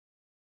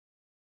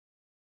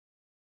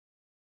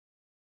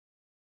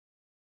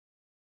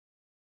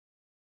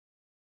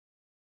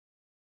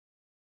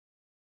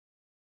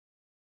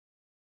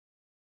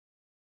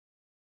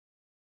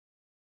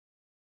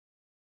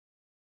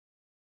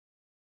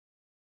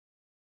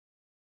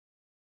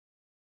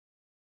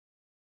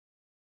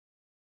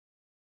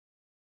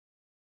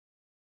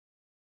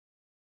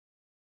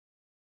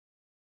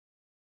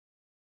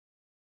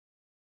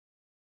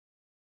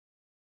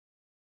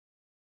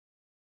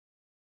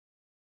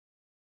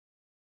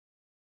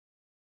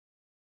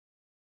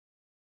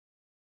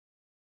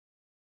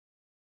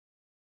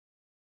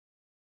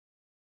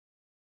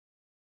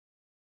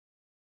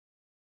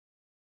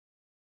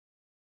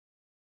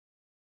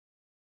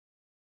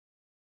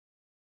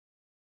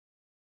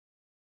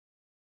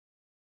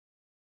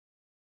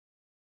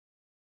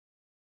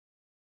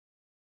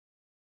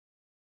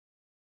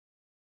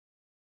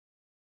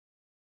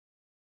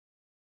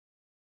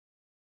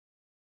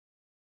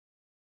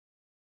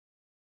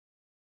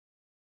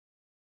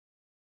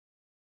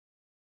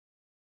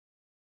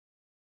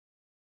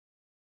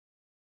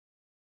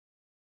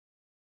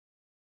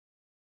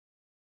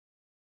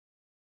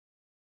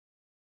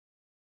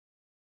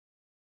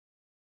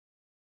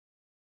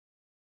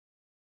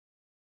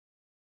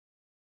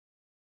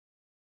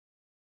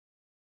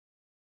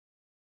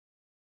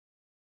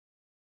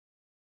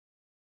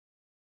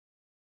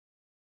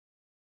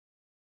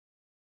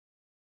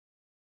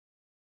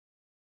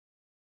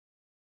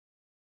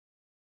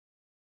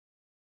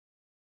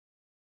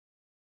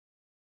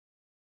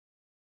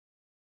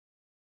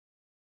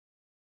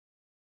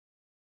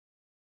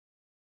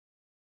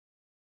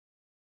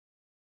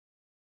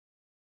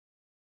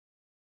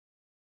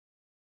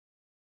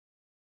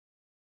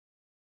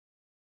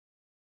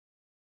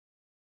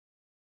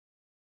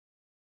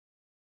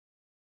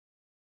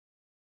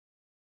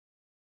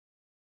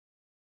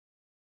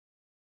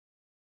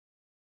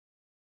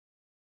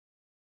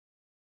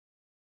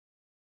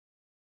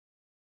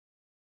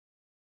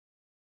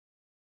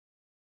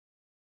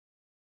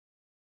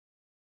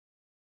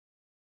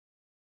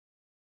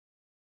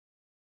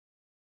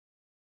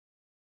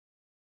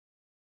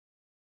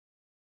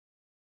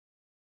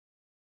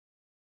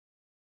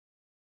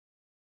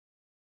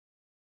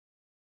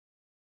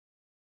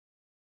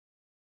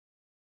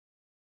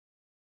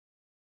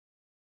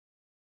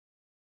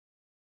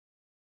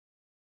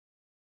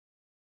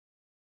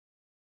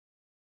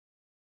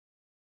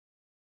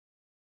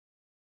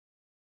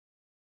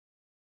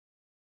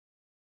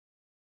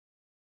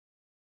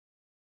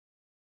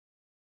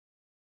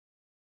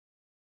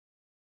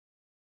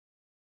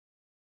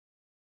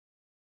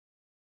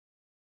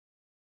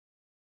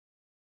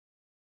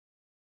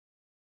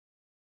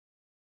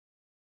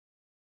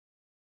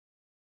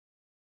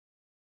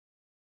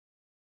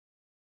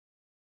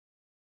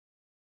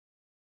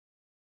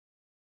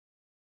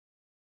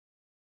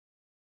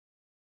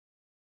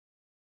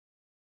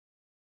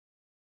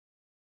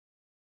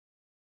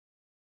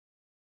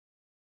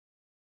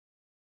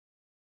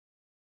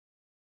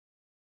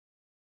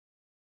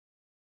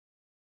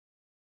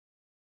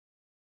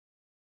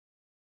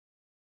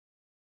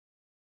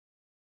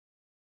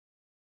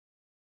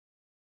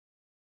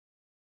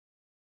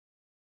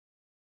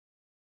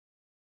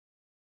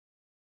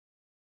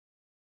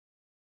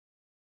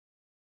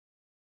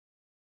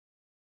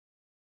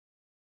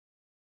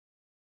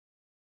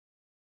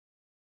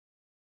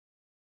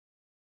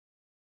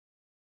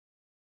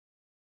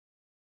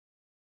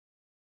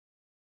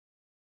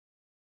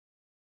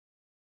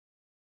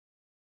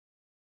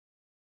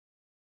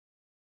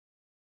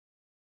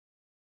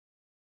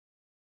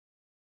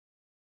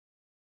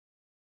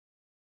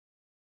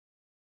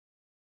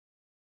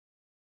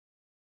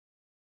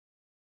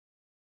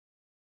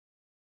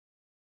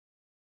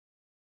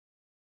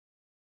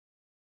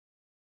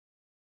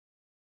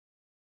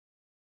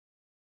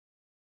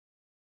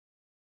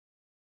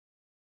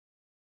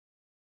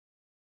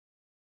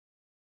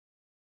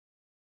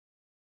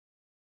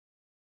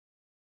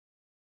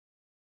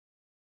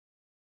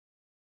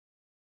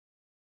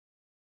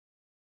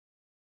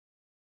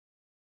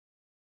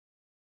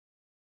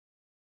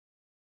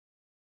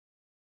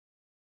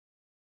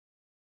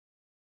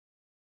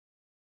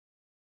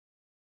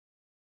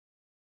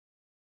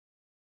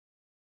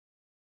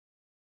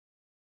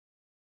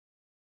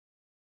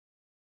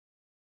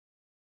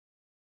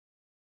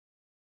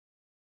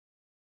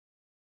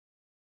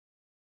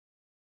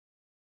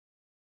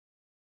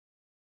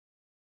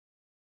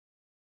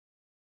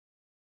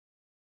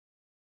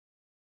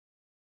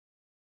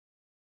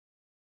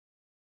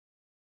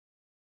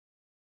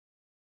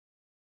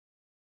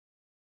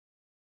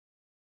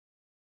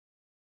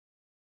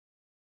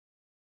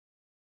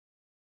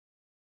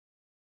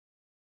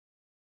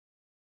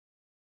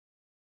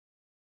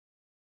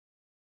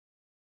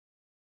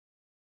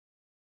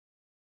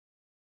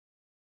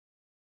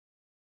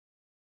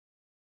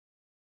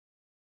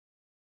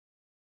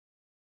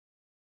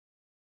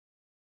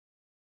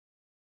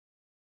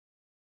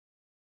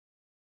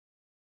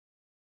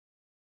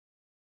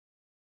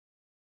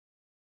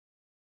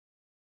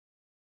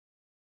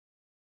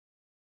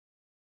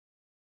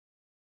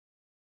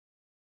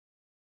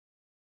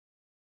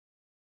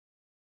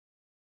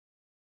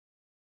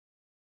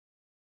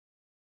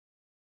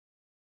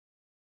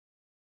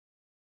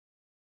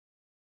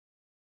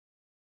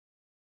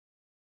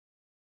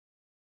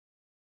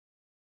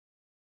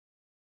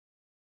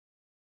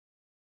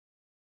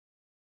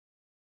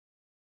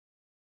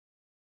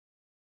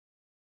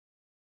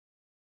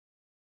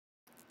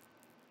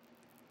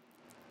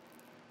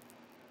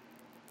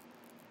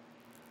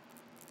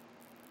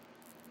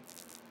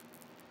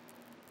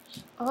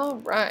All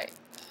right.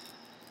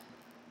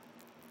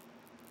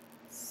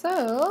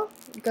 So,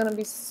 I'm going to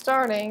be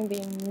starting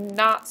the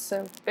Not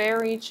So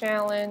Berry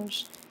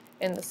challenge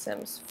in The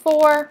Sims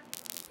 4.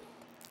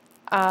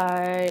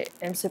 I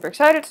am super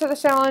excited for the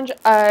challenge.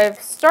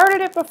 I've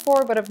started it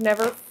before, but I've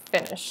never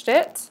finished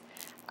it.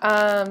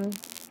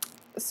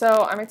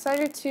 So I'm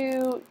excited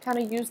to kind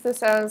of use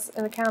this as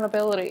an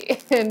accountability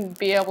and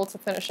be able to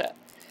finish it.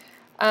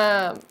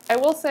 I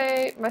will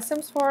say my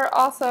Sims 4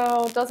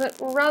 also doesn't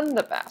run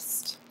the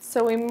best,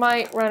 so we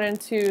might run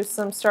into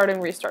some start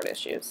and restart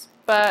issues,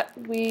 but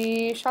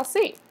we shall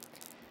see.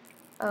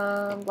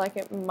 Like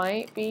it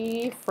might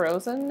be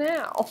frozen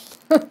now.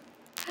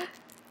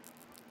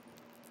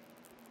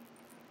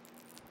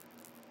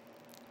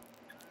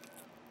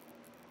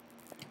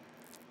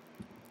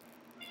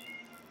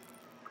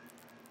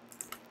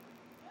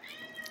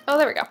 Oh,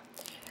 there we go.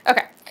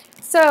 Okay,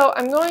 so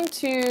I'm going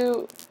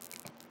to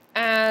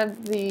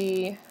add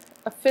the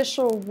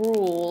official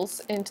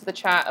rules into the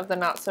chat of the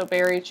Not So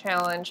Berry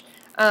challenge.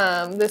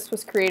 This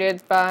was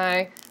created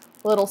by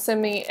Little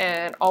Simmy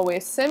and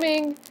Always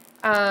Simming.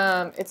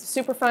 It's a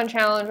super fun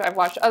challenge. I've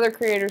watched other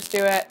creators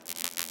do it.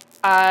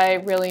 I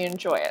really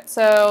enjoy it.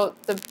 So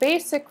the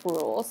basic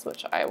rules,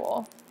 which I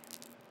will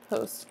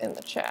post in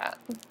the chat.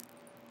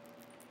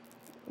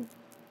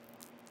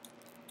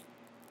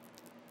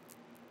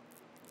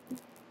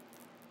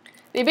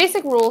 The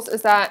basic rules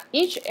is that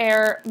each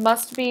heir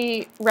must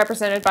be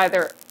represented by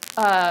their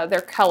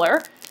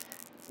color,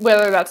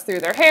 whether that's through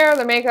their hair,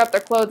 their makeup,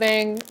 their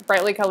clothing.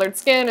 Brightly colored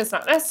skin is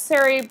not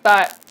necessary,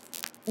 but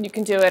you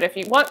can do it if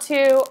you want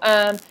to.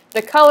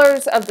 The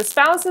colors of the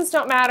spouses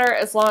don't matter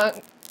as long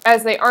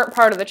as they aren't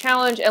part of the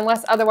challenge.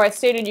 Unless otherwise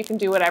stated, you can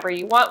do whatever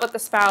you want with the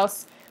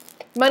spouse.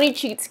 Money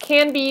cheats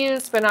can be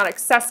used, but not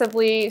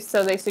excessively,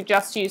 so they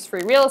suggest to use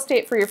free real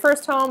estate for your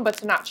first home, but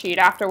to not cheat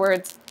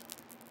afterwards.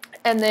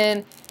 And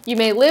then you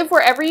may live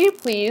wherever you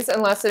please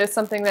unless it is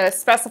something that is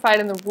specified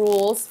in the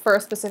rules for a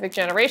specific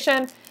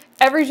generation.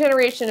 Every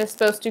generation is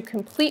supposed to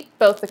complete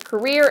both the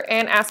career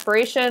and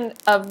aspiration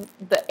of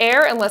the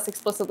heir unless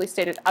explicitly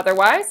stated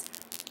otherwise.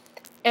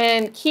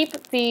 And keep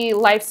the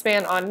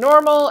lifespan on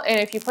normal, and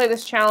if you play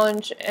this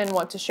challenge and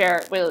want to share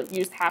it, we'll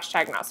use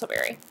hashtag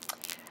NotSoBerry.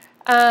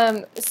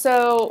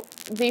 So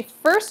the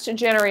first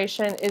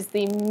generation is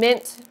the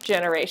mint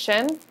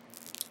generation.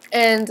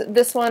 And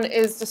this one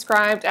is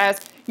described as,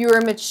 you are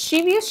a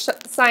mischievous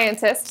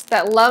scientist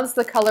that loves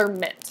the color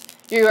mint.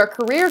 You are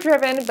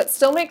career-driven, but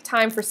still make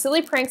time for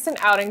silly pranks and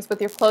outings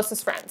with your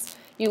closest friends.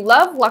 You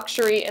love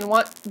luxury and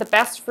want the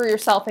best for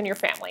yourself and your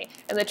family.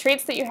 And the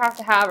traits that you have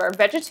to have are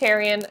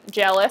vegetarian,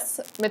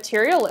 jealous,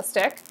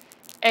 materialistic,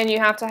 and you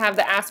have to have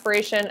the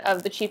aspiration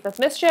of the Chief of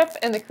Mischief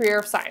and the career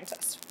of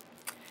scientist.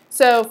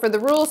 So for the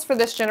rules for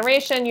this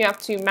generation, you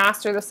have to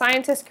master the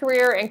scientist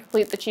career and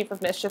complete the Chief of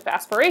Mischief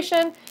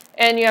aspiration,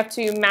 and you have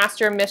to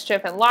master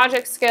mischief and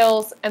logic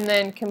skills, and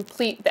then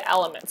complete the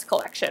elements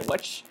collection,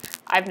 which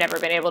I've never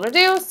been able to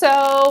do,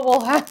 so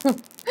we'll have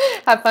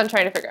fun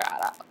trying to figure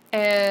that out.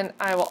 And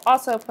I will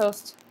also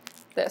post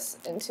this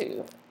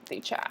into the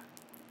chat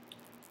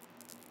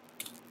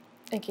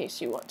in case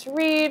you want to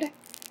read.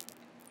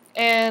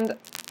 And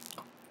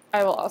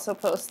I will also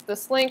post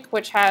this link,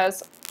 which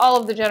has all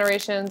of the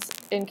generations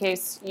in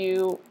case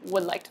you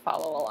would like to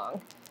follow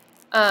along.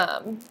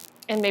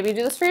 And maybe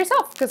do this for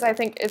yourself, because I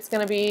think it's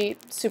going to be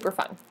super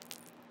fun.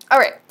 All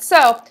right,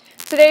 so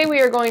today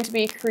we are going to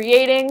be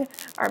creating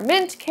our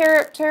mint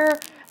character,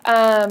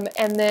 and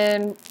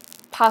then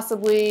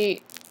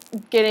possibly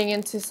getting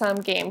into some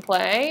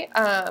gameplay.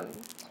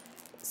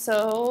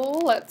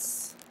 So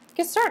let's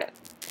get started.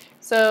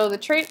 So the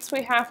traits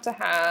we have to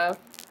have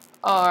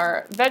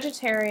are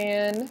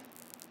vegetarian,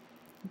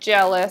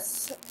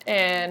 jealous,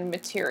 and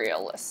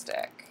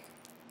materialistic.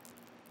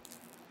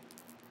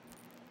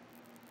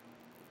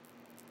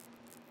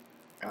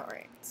 All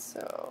right,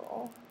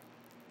 so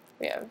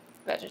we have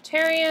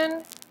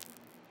vegetarian.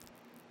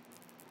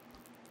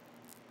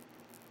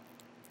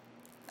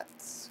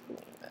 That's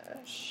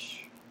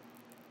squeamish.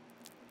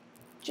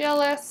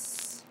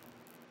 Jealous.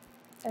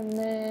 And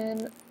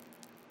then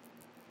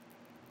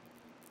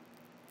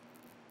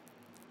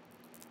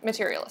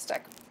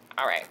materialistic.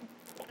 All right.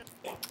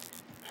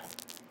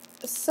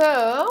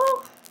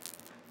 So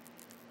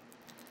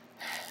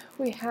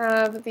we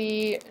have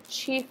the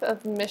Chief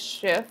of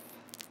Mischief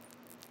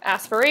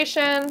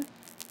aspiration,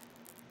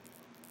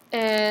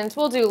 and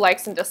we'll do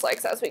likes and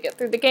dislikes as we get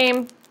through the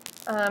game,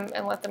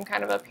 and let them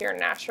kind of appear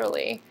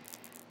naturally.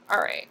 All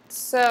right,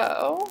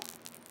 so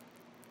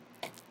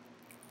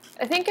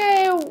I think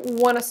I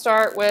want to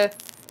start with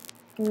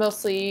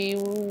mostly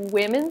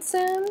women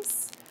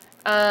Sims,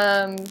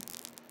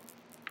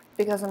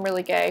 because I'm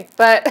really gay,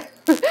 but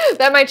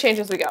that might change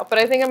as we go. But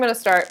I think I'm going to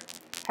start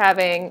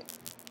having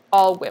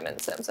all women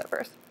Sims at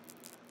first.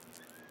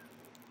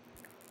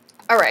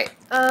 All right,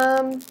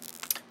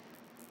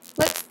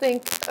 let's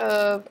think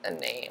of a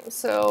name.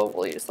 So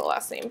we'll use the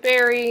last name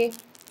Berry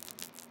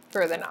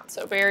for the Not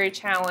So Berry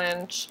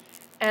challenge.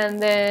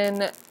 And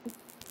then I'm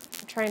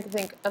trying to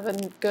think of a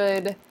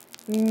good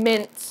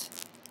mint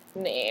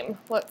name.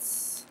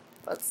 Let's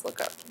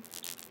look up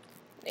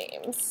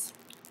names.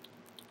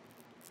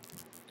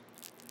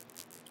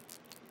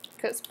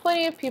 Because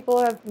plenty of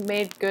people have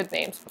made good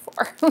names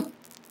before.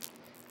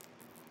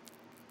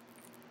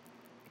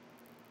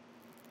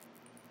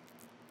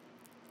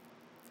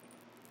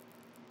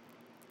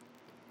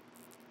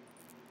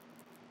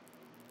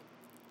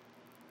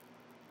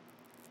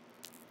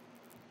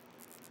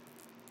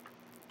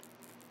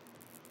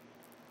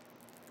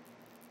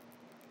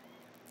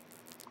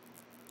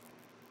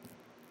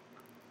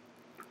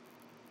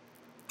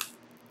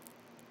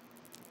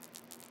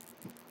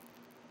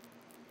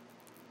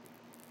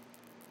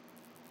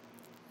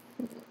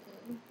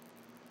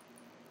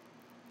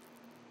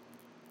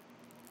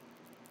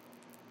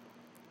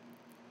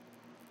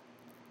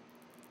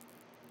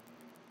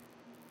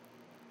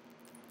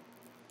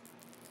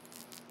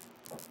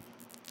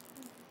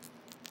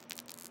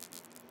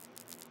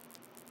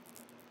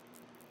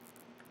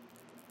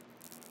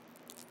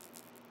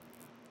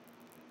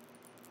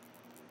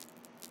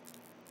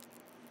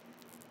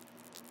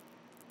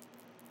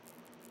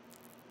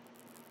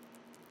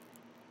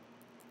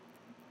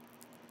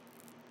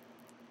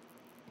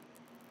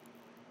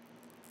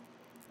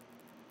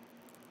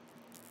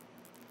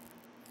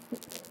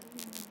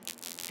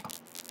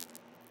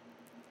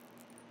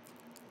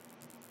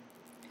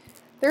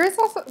 There's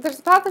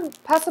a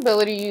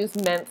possibility to use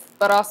Mint,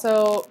 but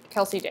also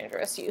Kelsey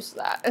Dangerous used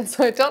that. And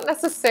so I don't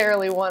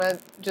necessarily want to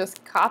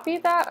just copy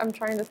that. I'm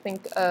trying to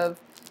think of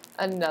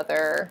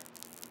another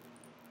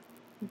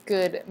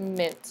good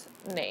Mint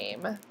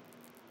name,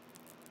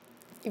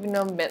 even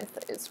though Mint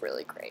is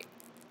really great.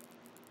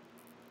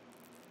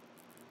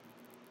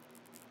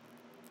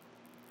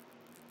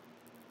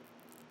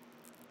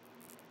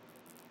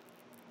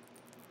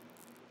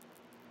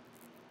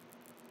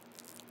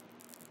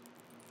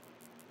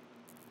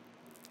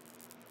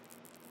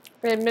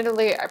 But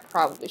admittedly, I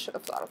probably should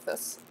have thought of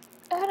this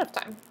ahead of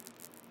time.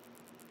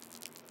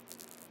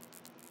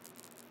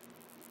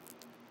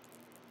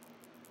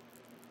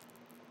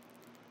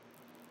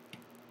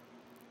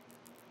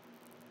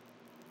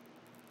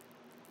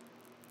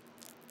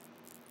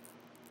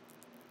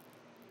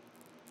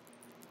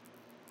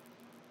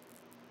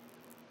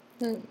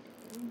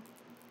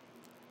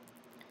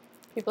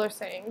 People are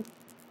saying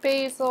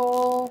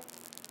basil,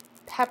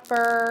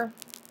 pepper.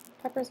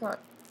 Pepper's not.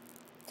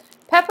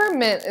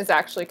 Peppermint is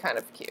actually kind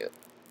of cute.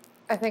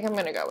 I think I'm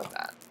gonna go with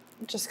that,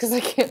 just because I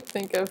can't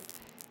think of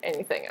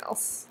anything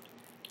else.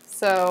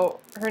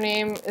 So her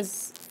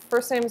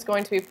first name is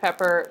going to be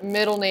Pepper,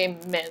 middle name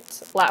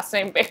Mint, last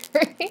name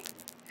Berry.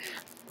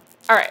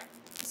 All right,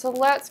 so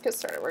let's get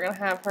started. We're gonna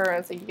have her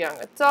as a young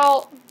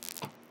adult,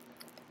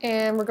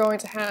 and we're going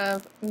to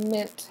have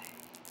mint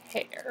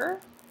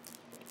hair,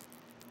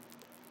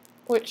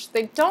 which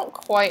they don't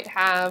quite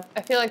have.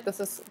 I feel like this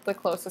is the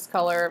closest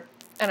color,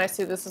 and I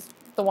see this is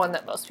the one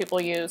that most people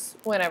use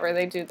whenever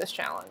they do this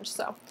challenge.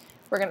 So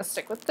we're gonna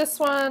stick with this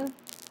one.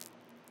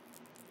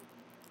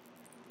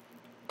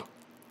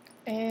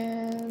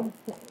 And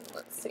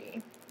let's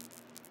see.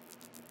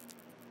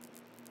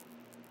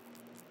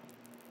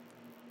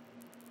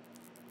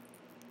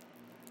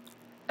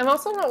 I'm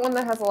also not one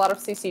that has a lot of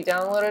CC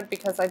downloaded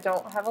because I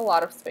don't have a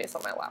lot of space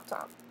on my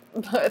laptop.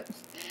 But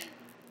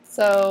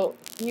so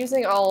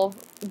using all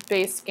of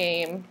base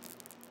game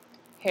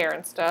hair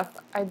and stuff,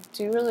 I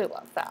do really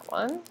love that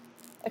one.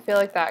 I feel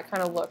like that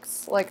kind of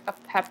looks like a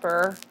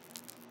Pepper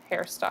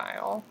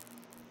hairstyle.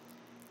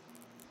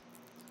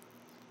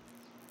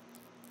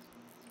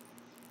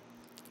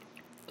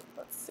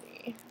 Let's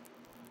see.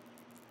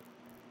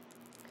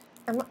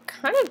 I'm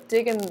kind of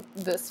digging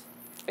this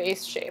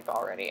face shape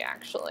already,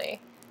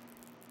 actually.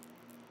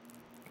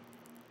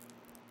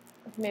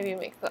 Maybe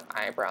make the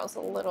eyebrows a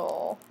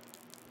little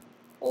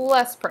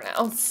less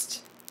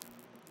pronounced.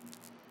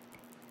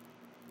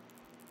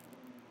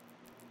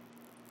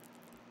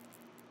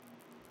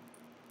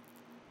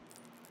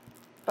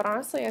 But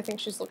honestly, I think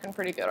she's looking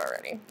pretty good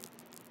already.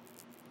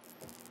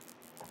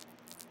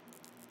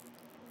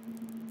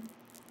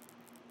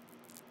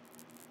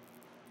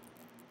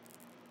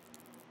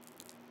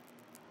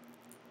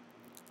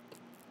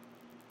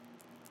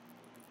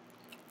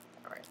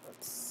 All right,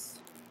 let's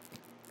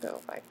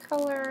go by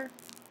color.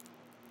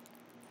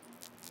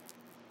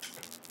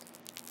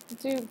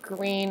 Do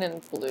green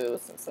and blue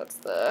since that's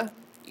the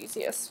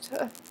easiest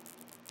to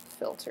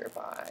filter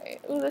by.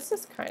 Ooh, this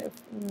is kind of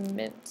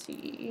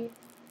minty.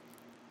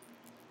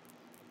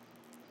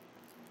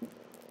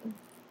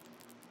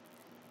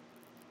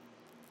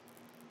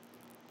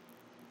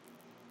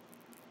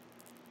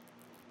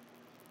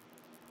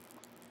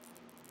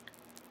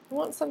 I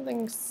want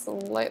something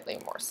slightly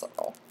more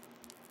subtle.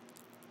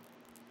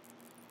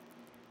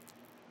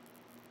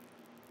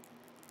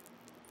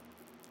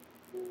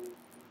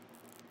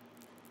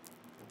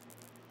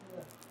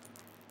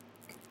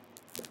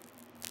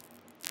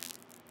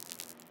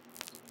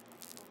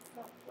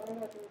 I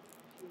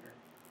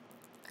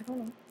don't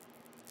know.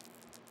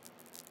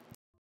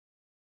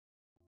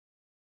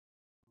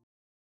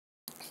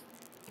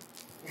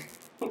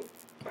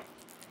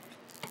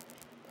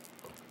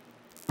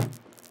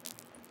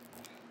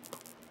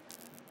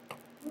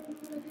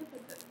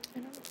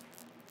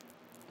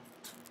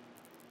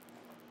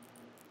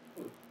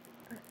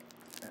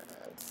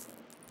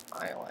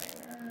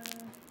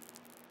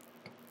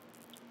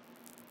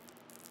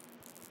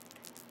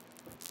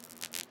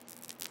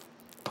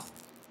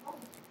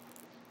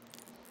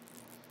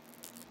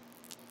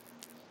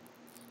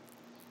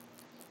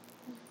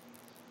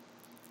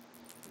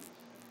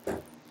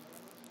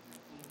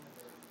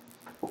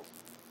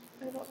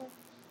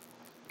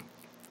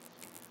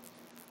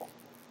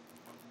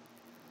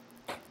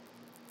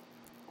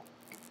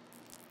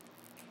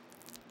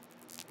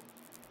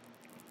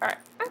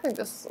 I think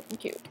this is looking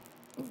cute.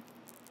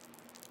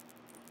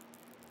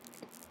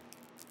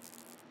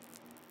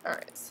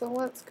 Alright, so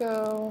let's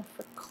go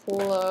for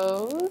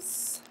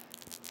clothes.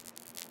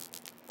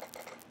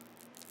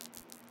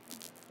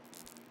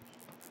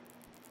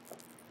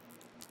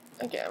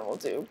 Again, we'll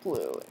do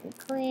blue and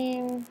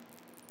green.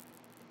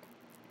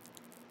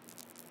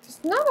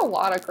 There's not a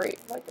lot of great,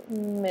 like,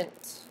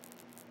 mint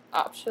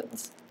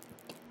options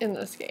in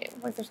this game.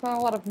 Like, there's not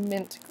a lot of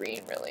mint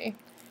green, really.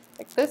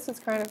 Like, this is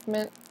kind of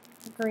mint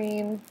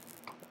green,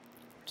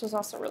 which is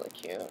also really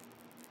cute.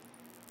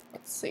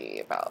 Let's see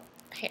about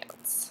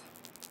pants.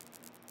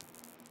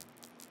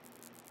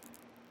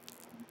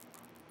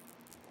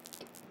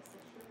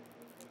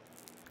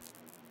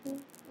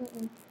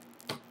 Mm-mm.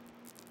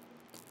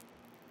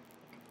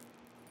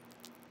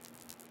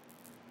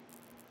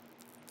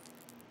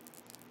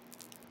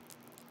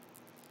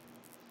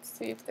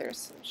 See if there's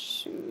some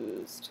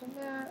shoes to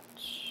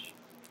match.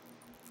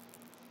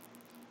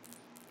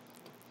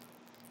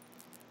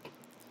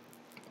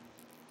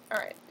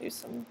 Alright, do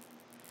some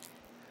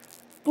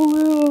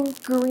blue,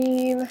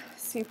 green,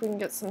 see if we can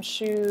get some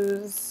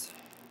shoes.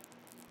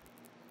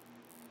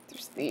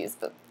 There's these,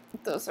 but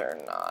those are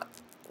not,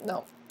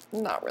 no,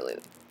 not really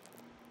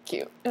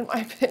cute, in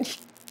my opinion.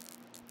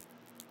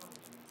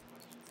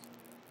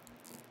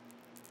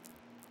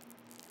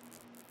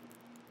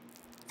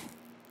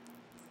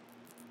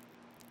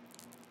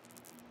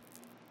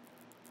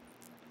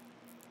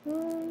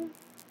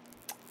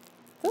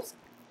 Those,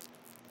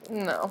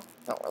 no,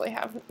 don't really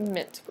have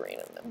mint green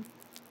in them.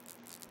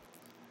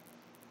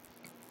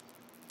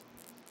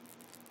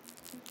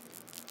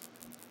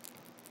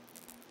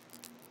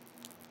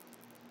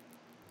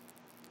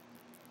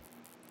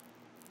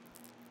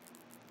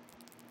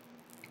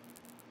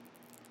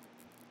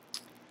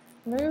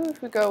 Maybe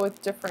if we go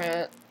with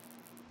different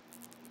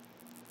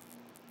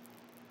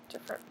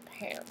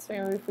pants.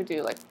 Maybe if we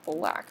do like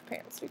black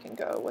pants, we can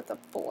go with a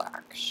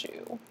black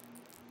shoe.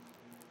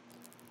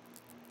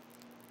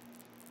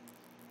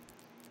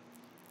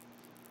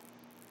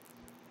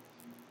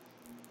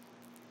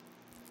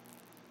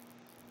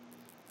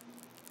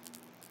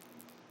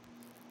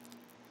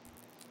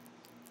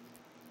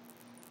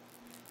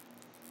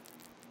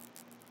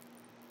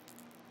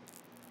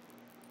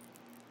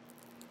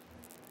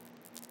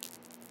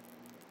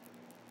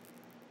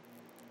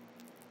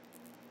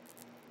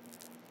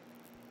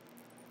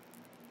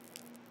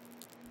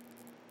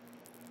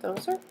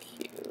 Those are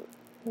cute.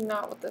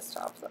 Not with this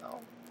top though.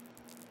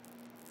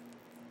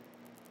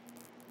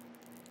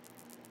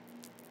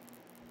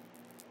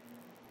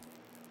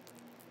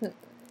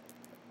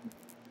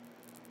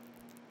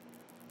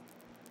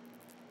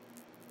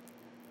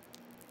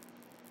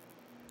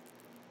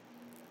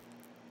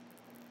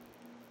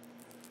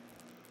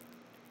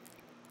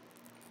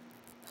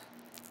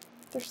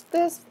 There's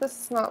this.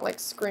 This is not like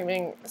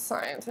screaming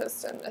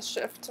scientist and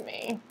mischief to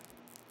me.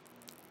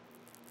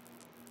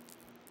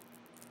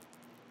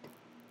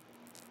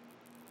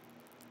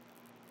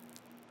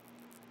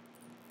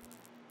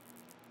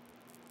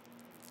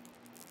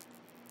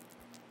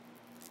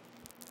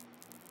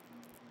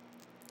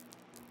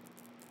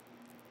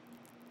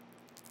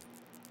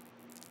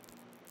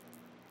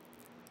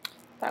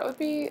 That would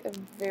be a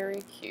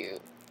very cute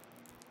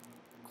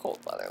cold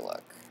weather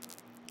look.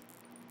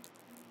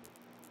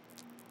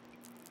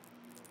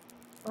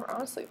 Or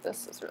honestly,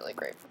 this is really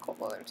great for cold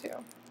weather too.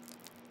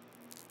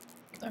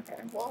 Okay,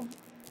 well,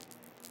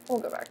 we'll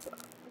go back to that.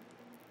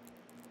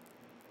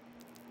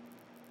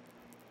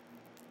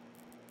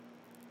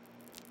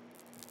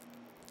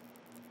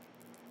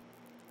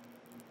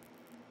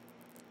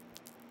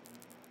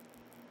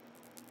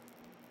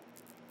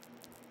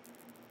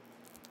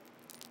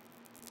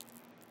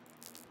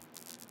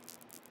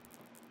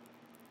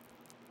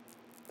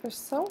 There's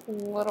so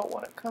little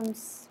when it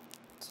comes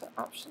to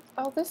options.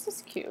 Oh, this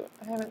is cute.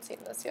 I haven't seen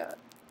this yet.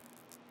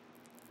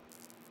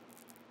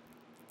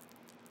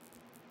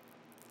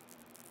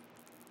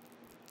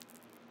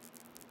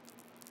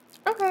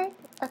 Okay,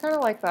 I kind of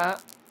like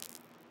that.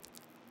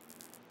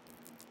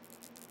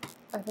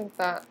 I think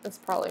that is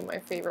probably my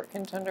favorite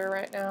contender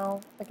right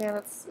now. Again,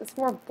 it's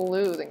more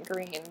blue than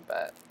green,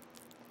 but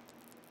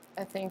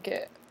I think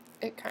it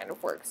kind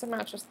of works. It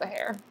matches the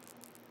hair.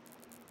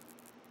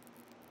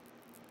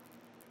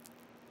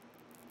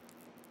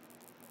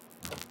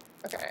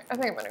 Okay, I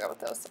think I'm gonna go with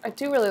this. I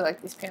do really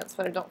like these pants,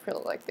 but I don't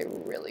feel like they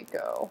really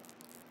go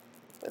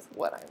with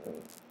what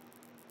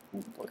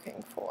I'm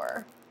looking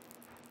for.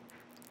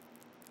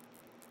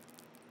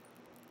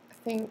 I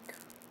think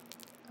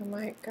I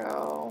might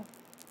go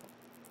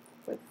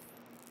with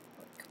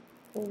like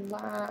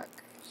black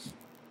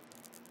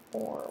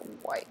or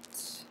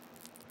white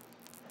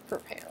for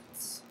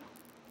pants.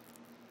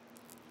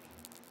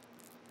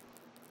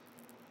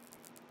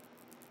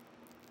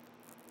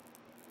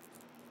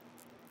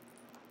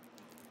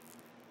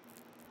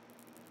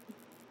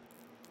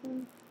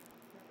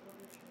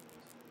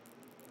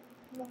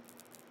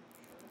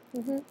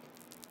 Mm-hmm.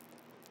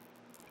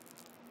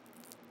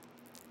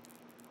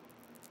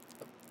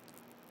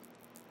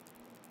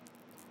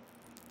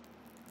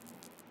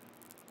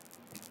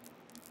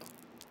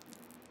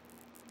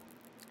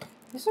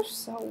 These are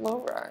so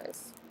low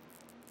rise.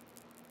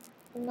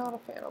 I'm not a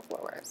fan of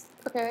low rise.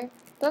 Okay,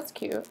 that's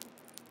cute.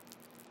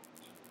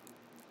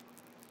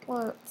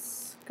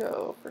 Let's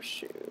go for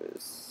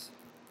shoes.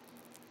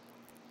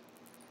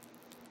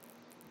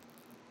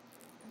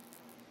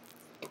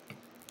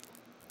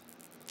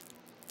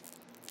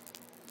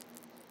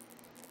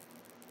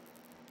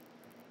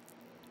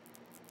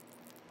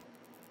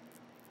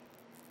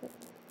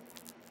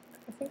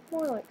 I think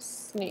more like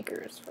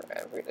sneakers for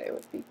everyday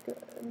would be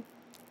good.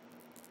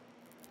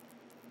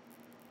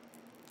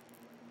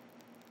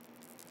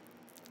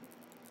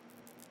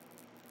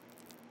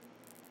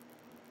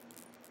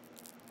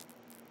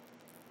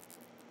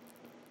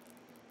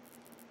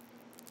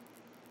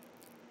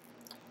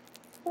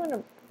 I'm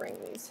going to bring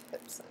these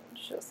hips in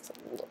just a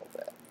little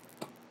bit.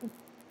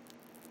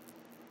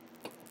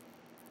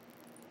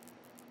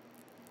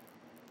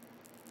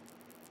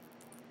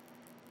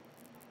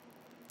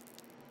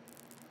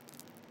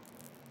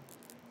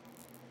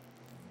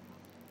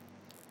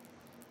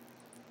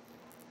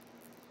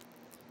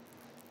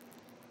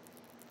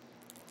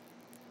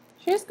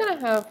 She's going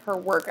to have her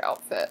work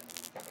outfit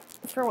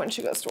for when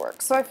she goes to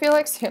work. So I feel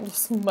like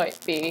sandals might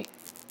be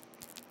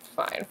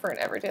fine for an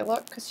everyday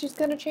look because she's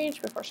going to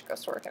change before she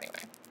goes to work anyway.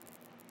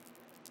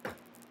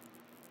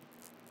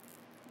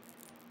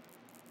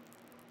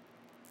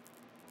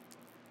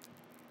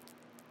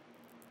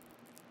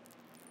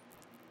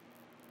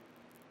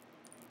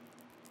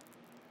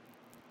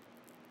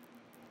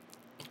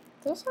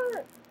 Those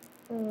aren't,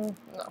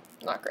 no,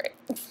 not great.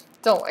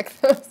 Don't like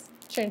those.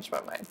 Changed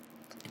my mind.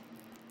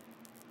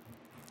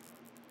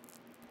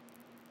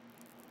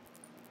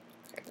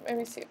 Okay,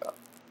 maybe see about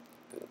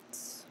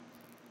boots.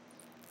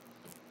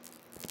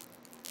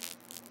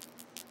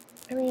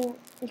 I mean,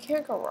 you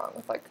can't go wrong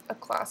with like a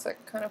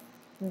classic kind of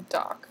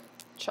Doc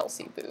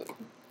Chelsea boot.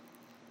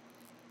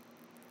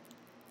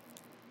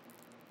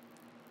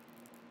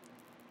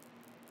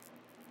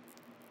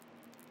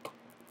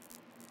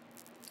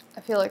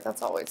 I feel like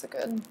that's always a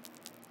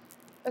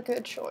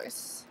good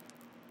choice.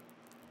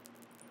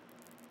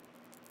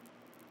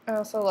 I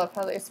also love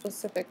how they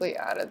specifically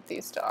added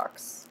these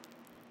docs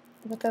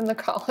within the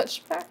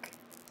college pack.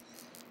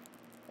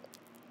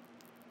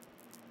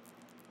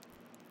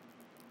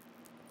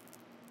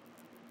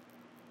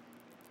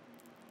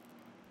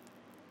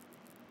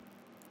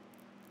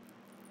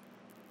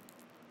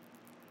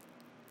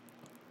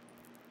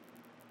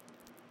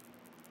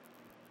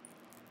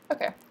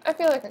 Okay, I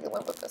feel like I can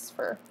live with this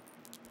for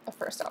a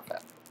first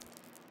outfit.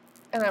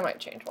 And I might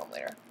change one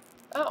later.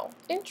 Oh,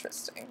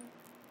 interesting.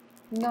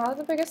 Not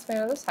the biggest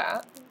fan of this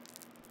hat.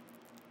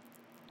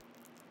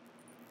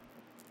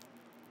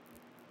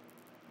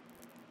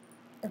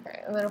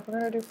 Okay, and then if we're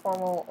gonna do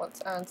formal,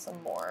 let's add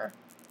some more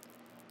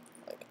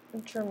like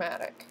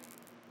dramatic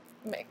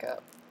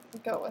makeup.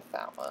 Go with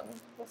that one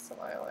with some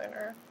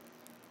eyeliner.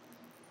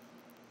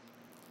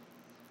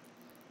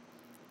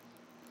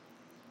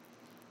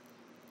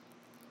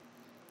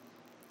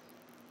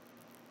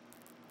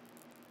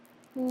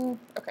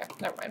 Okay,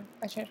 never mind.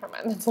 I changed my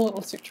mind. That's a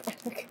little too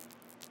dramatic.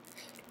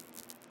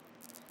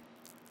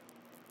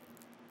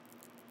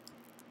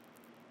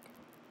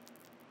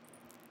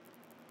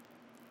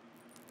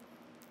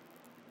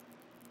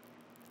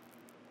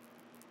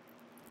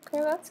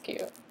 Okay, that's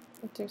cute.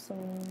 Do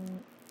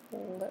some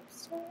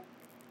lipstick.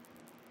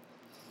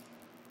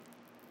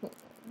 I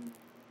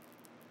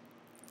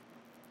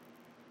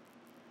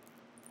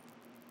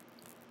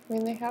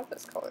mean, they have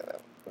this color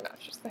that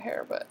matches the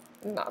hair, but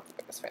not the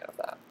biggest fan of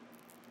that.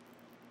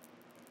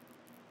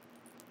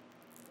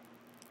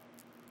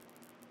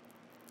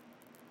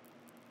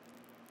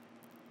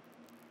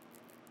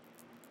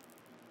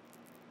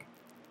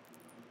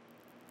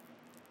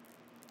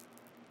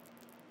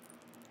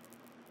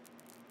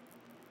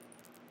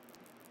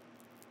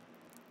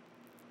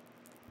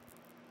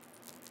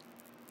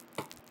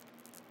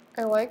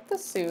 I like the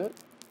suit,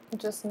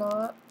 just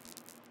not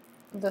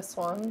this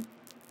one.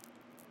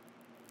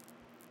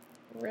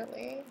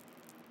 Really.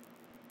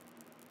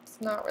 It's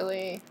not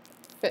really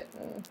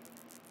fitting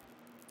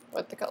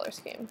with the color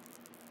scheme.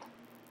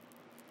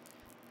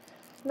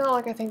 Not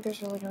like I think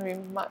there's really going to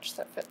be much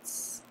that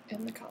fits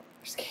in the color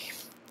scheme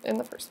in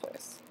the first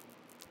place.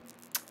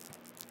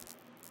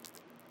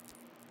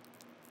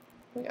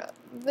 We got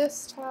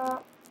this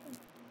top.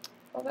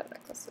 Oh, that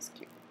necklace is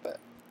cute, but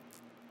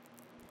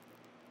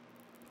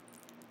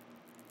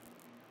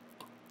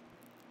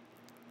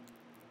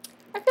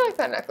I feel like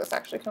that necklace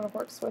actually kind of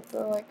works with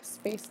the like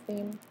space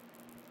theme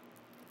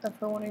of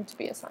her wanting to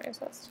be a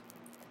scientist.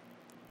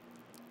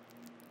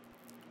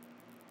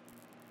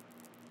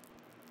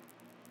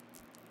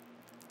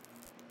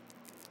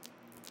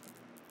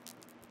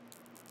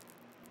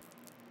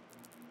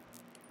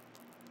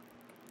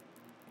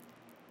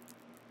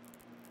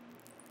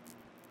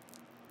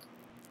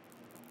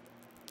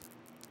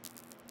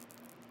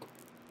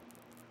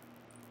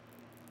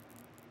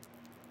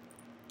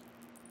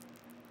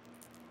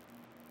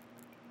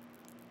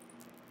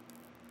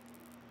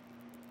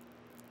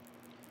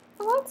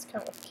 Well, that's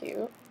kind of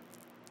cute.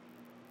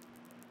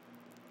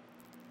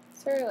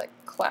 It's very like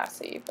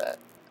classy, but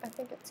I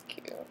think it's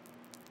cute.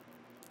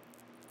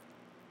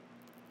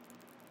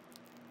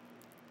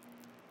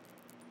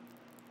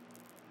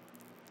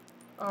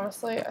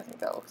 Honestly, I think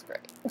that looks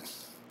great.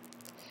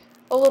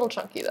 A little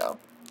chunky though.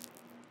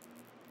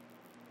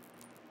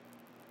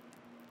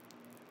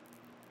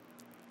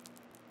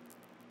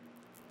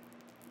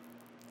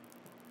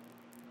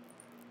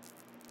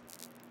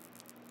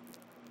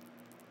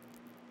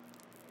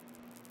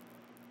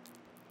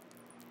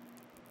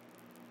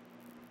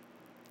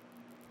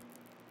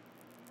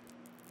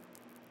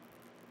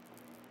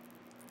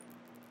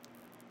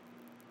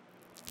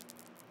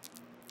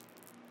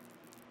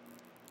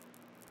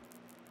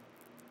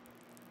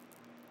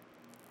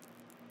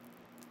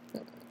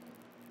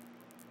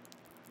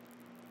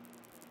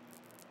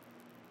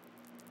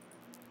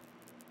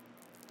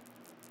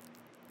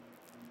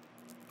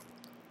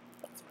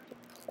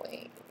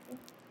 Plain.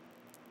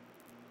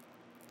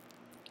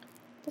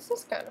 This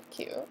is kind of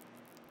cute.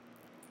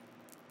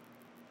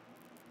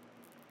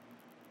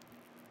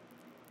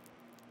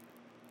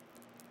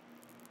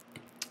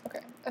 Okay,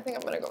 I think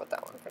I'm gonna go with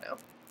that one for now.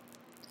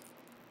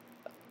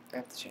 I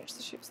have to change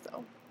the shoes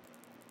though.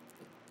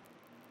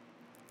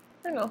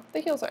 Or no, the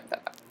heels aren't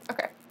that bad.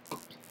 Okay.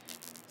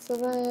 So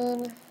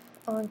then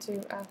on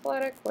to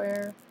athletic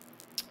wear.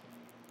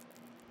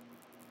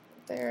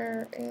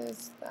 There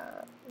is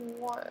that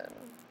one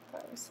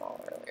that we saw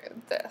earlier.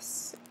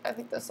 This. I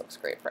think this looks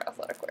great for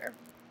athletic wear.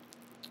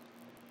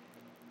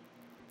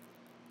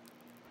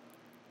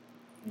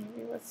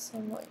 Maybe with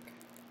some like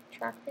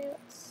track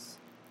pants.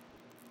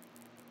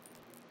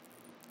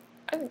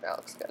 I think that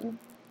looks good.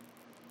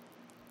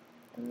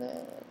 And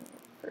then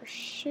for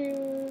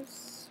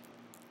shoes.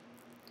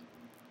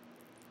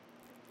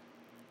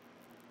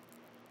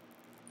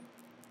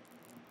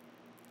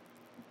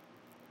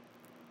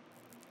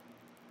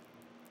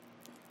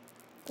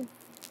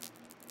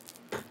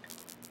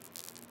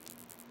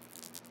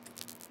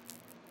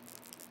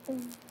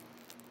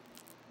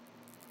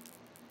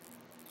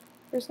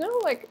 There's no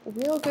like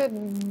real good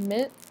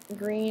mint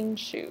green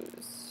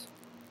shoes.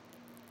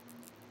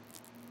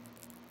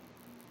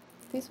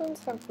 These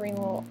ones have green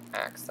little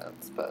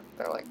accents, but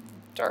they're like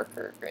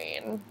darker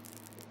green.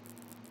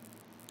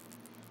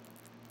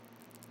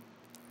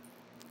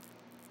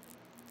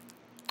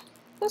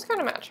 Those kind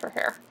of match her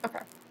hair.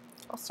 Okay,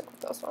 I'll stick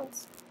with those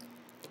ones.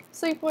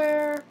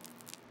 Sleepwear.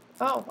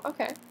 Oh,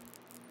 okay.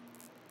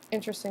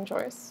 Interesting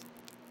choice.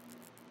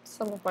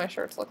 Some of my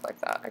shirts look like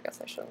that. I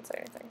guess I shouldn't say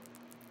anything.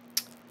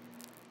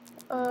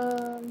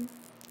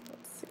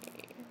 Let's see.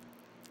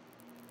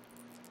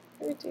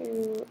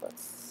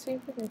 Let's see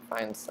if we can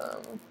find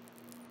some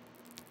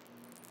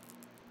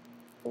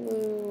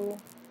blue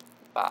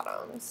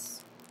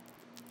bottoms.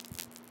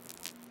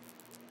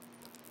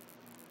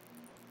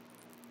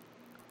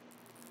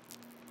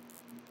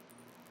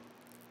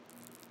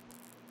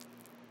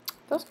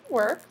 Those could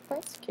work.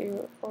 That's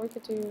cute. Or we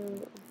could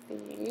do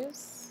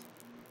these.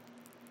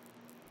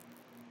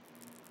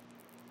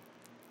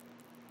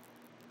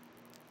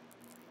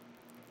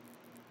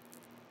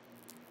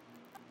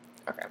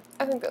 Okay,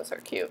 I think those are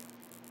cute.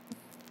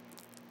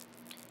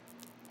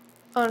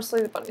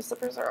 Honestly, the bunny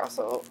slippers are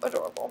also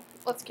adorable.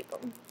 Let's keep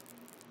them.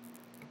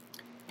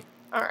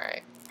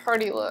 Alright,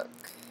 party look.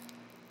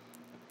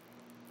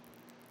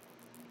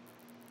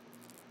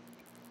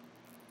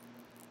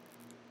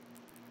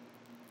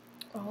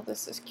 Oh,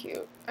 this is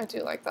cute. I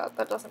do like that.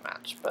 That doesn't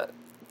match, but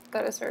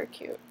that is very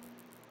cute.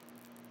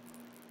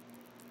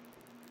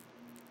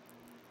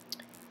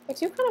 I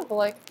do kind of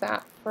like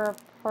that for a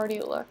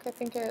party look. I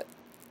think it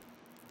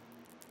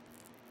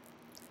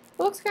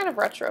looks kind of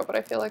retro, but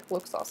I feel like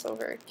looks also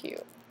very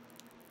cute.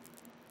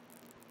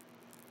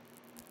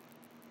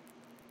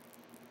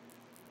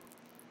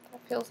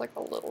 That feels like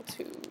a little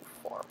too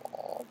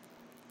formal.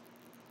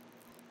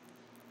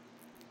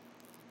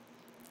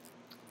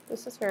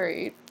 This is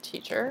very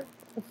teacher.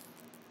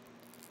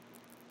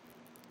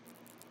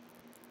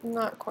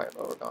 Not quite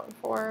what we're going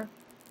for.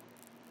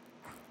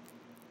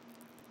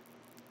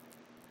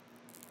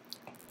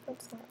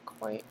 That's not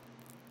quite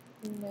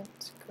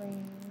mint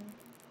green.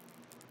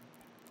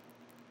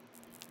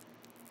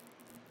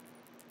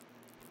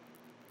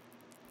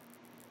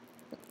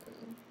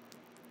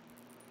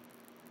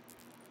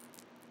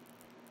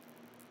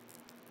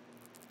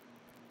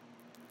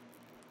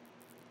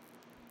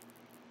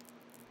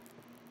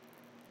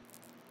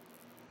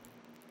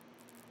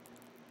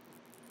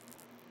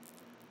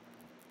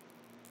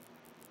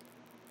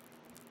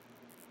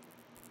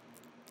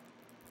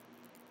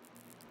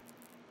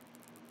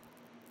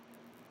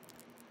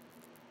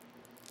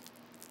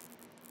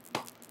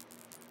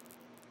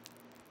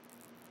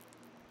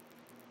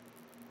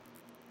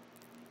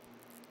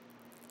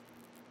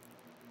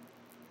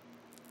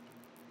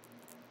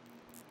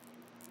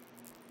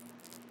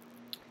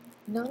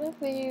 None of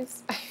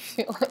these, I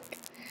feel like,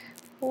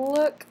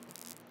 look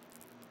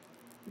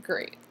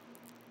great.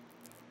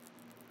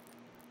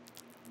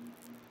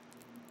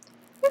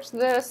 There's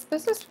this.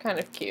 This is kind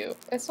of cute.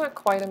 It's not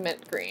quite a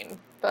mint green,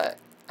 but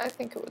I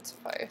think it would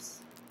suffice.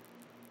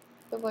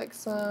 With like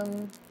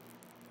some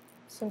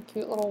Some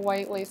cute little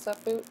white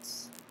lace-up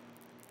boots.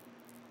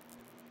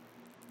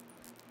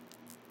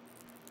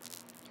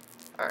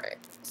 Alright,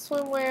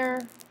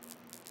 swimwear.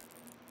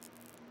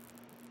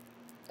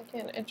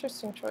 Again,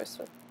 interesting choice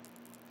with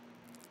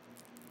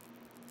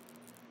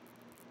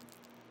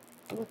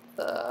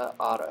the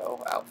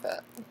auto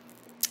outfit.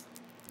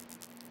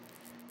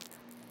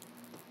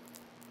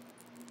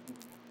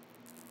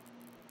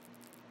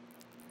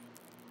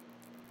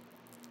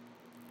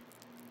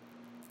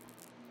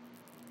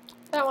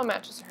 That one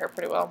matches her hair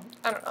pretty well.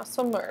 I don't know,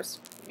 swimwear is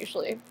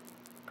usually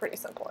pretty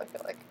simple, I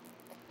feel like.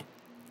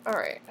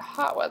 Alright,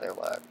 hot weather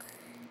look.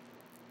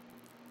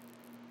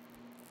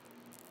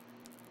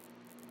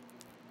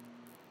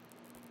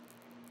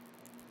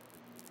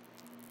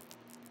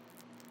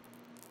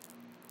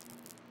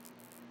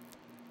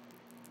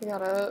 We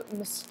got a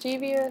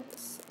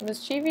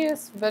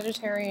mischievous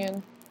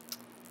vegetarian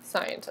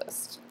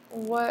scientist.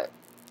 What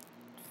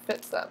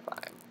fits that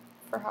vibe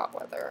for hot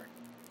weather?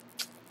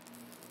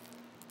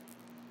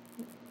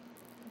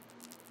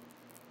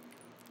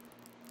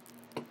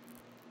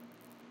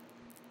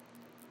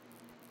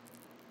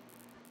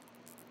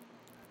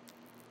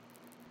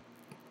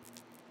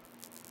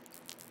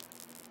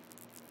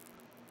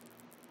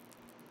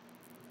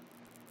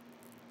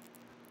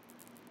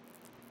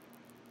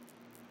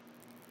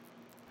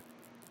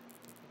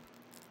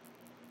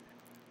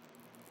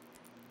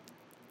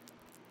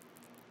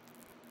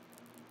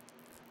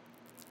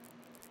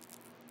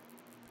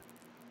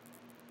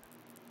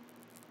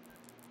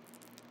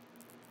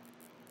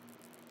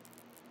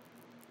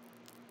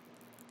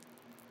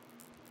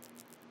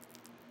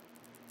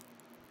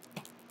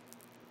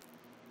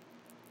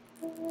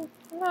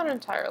 I'm not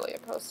entirely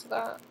opposed to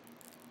that.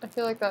 I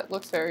feel like that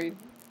looks very...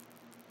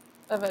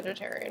 a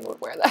vegetarian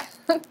would wear that.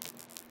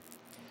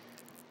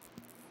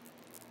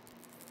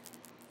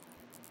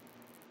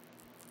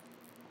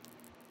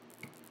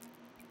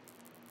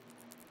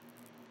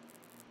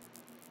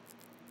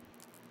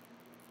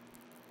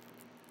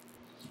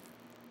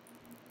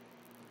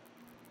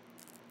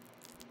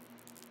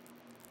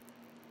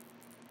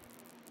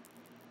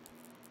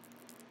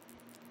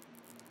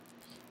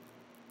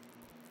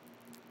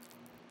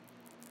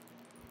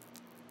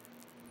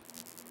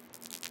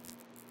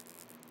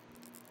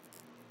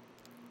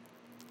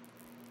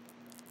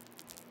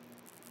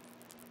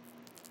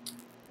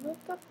 I'm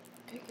not the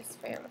biggest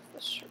fan of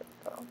this shirt,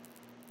 though.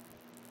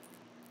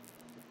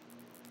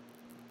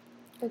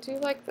 I do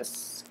like the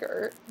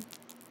skirt.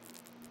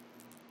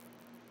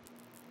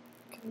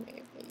 Can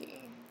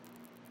maybe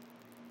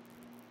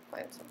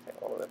find something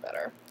a little bit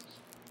better.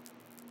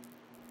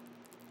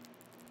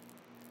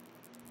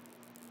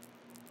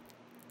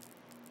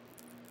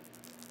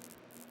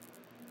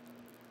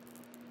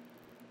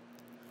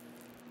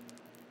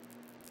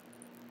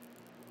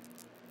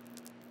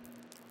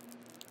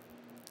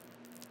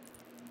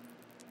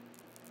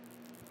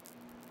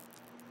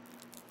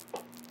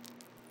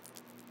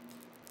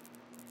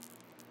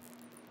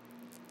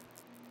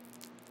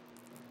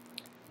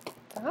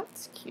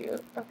 That's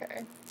cute.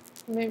 Okay.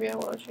 Maybe I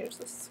want to change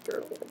the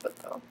skirt a little bit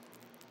though.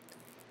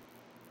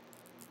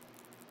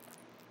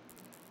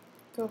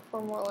 Go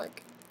for more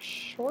like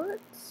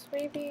shorts,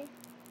 maybe?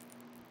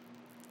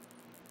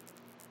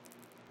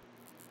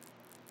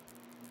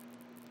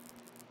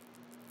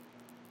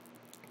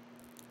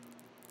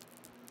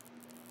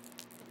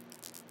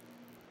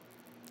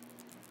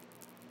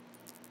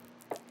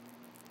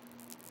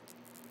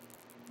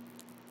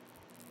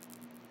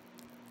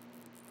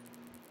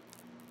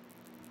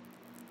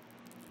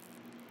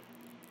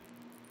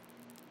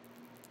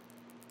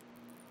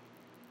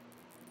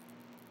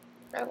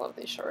 I love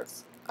these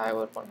shorts. I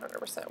would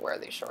 100% wear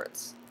these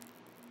shorts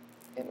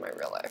in my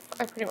real life.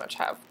 I pretty much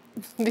have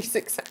these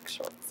exact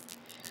shorts.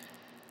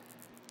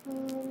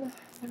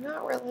 I'm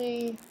not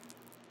really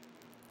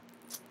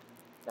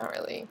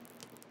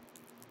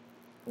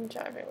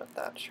jiving with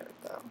that shirt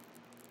though.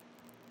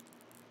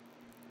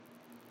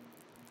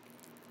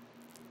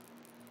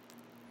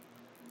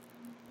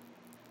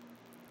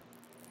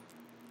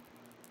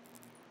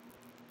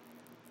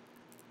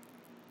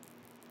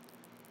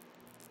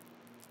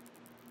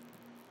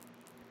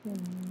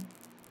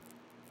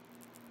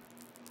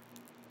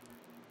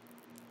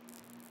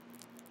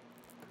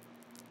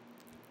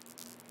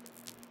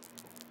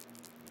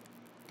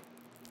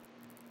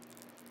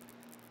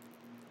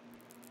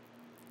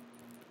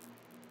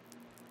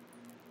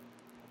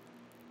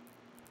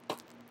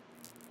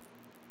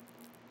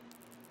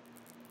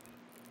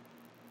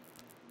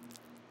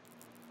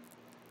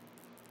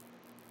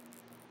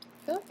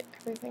 I feel like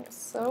everything is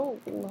so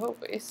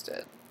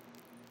low-waisted.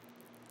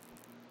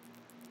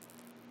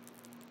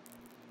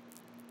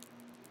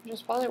 Which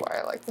is probably why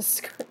I like this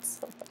skirt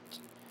so much.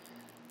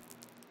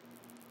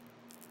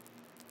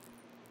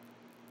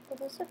 But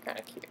those are kind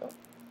of cute.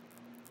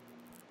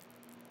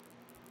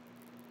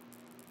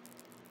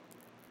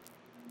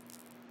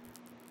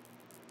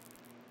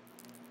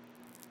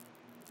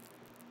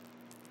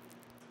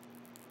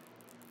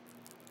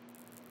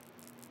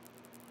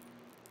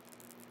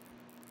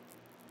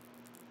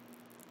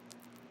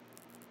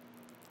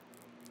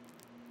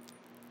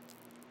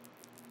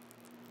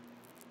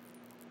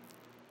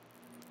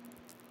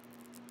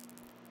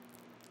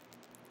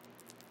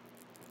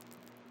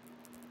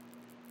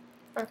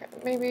 Okay,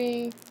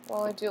 maybe,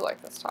 well, I do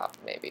like this top,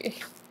 maybe.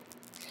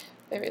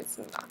 Maybe it's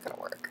not gonna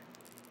work.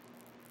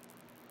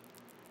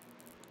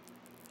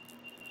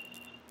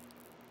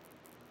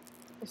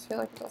 I just feel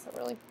like it doesn't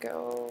really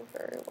go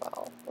very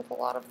well with a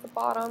lot of the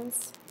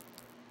bottoms.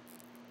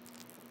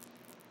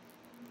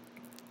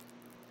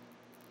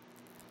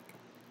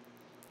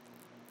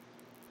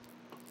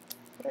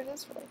 But it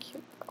is really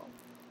cute though.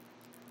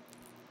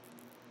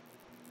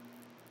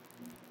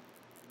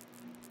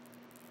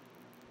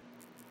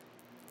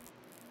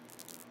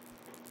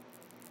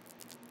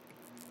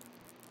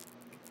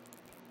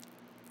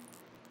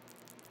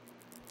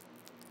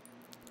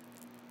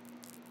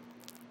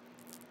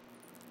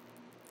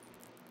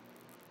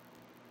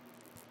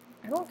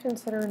 I don't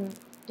consider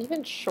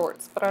even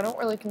shorts, but I don't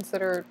really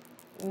consider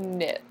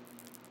knit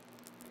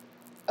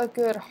a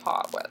good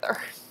hot weather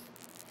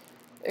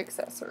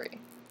accessory.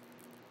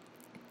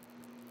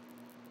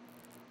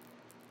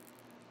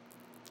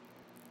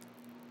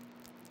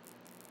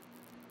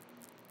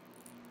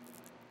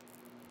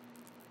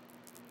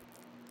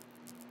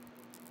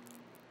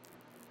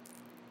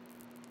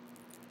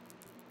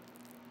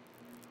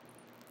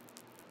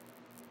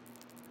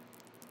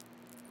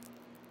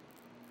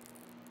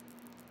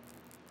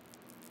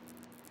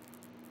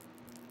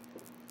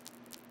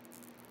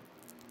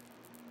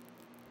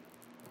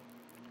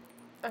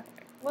 Okay,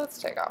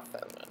 let's take off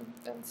feminine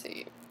and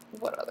see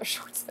what other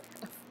shorts they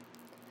have.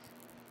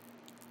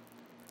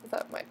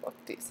 That might look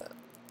decent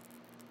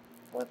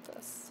with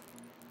this.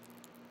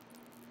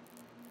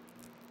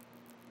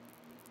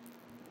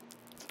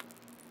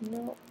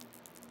 No.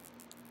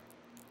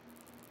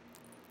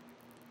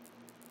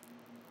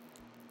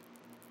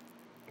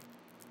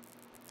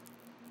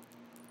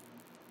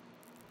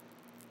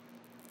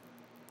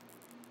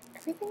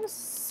 Everything is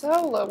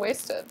so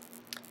low-waisted.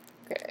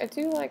 Okay, I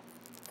do like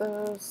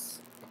those,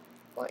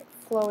 like,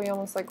 flowy,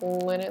 almost like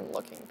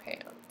linen-looking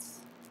pants.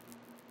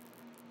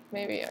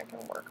 Maybe I can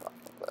work off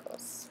of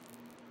those.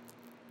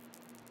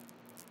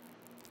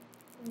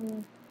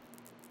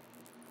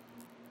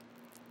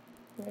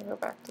 Let me go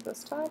back to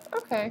this top.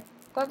 Okay,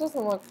 that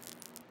doesn't look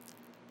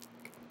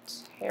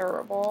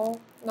terrible.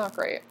 Not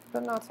great,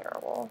 but not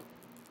terrible.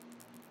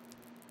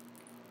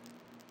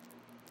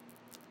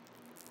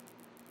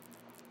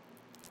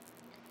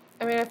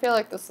 I mean, I feel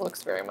like this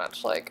looks very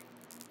much like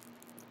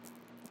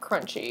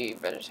crunchy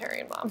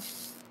vegetarian mom.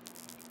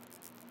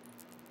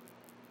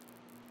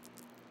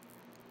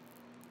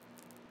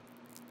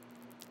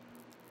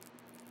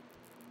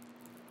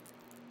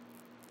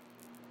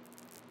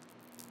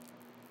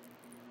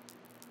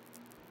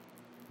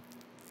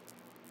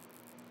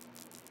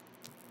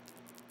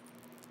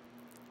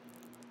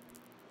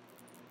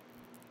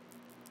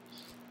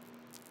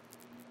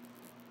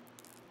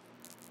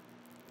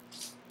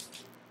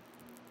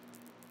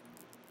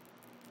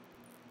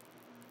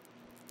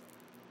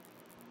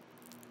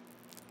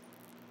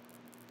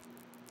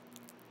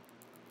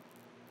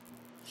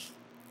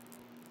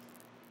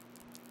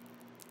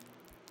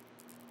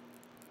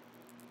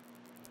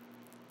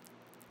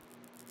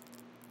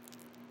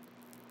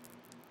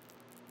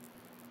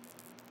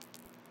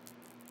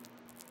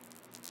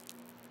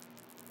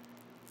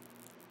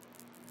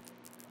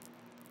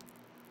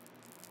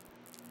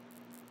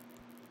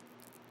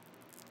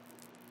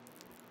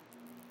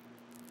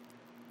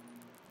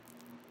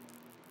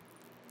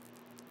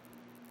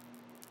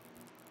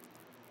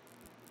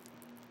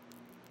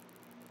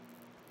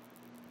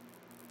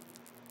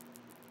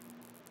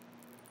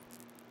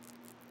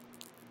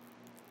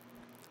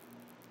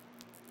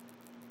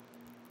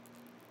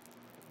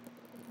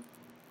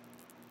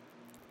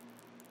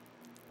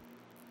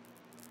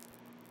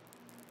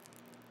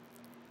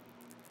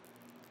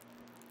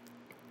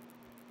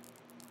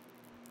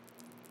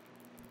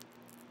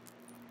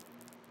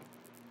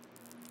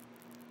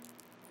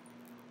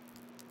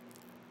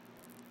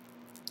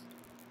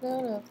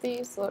 None of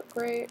these look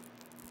great.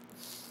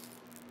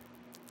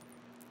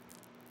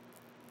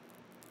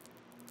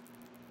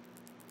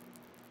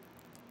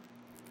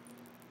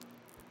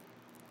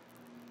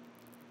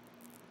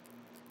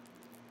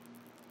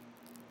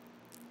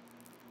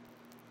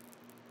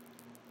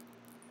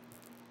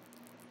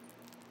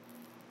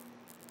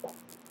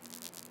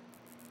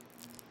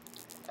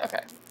 Okay,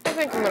 I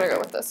think I'm gonna go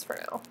with this for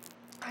now.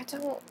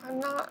 I'm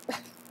not,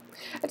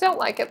 I don't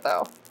like it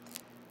though.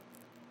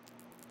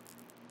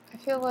 I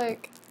feel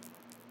like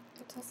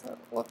it doesn't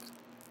look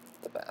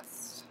the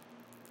best.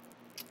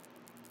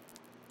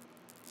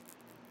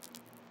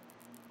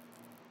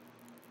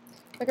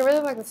 Like, I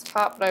really like this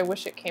top, but I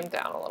wish it came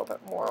down a little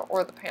bit more,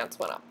 or the pants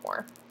went up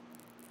more.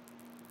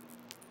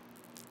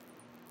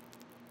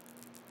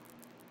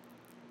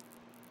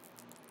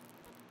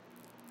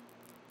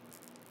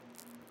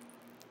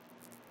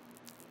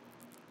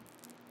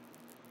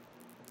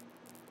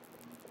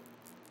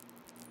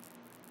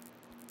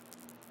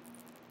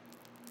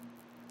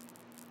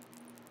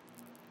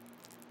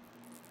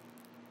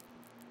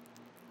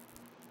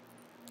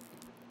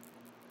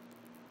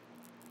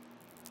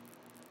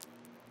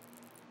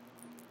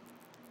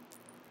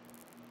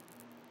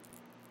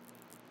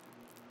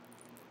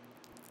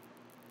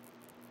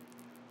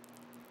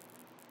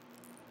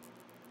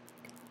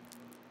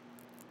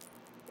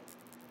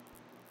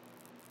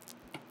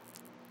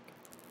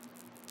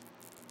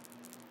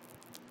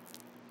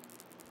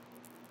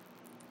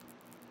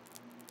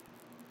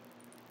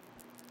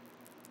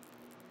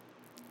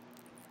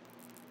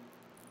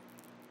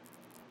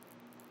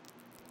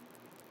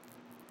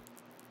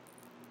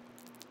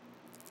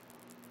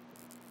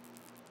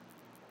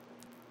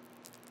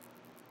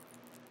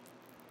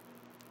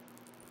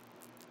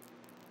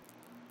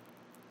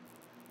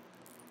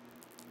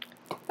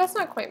 That's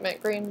not quite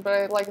mint green, but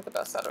I like it the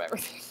best out of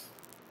everything.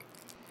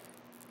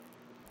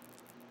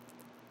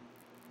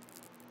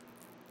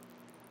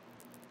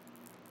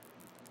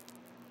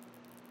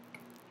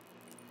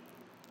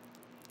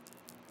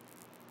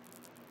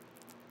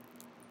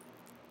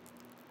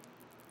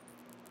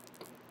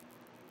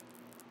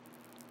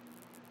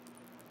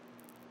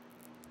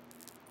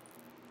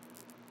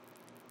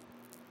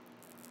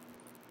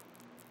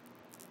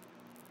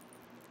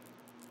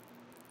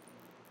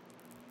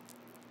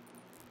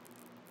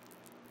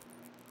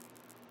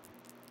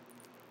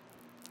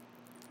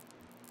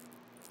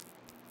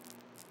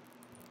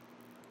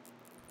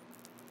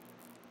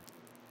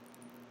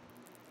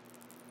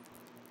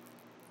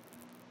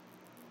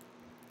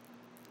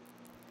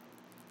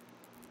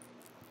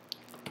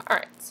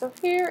 Alright, so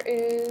here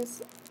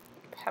is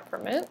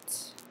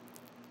peppermint.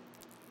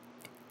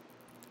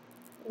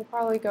 We'll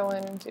probably go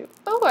in and do...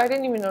 Oh, I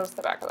didn't even notice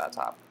the back of that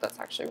top. That's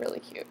actually really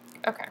cute.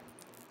 Okay.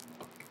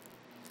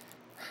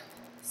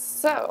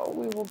 So,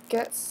 we will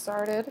get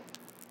started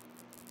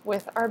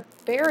with our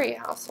berry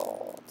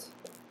household.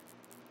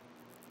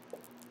 I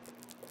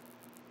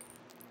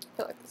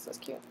feel like this is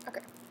cute.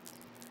 Okay.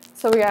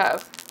 So we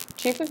have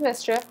Chief of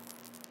Mischief,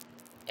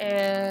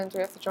 and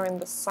we have to join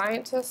the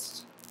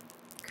Scientist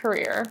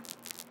career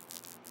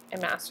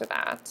and master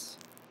that.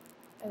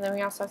 And then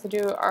we also have to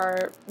do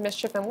our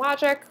Mischief and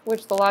Logic,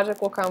 which the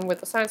Logic will come with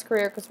the Science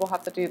career because we'll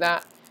have to do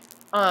that.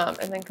 And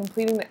then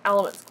completing the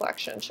Elements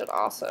collection should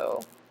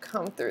also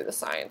come through the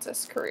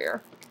Scientist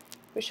career.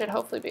 We should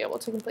hopefully be able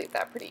to complete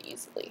that pretty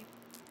easily.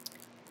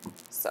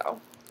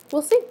 So,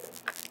 we'll see.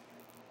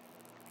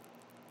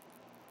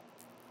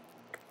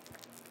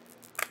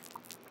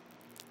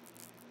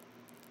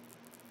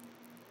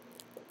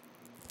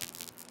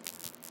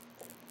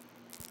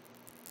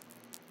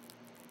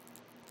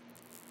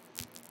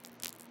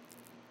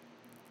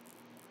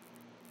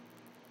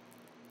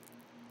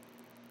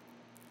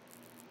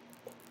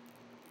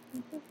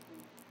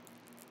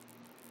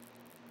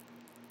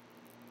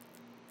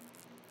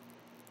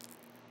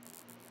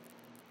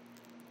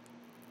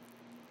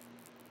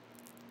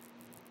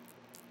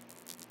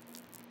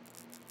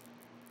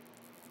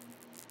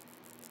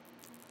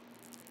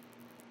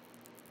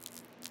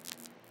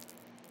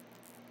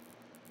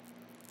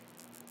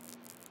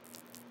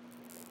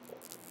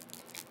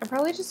 I'm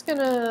probably just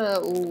gonna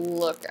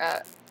look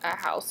at a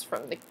house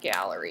from the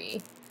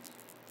gallery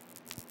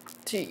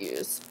to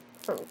use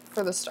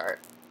for the start.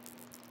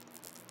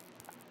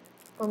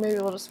 Or maybe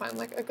we'll just find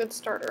like a good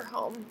starter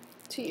home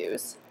to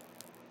use.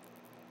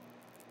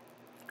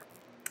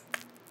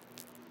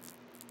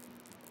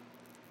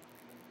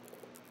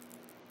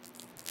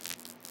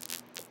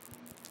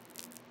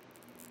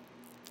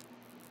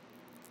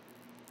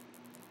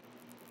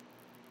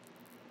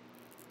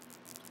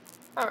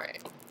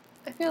 Alright.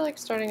 I feel like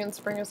starting in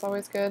spring is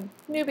always good.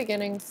 New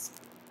beginnings.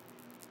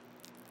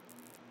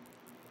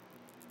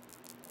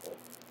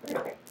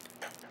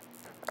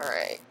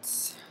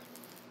 Alright.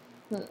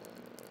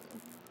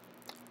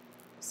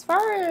 As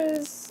far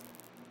as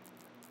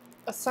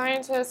a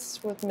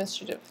scientist with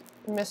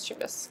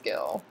mischievous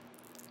skill,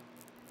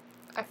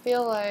 I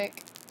feel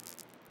like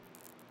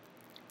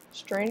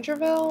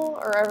Strangerville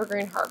or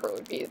Evergreen Harbor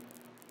would be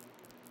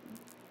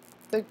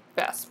the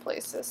best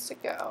places to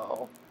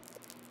go.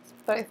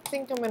 But I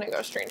think I'm gonna go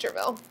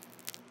Strangerville.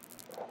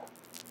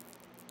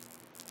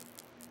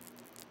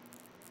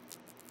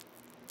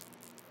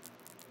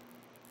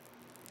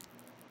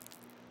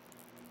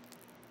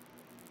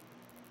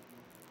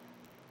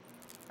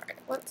 Alright,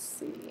 let's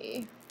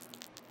see.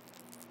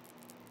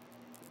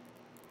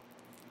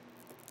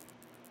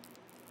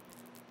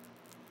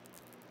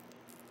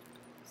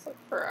 Let's look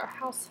for a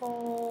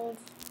household.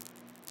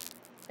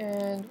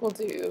 And we'll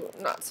do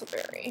not so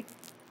berry.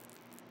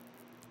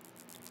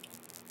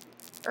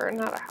 Or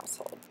not a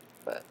household,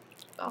 but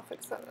I'll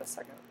fix that in a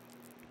second.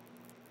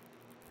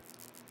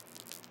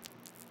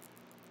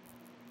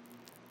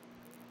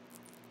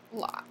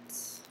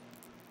 Lots.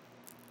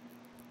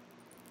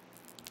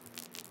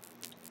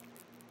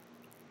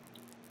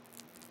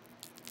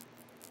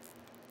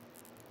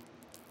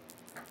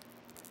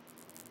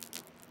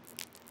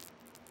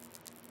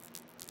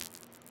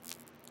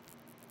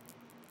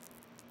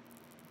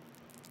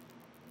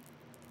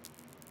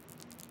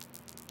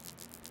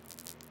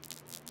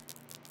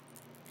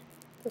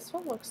 This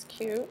one looks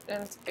cute,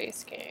 and it's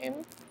base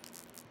game.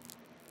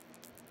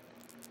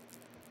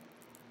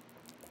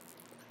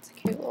 It's a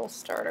cute little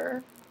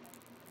starter.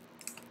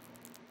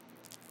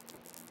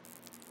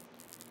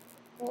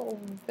 A little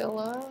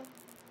villa.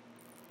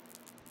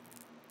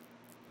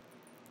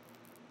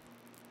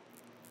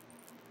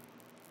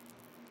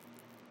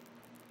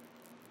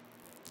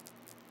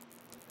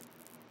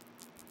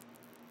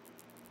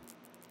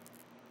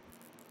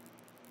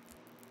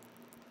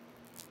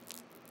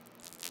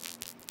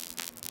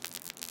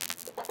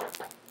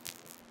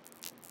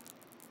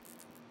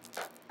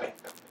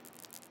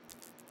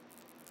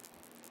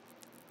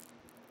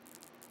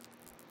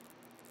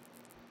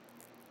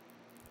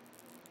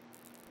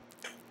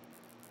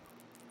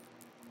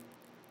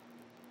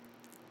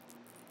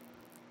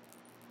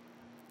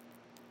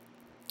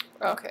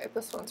 Okay,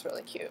 this one's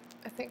really cute.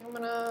 I think I'm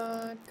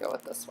gonna go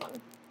with this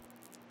one.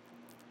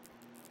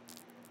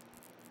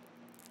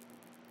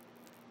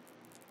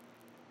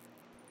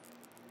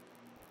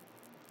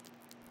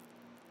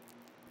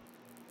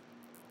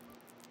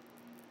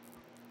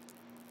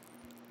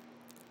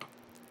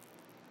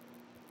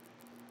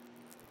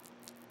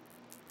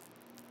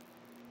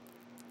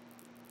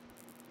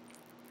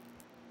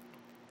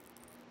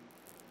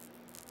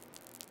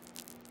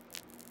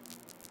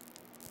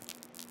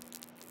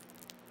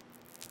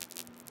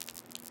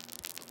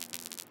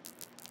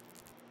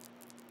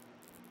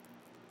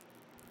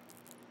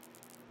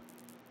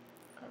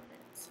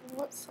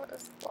 What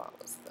size lot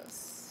was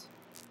this?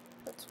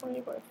 A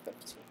 20 by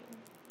 15.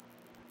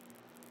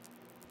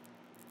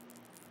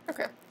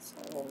 Okay, so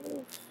we'll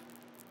move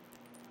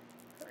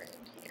her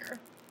in here.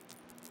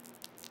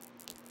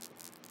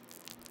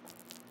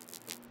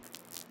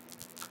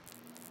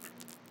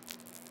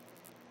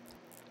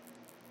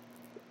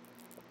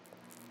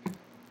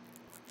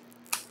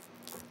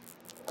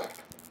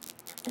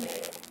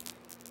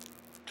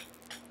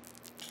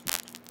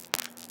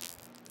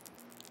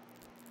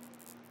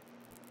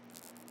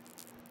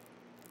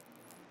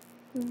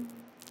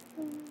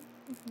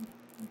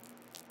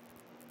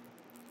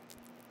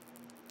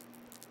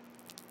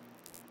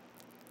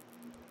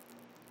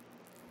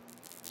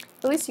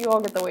 At least you all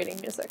get the waiting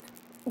music.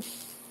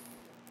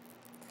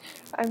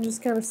 I'm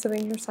just kind of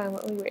sitting here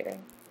silently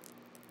waiting.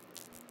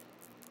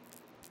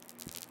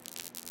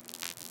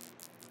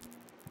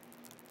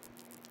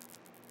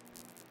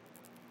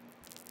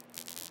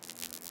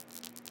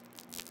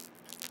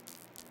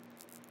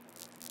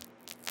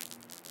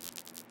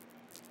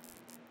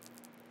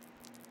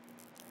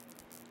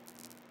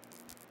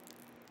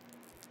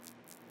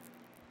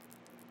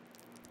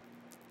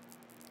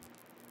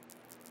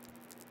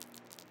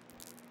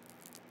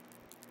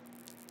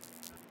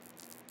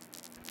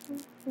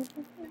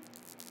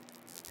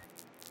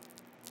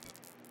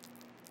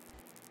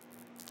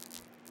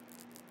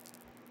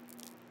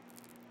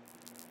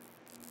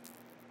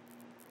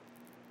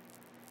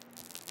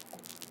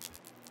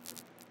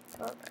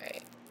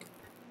 Alright.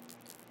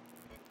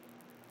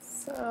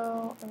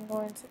 So I'm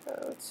going to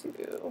go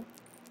to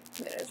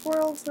Manage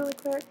Worlds really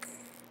quick.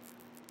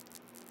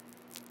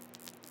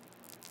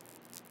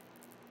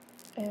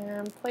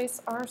 And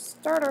place our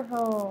starter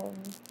home.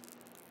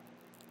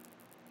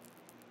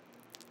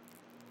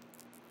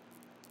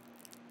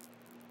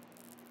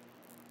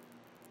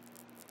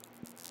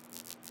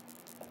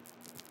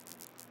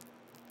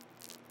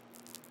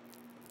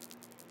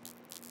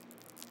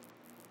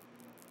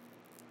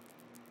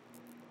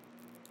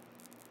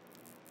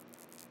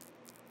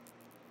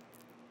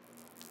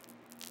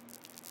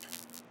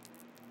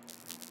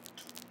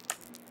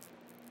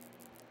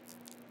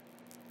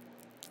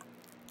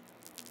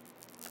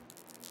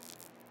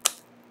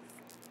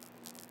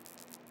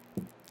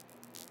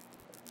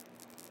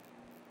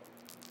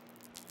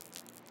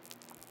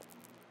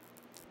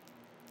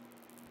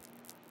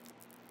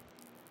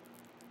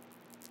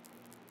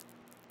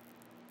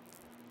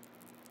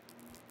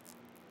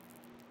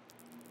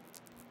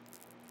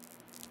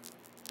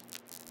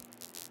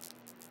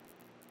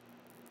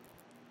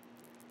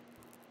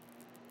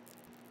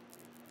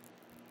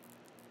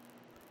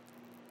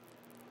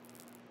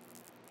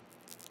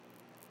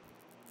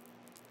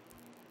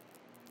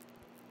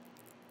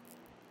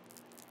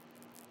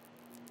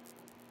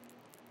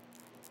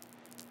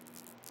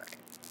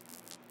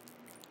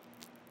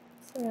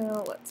 So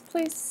now let's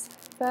place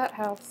that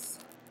house.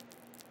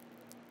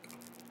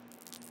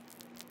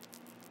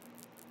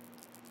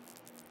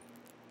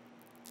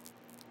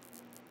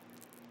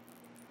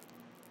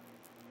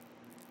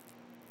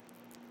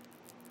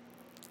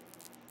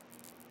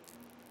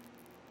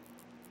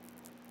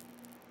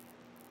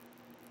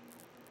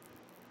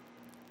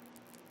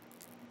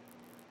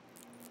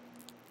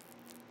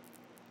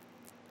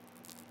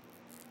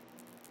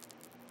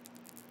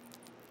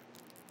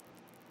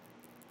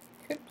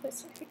 Could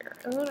place it here,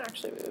 and then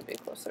actually we would be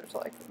closer to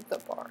like the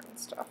bar and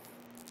stuff,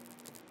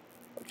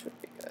 which would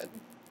be good.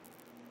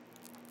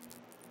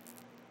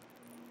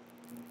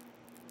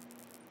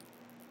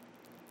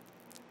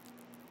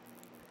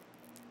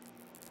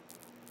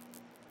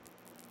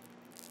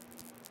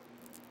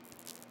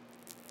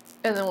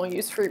 And then we'll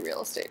use free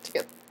real estate to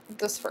get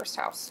this first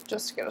house,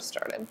 just to get us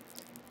started.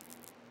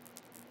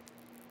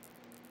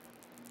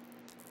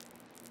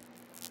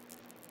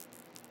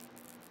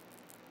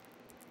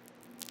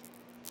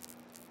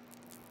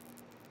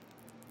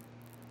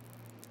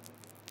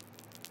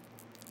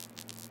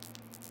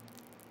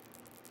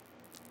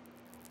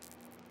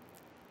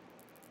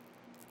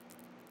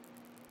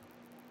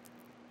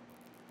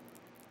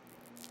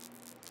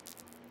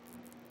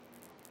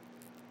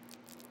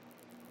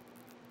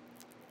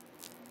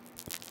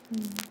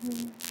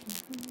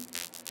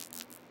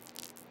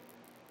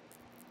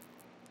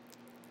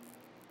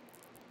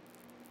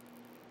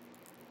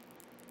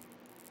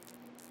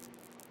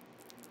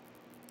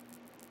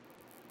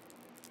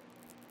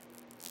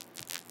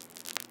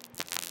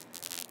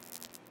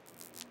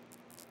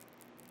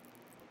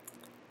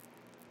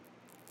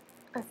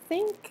 I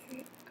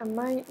think I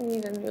might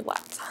need a new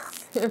laptop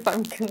if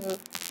I'm gonna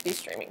be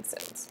streaming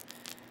Sims,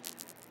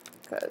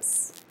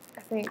 because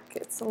I think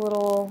it's a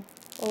little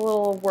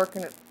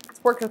working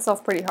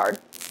itself pretty hard.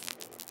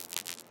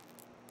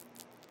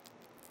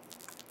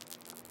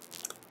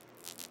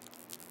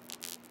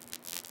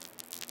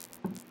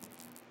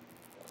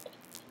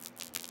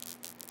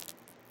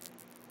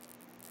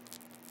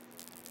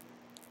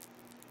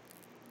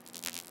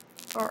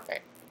 All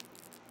right.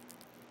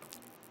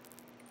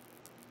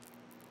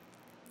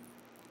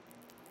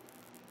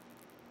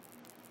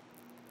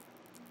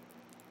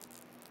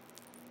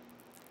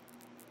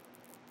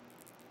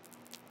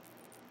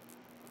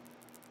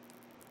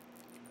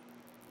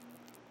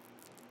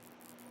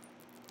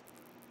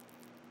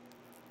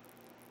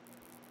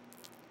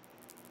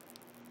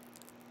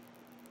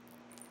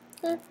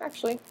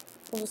 Actually,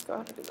 we'll just go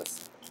ahead and do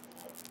this.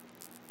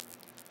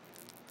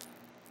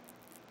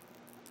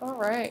 All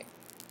right.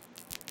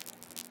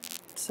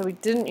 So we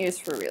didn't use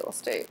for real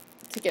estate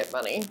to get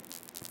money.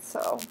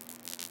 So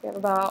we have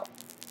about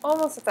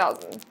almost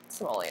 1,000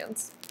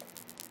 simoleons.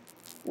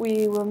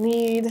 We will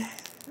need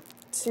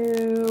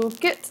to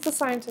get to the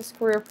scientist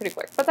career pretty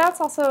quick, but that's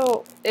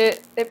also,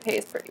 it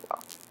pays pretty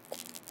well.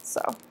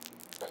 So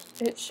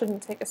it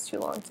shouldn't take us too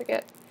long to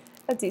get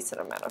a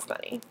decent amount of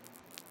money.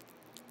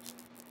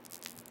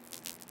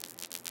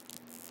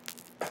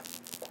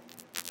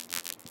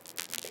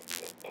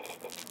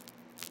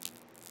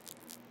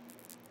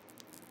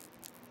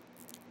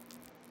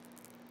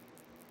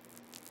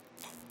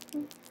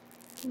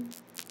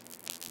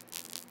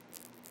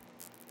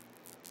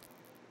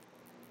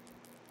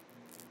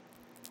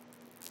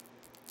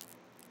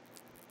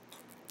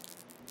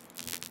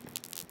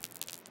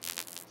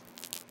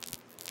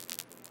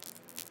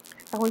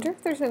 I wonder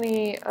if there's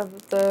any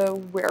of the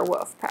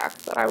werewolf pack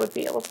that I would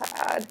be able to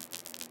add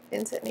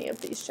into any of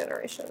these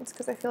generations,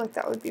 because I feel like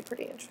that would be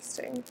pretty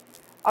interesting.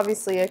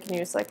 Obviously, I can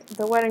use like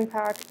the wedding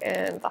pack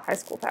and the high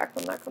school pack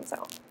when that comes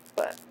out,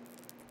 but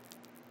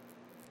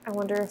I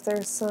wonder if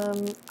there's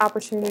some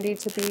opportunity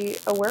to be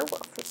a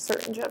werewolf for a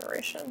certain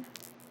generation.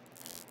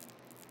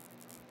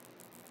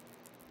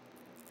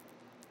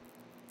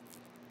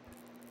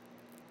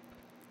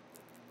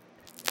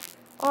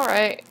 All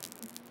right.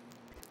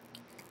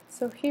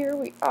 So here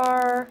we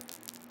are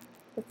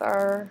with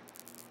our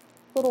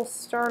little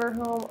starter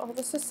home. Oh,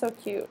 this is so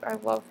cute. I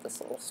love this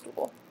little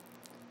stool.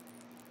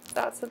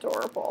 That's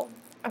adorable.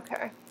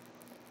 Okay.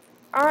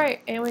 All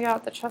right, and we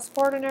got the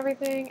chessboard and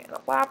everything, and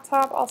a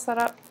laptop all set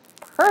up.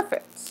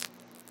 Perfect.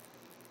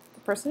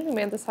 The person who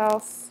made this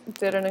house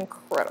did an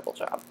incredible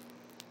job.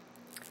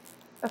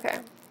 Okay.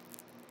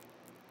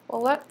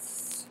 Well,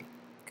 let's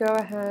go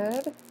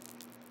ahead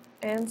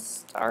and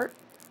start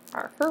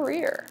our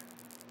career.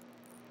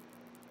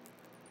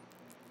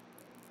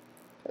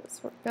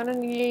 Because we're gonna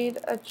need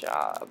a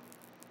job.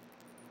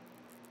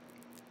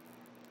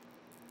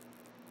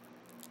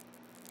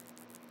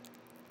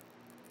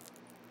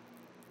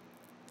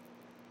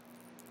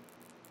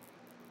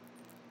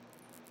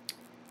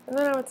 And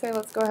then I would say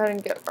let's go ahead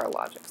and get our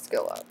logic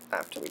skill up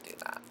after we do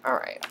that. All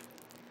right.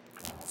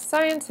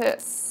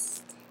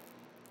 Scientist.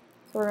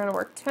 So we're gonna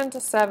work 10 to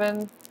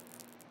 7.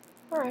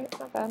 All right,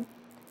 not bad.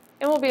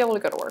 And we'll be able to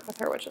go to work with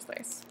her, which is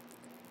nice.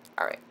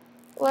 All right,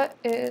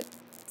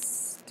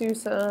 let's do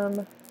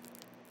some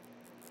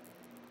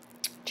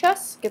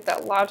chess, get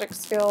that logic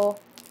skill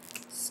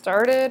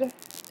started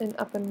and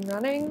up and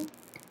running,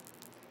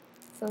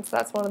 since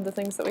that's one of the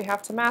things that we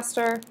have to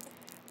master,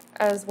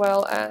 as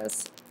well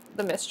as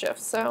the mischief.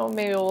 So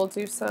maybe we'll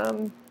do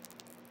some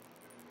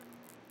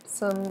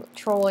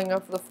trolling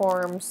of the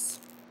forums.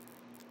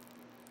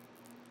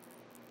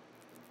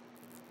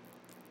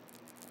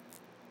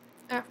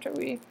 After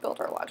we build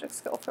our logic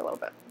skill for a little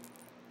bit.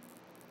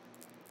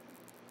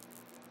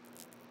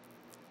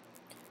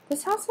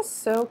 This house is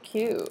so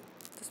cute.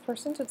 This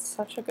person did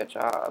such a good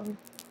job.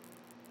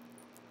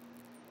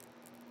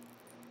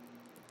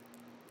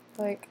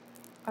 Like,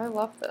 I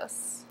love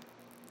this.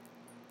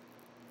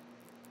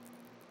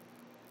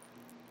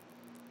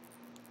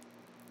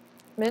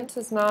 Mint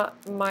is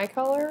not my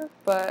color,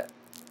 but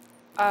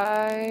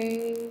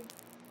I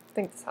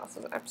think this house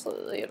is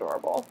absolutely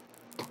adorable.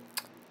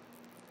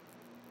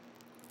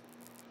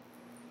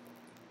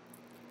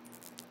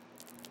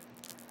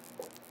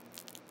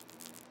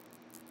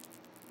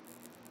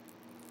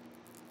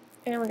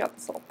 And we got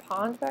this little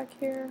pond back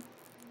here.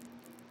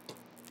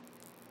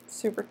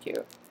 Super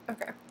cute.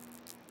 Okay.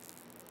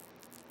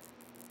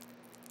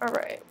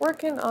 Alright,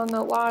 working on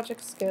the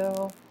logic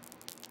skill.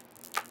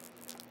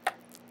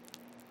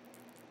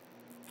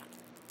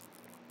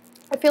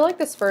 I feel like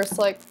this first,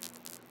 like,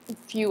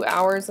 few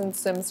hours in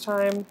Sims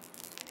time,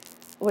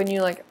 when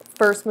you, like,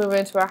 first move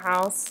into a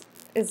house,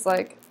 is,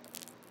 like,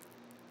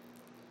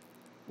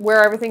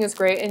 where everything is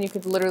great and you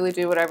could literally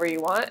do whatever you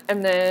want,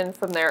 and then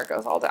from there it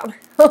goes all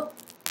downhill.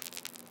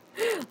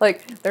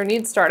 Like, their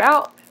needs start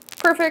out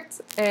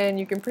perfect, and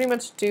you can pretty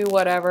much do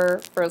whatever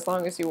for as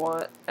long as you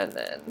want, and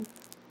then,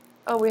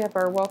 oh, we have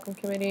our welcome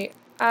committee.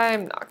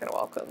 I'm not going to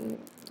welcome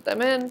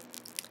them in,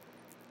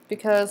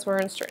 because we're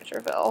in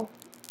Strangerville.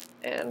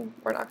 and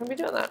we're not going to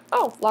be doing that.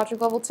 Oh,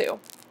 logic level 2.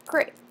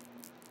 Great.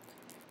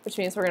 Which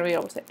means we're going to be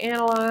able to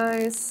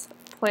analyze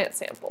plant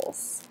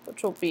samples,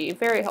 which will be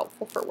very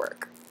helpful for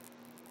work.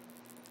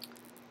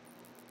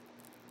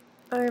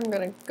 I'm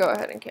going to go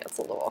ahead and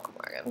cancel the welcome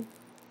wagon.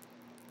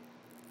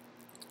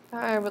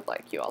 I would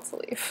like you all to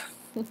leave.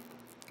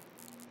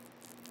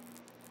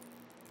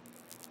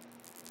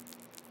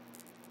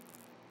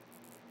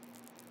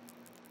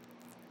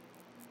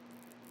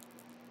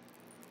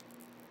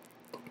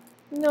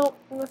 Nope,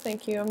 no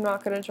thank you. I'm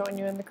not going to join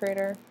you in the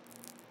crater.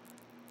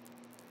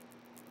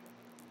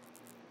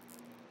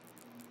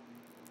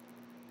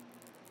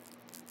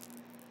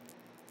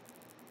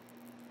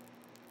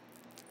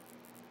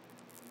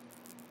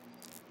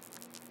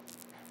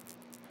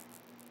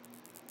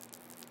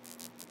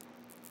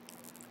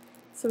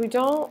 So we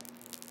don't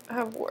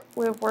have work.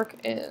 We have work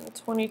in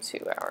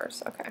 22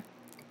 hours. Okay.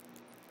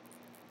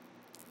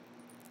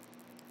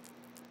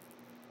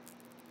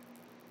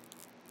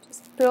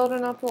 Just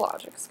building up the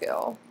logic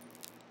skill,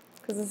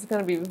 because this is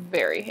going to be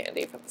very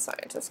handy for the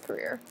scientist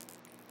career.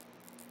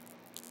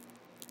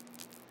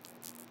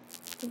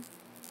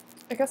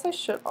 I guess I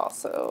should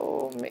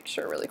also make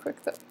sure really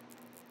quick that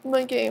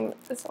my game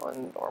is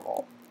on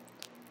normal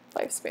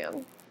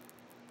lifespan.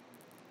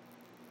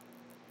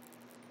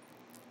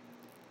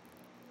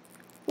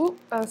 Oop,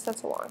 that was set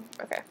too long.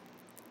 Okay.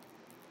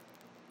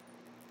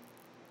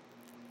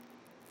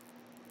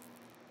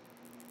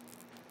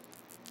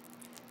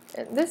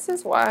 And this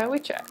is why we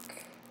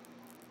check.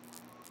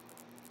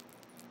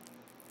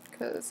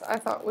 Because I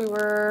thought we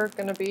were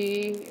going to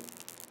be...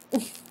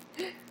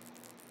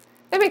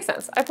 It makes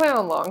sense. I play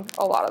on long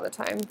a lot of the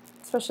time,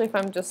 especially if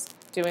I'm just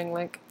doing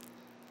like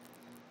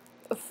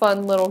a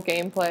fun little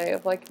gameplay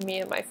of like me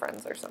and my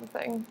friends or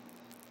something.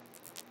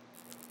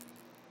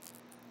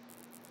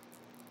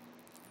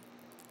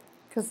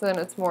 Because then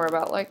it's more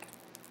about like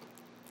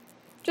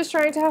just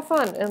trying to have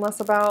fun and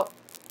less about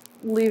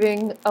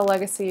leaving a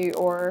legacy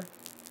or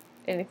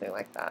anything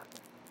like that.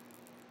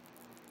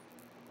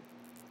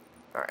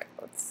 Alright,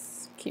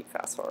 let's keep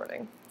fast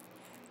forwarding.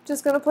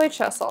 Just gonna play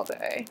chess all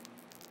day.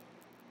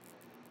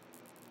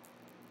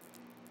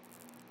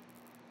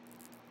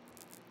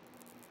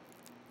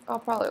 I'll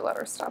probably let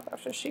her stop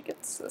after she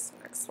gets this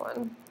next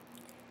one.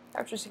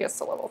 After she gets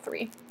to level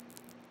 3.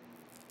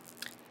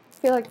 I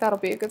feel like that'll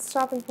be a good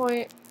stopping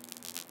point.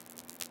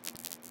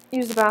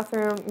 Use the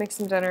bathroom, make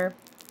some dinner,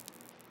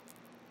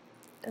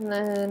 and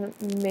then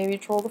maybe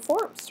troll the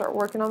forums, start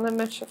working on the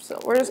mischief skill.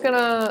 We're just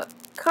gonna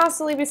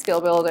constantly be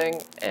skill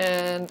building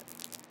and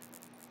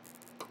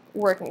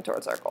working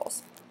towards our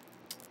goals.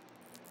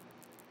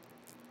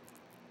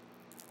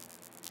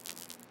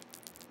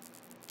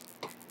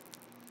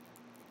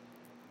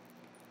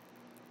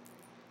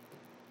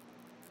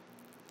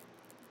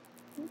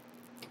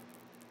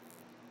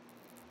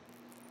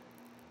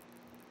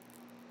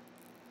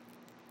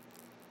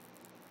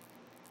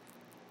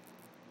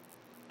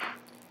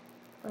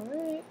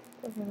 Alright,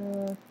 we're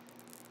gonna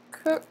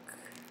cook.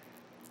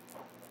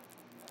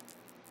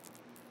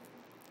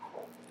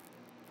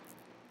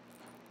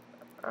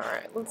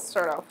 Alright, let's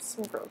start off with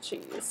some grilled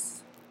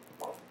cheese.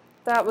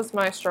 That was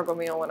my struggle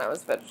meal when I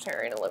was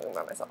vegetarian and living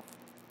by myself.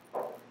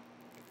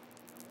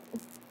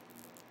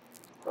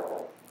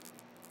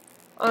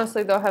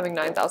 Honestly, though, having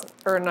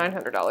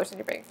 $900 in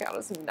your bank account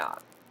is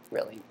not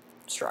really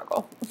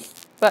struggle.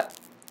 But,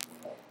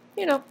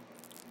 you know,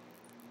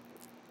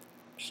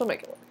 she'll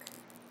make it work.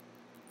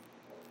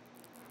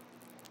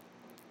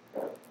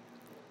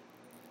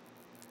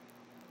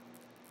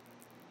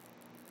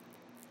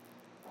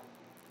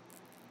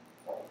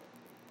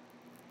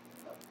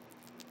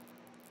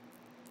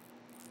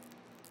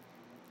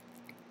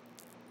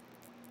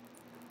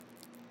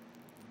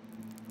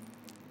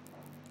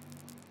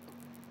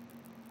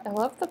 I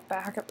love the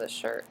back of this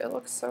shirt. It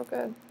looks so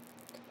good.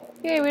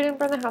 Yay, we didn't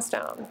burn the house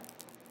down.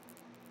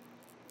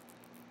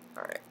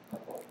 Alright,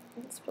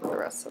 let's put the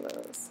rest of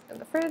those in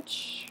the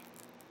fridge.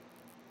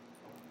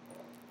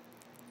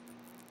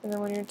 And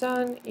then when you're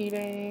done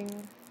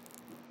eating,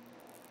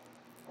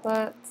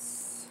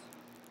 let's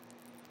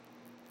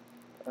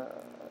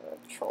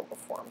troll the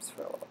forms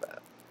for a little bit.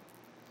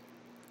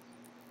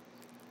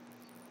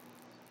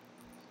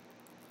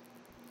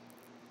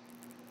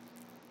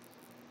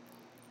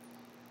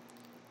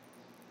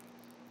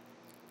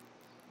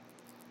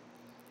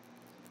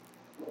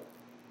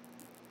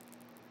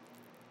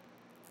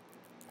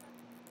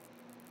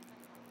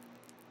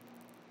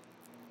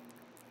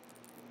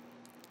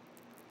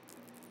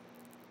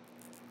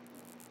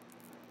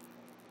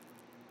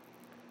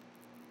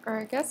 Or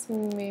I guess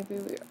maybe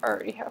we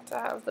already have to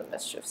have the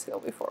mischief skill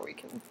before we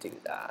can do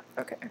that.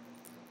 Okay.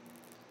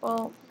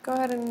 Well, go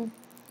ahead and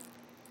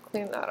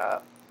clean that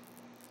up.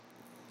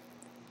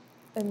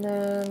 And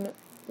then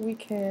we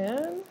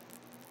can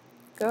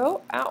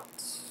go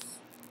out.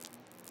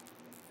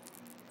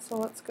 So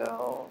let's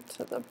go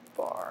to the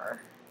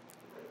bar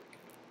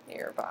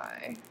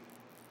nearby.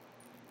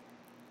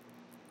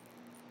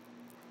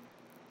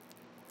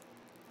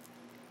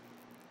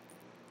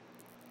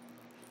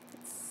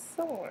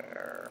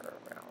 somewhere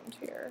around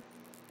here.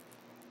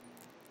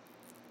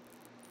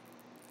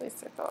 At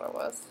least I thought it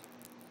was.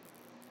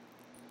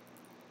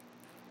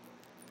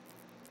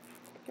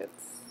 I think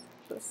it's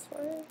this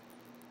way.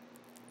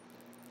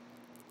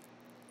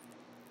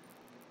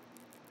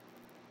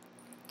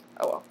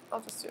 Oh well,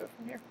 I'll just do it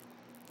from here.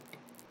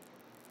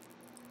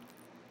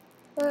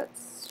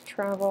 Let's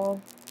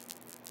travel.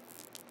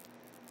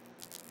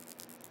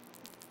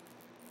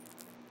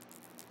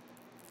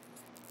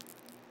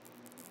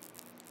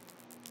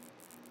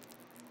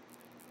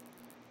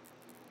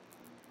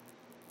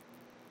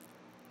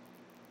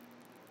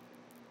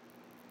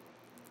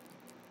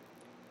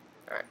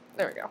 Alright,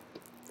 there we go.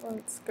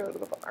 Let's go to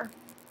the bar.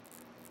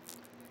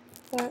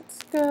 Let's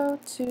go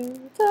to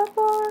the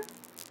bar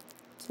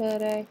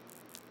today.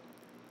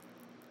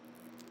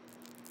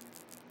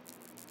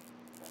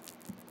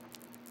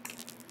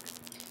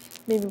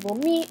 Maybe we'll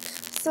meet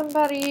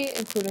somebody,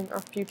 including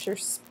our future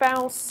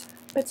spouse,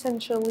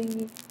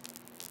 potentially.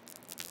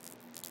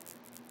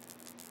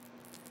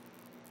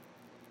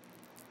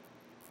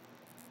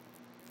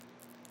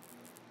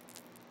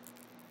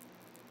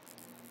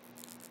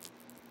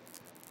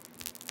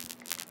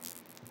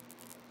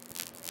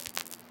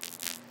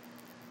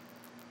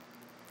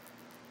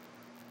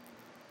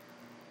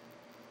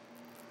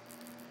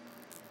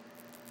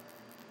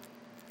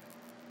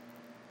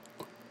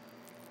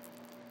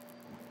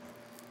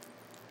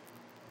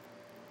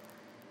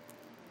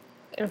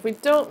 And if we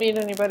don't meet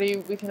anybody,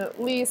 we can at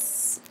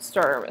least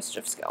start our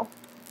mischief skill,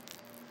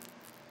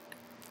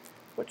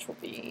 which will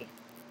be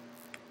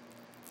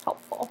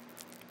helpful.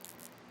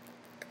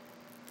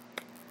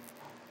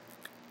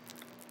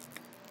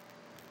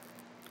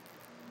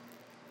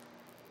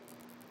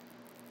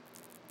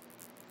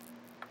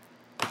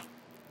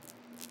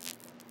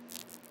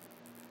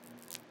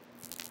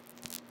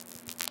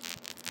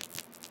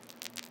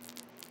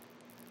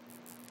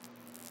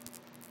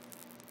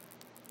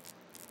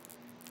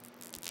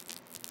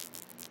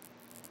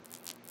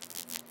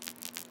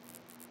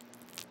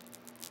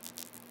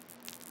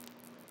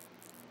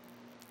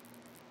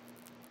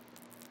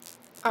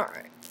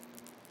 Alright.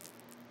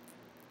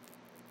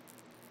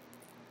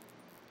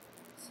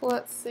 So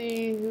let's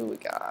see who we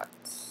got.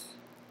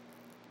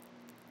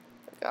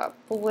 We got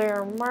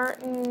Blair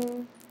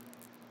Martin.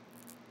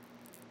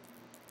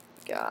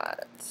 We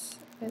got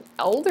an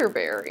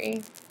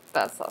elderberry.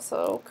 That's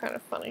also kind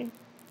of funny.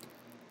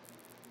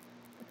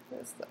 Who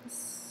is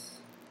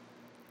this?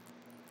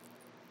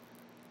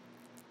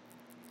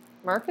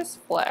 Marcus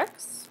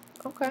Flex?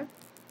 Okay.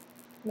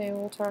 Maybe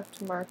we'll talk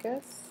to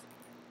Marcus.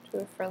 Do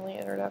a friendly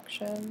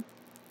introduction.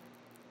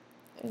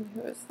 And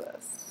who is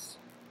this?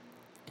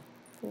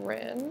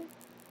 Rin.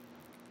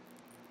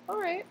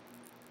 Alright.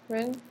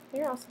 Rin,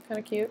 you're also kind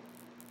of cute.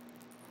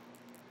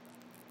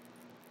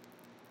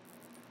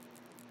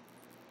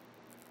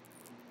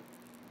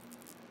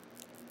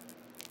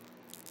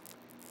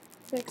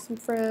 Make some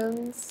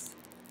friends.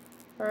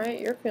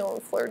 Alright, you're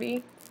feeling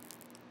flirty.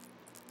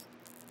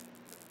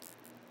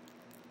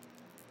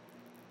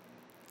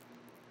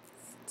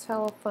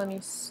 Tell a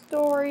funny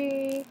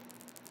story.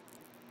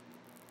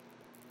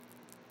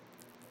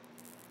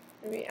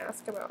 Maybe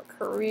ask about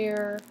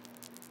career.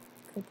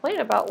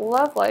 Complain about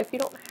love life. You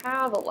don't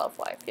have a love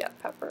life yet,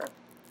 Pepper.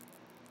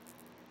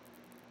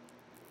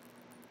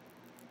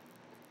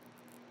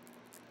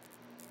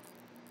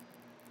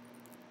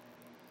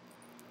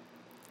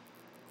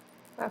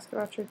 Ask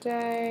about your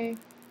day.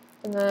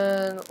 And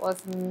then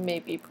let's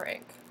maybe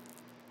prank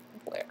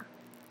Blair.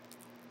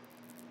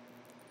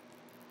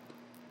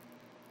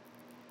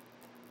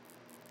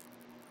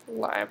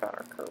 Lie about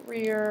our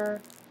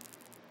career.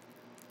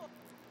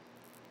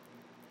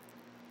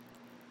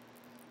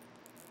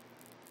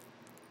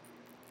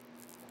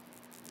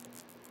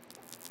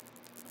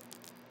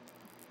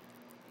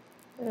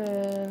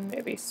 And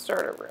maybe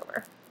start a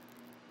rumor.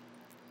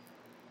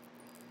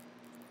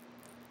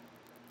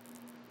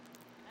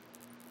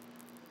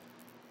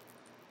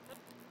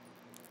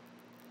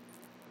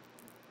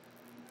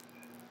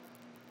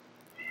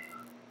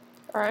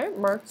 Alright,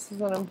 Marcus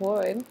is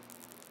unemployed.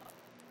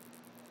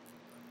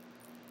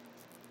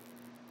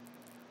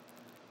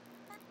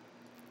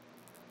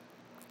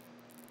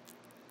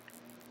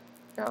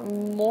 Got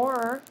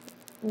more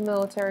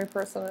military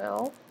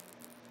personnel.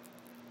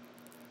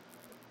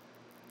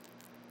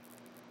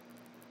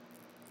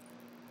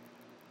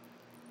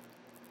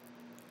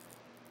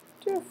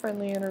 Do a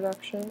friendly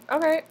introduction.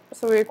 Okay,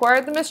 so we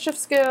acquired the mischief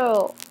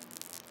skill.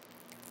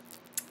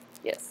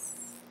 Yes.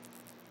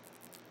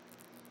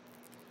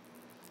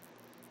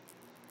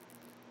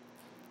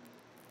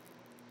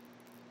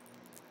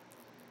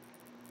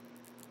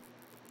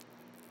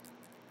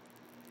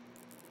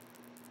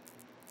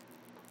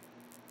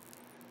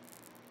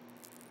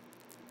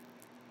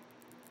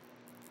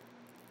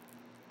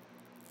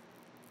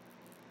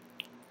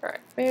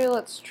 Alright, maybe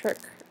let's trick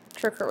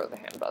her with a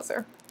hand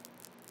buzzer.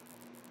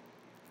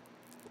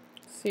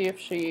 See if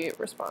she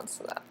responds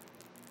to that.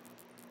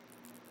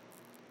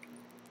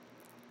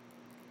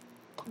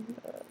 I'm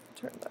gonna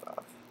turn that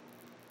off.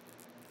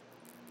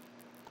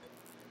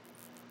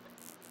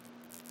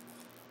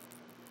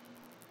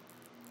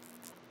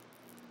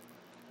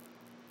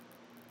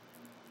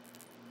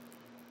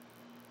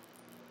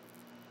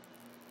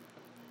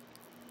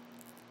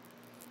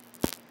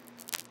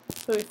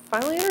 So we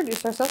finally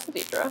introduced ourselves to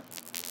Deidre.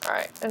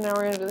 Alright, and now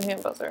we're going to do the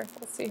hand buzzer.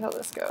 Let's see how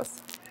this goes.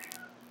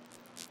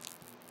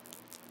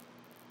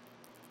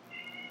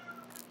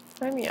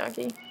 Hi,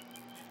 Miyagi.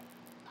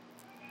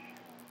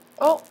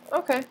 Oh,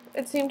 okay.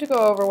 It seemed to go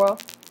over well.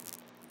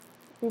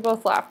 We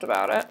both laughed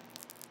about it.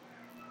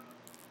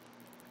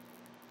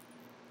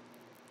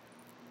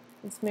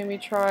 Let's maybe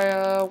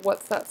try,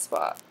 what's that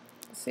spot?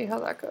 See how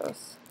that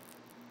goes.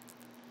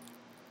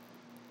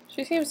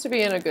 She seems to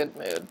be in a good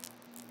mood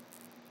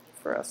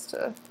for us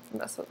to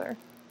mess with her.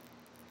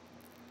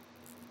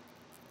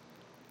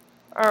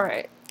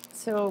 Alright,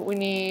 so we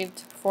need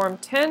to perform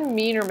 10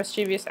 mean or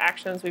mischievous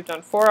actions. We've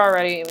done 4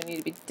 already, and we need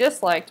to be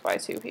disliked by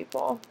 2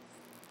 people.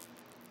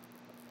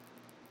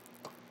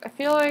 I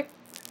feel like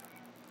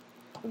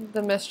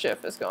the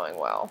mischief is going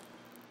well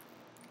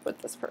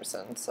with this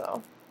person,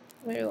 so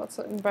maybe let's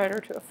invite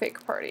her to a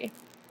fake party.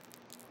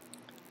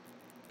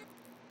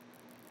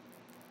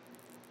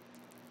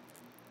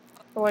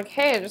 We're like,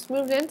 hey, I just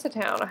moved into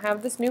town. I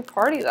have this new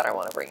party that I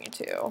want to bring you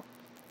to.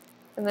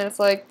 And then it's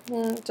like,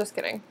 just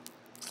kidding.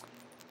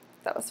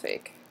 That was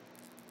fake.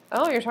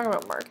 Oh, you're talking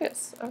about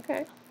Marcus.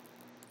 Okay.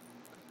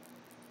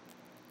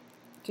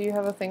 Do you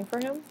have a thing for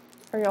him?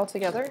 Are y'all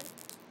together?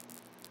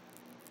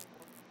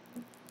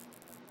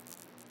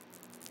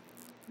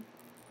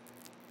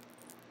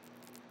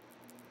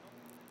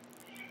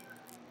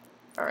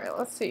 Alright,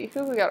 let's see.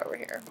 Who we got over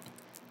here?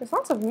 There's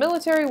lots of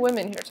military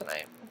women here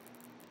tonight.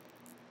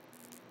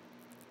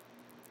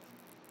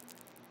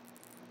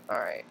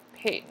 Alright,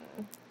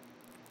 Peyton.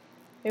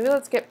 Maybe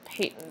let's get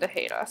Peyton to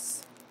hate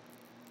us.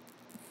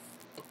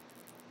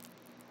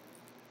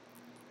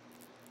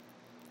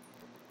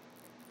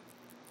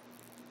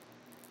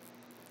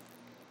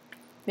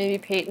 Maybe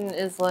Peyton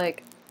is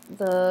like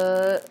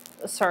the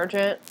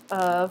sergeant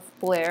of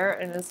Blair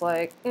and is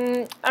like,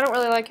 I don't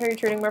really like how you're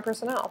treating my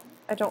personnel.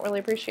 I don't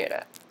really appreciate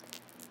it.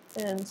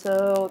 And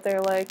so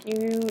they're like, you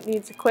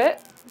need to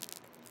quit.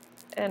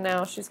 And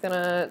now she's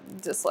gonna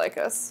dislike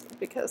us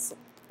because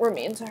we're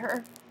mean to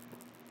her.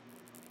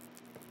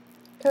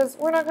 Because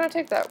we're not gonna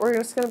take that. We're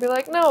just gonna be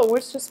like, no, we're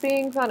just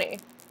being funny.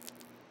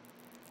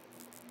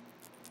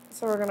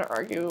 So we're gonna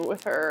argue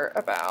with her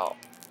about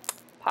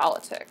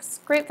politics.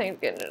 Great thing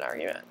to get in an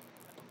argument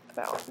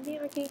about.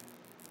 Miyagi,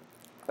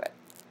 quit.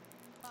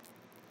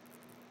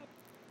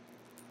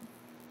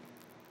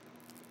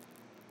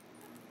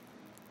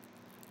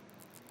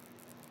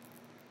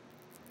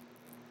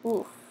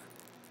 Oof.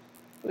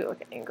 We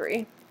look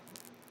angry.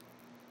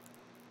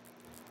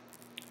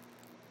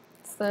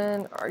 Let's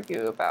then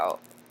argue about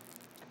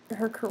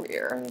her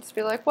career and just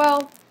be like,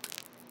 well,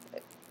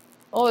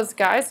 oh, it's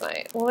guys'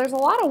 night. Well, there's a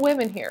lot of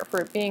women here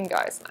for it being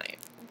guys' night.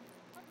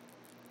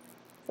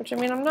 Which, I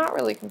mean, I'm not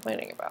really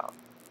complaining about.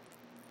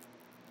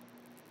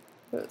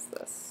 Who is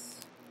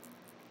this?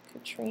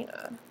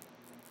 Katrina.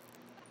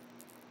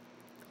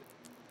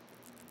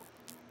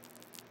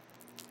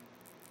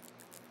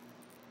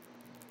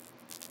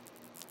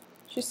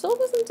 She still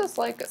doesn't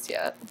dislike us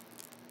yet.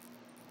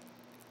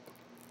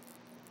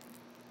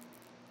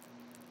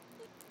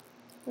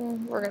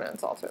 We're gonna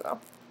insult her, though.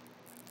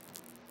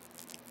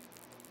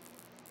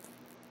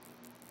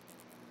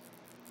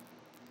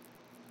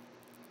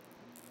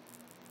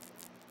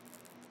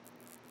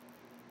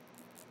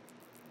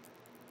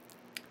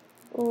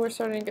 Ooh, we're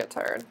starting to get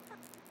tired.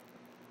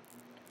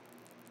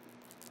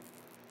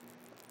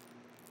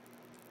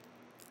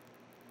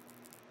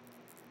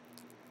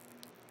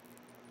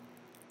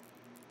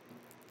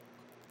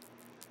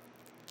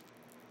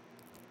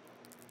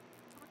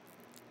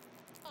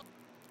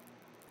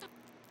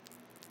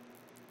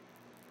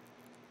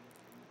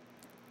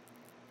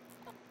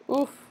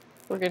 Oof,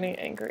 we're getting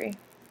angry.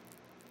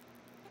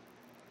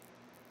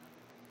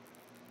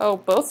 Oh,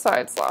 both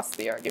sides lost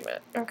the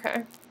argument.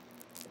 Okay.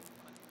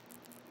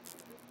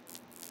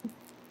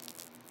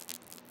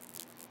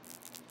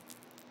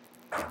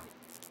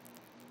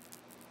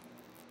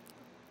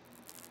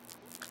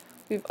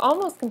 We've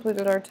almost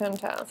completed our 10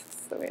 tasks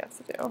that we have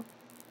to do.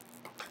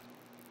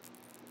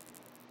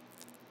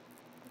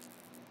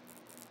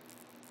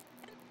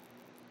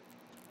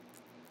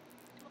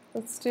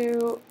 Let's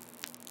do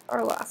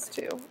our last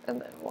 2,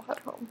 and then we'll head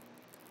home.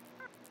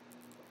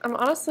 I'm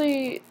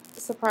honestly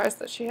surprised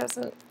that she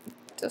hasn't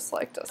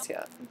disliked us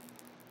yet.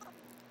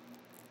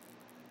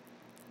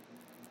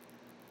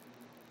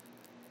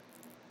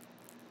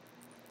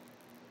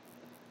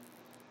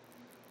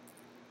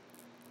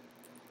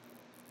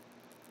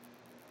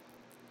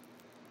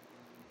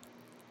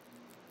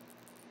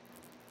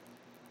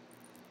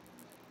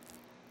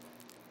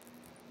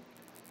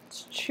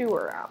 Let's chew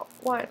her out.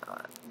 Why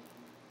not?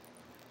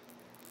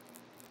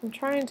 I'm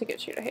trying to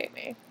get you to hate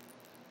me.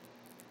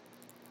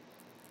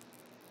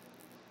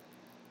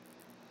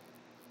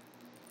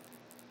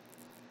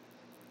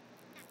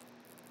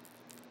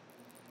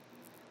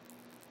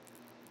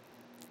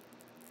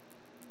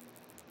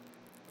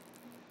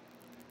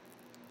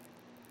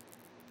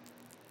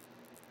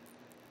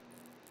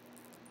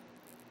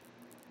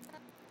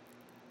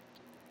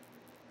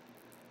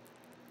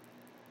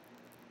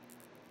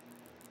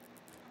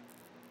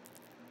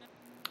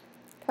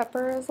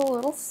 pepper is a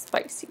little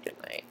spicy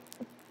tonight.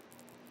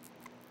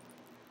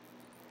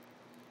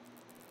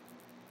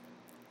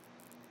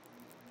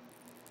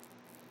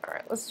 All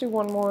right, let's do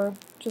one more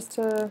just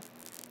to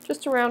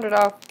round it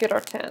off, get our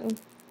 10.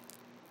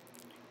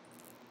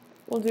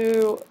 We'll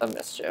do a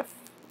mischief.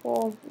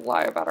 We'll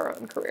lie about our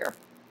own career.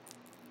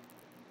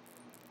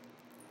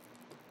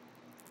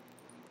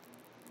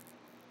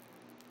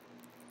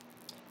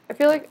 I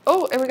feel like,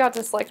 oh, and we got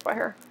disliked by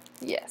her.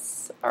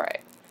 Yes, all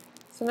right.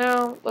 So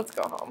now let's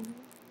go home.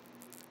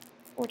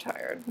 We're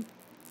tired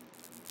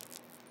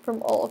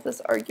from all of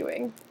this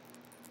arguing.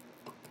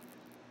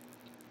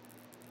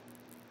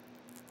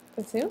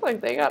 It seems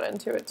like they got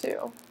into it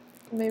too.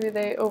 Maybe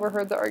they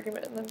overheard the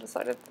argument and then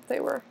decided that they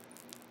were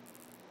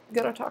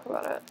gonna talk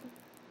about it.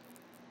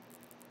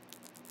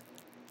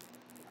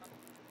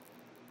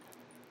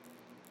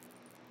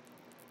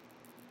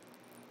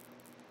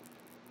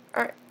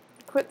 Alright,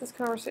 quit this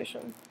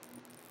conversation.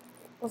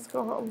 Let's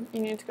go home.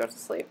 You need to go to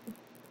sleep.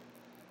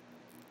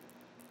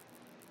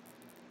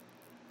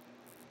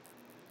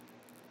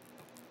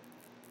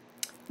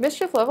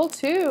 Mischief level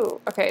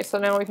 2. Okay, so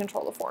now we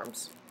control the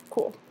forms.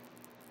 Cool.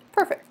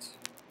 Perfect.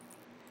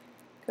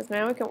 Because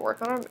now we can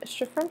work on our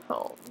mischief from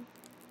home.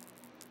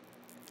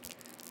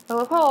 I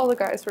love how all the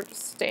guys were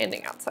just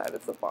standing outside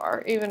of the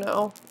bar, even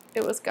though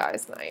it was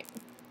guys' night.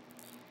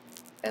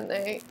 And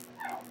they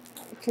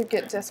could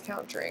get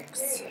discount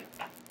drinks.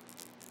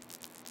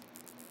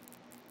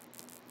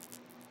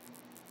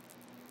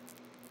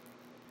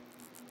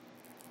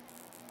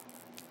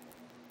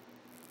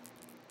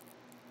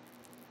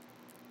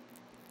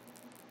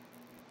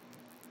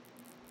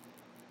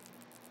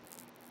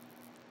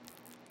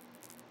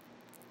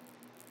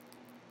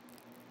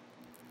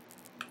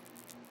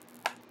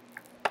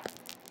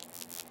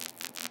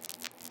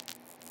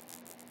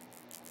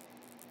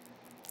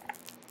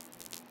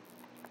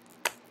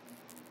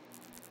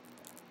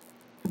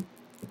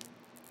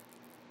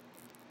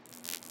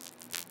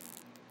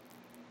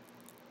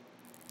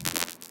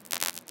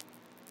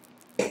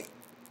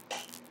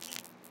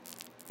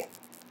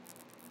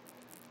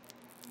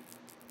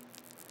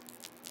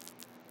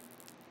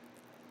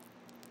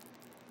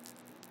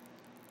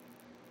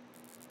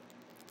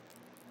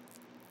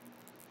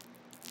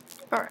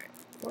 Alright,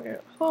 we're gonna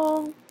go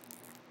home.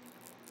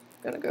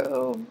 Gonna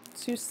go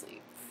to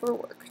sleep for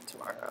work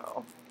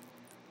tomorrow.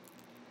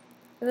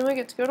 And then we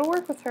get to go to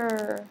work with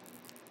her.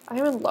 I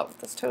am in love with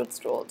this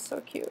toadstool, it's so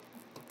cute.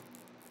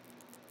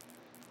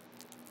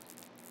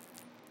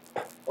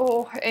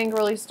 Oh,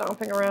 angrily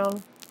stomping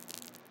around.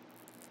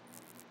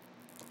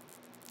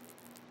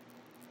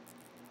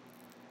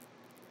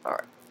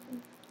 Alright.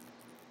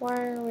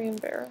 Why are we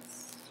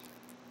embarrassed?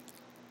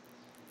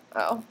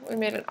 Oh, we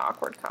made an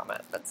awkward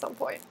comment at some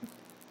point.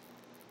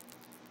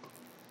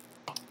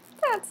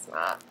 That's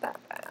not that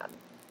bad.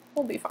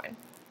 We'll be fine.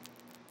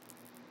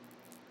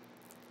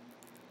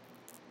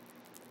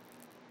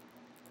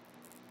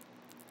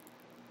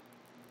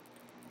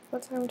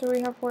 What time do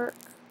we have work?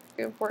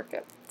 We have work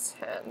at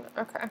 10.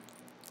 Okay.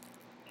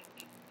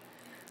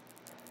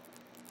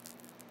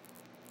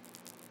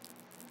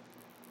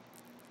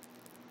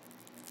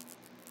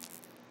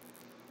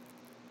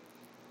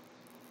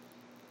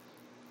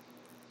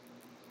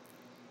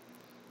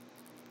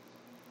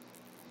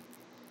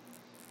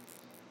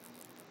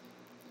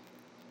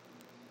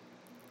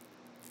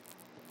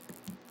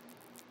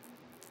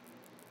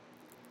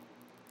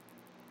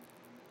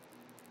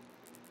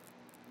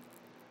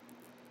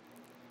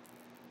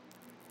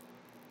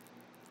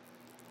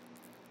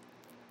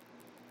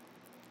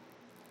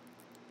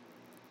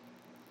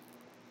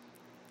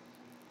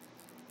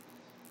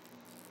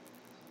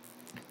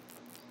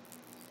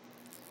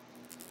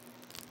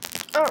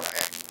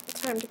 Alright,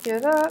 time to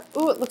get up.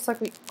 Ooh, it looks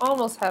like we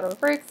almost had a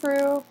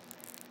breakthrough.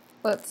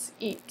 Let's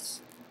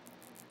eat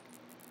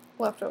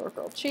leftover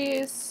grilled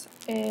cheese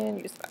and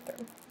use the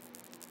bathroom.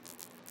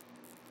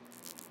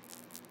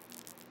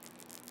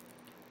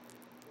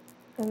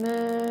 And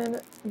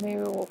then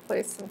maybe we'll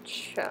play some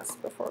chess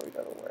before we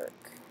go to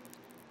work.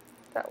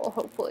 That will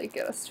hopefully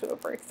get us to a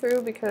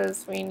breakthrough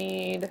because we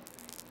need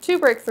 2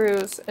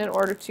 breakthroughs in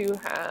order to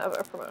have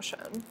a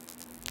promotion.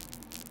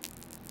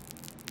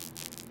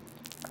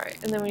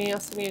 Alright, and then we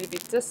also need to be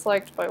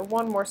disliked by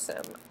 1 more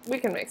sim. We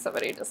can make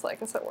somebody dislike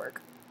us at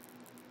work.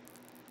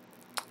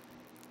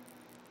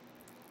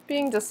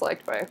 Being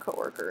disliked by a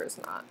coworker is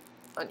not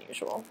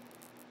unusual.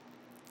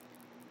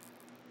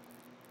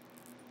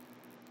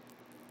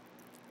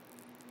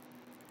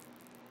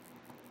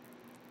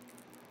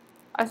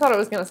 I thought it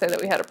was going to say that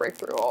we had a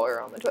breakthrough while we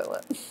were on the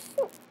toilet.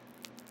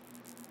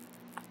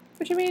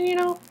 What you mean, you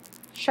know?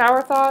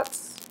 Shower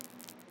thoughts?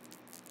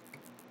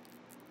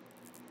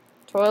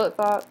 Toilet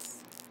thoughts?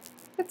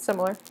 It's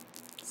similar.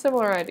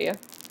 Similar idea.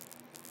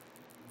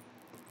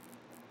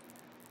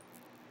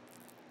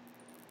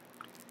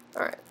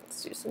 Alright,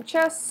 let's do some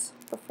chess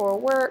before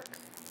work.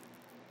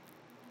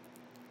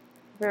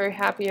 Very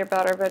happy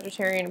about our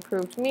vegetarian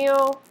approved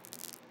meal.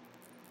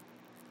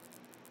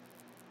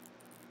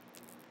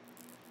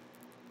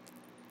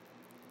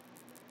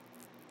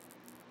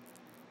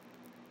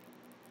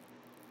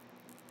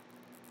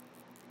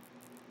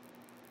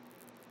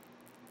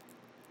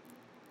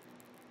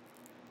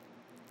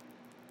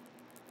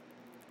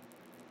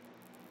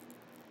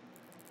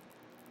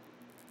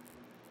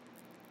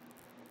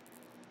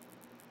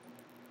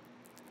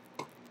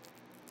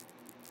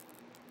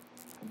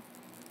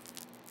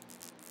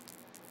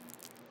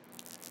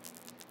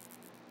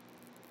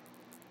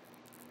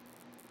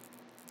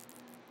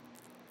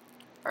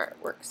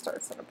 work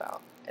starts in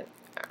about an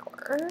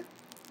hour.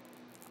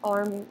 All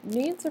our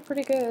needs are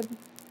pretty good,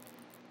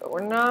 but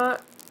we're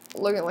not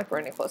looking like we're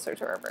any closer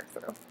to our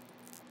breakthrough.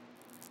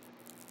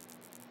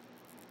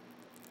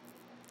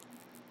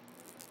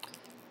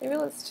 Maybe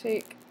let's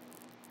take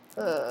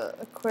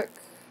a quick,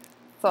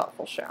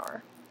 thoughtful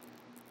shower.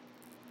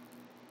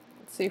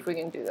 Let's see if we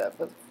can do that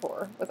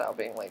before without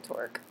being late to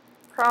work.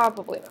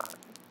 Probably not.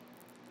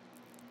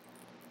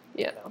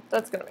 Yeah, no,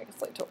 that's going to make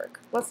us late to work.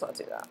 Let's not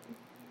do that.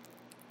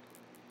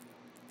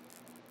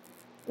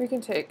 We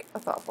can take a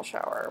thoughtful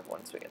shower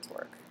once we get to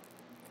work.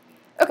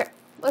 Okay,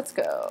 let's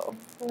go.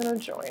 I'm going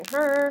to join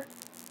her.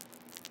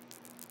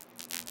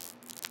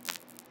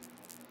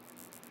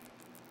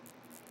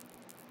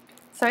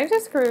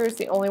 Scientist career is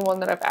the only one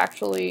that I've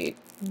actually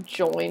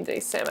joined a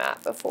sim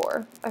at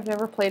before. I've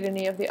never played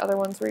any of the other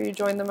ones where you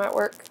join them at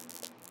work.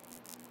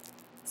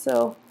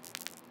 So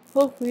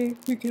hopefully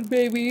we can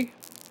maybe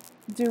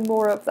do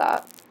more of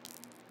that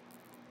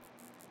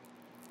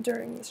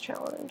during this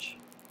challenge.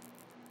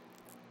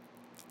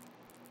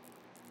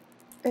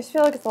 I just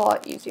feel like it's a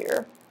lot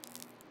easier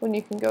when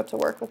you can go to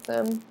work with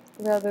them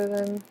rather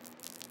than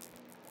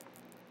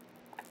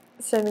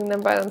sending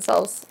them by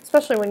themselves,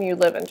 especially when you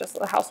live in just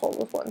a household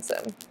with one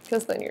sim,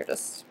 because then you're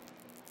just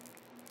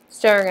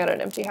staring at an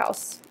empty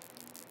house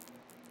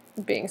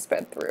being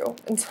sped through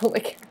until they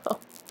get home.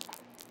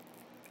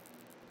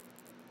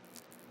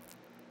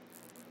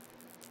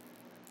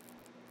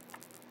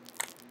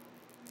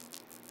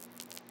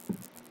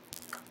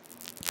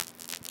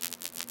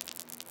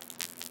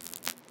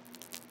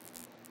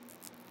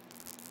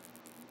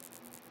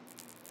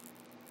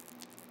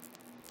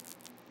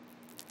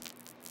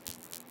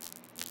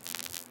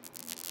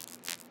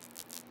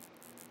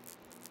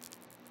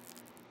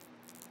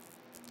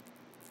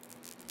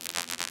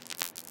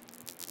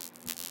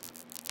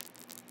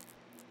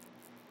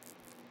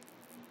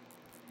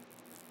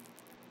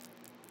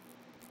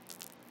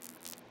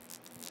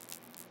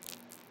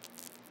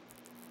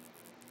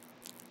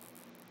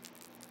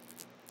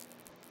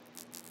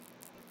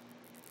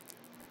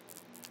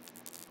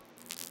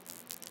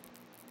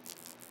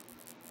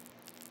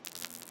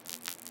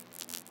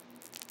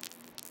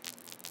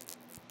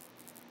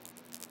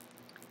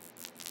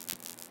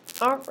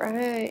 All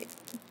right.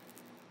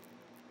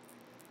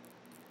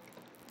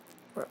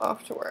 We're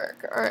off to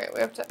work. All right,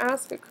 we have to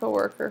ask a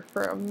coworker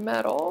for a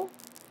medal,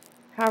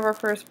 have our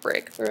first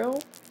breakthrough.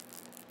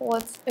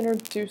 Let's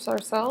introduce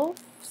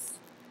ourselves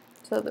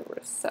to the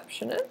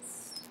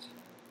receptionist.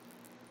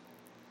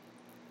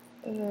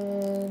 And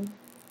then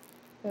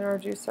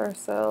introduce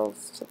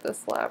ourselves to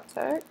this lab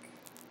tech.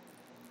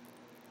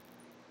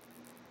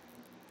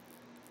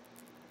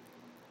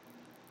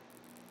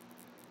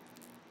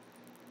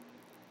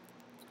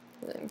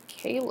 And then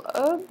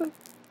Caleb.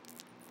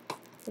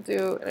 We'll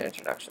do an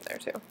introduction there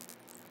too.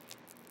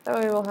 That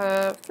way we'll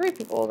have 3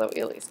 people that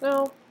we at least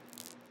know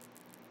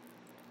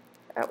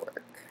at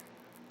work.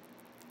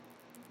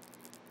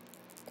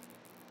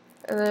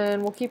 And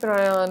then we'll keep an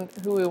eye on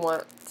who we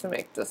want to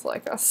make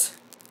dislike us.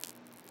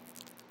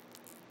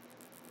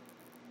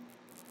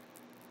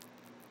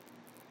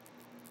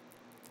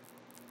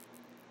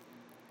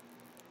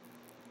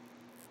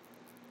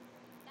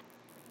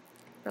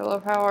 I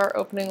love how our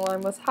opening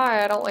line was,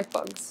 "Hi, I don't like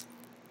bugs."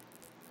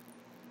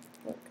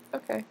 Like,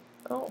 okay.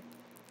 Oh,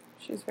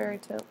 she's very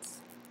tense.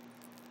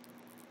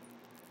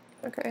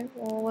 Okay,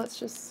 well, let's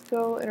just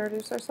go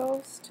introduce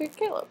ourselves to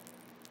Caleb.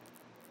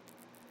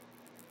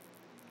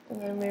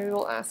 And then maybe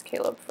we'll ask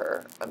Caleb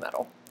for a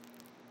medal.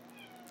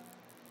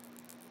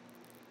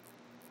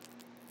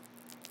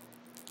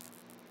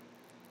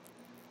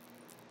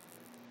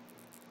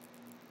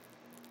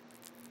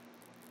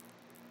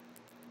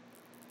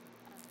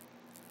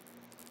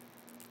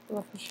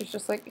 She's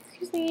just like,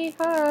 "Excuse me,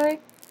 hi.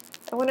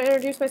 I want to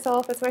introduce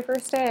myself. It's my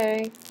first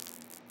day."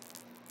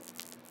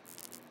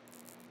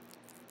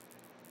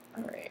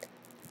 Alright.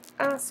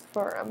 Ask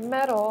for a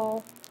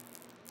medal.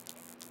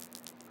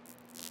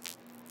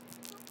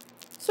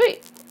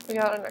 Sweet! We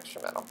got an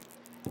extra medal.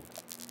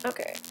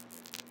 Okay.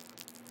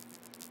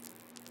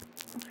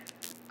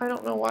 I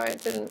don't know why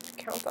it didn't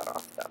count that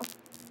off, though.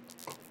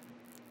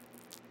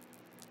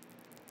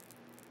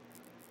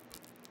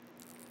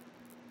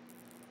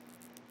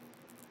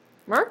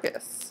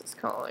 Marcus is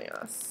calling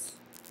us.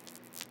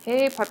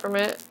 "Hey,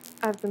 Peppermint.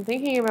 I've been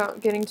thinking about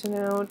getting to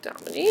know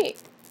Dominic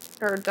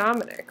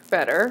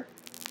better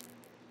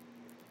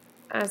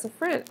as a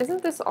friend.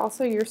 Isn't this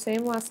also your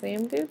same last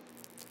name, dude?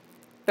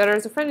 Better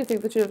as a friend, you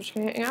think the two of us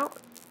can hang out?"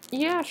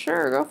 "Yeah,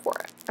 sure, go for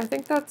it. I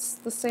think that's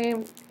the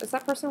same." Is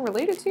that person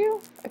related to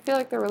you? I feel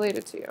like they're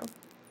related to you.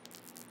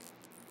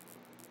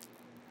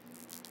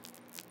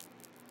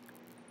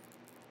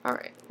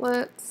 Alright,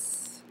 let's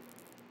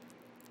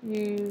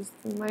use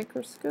the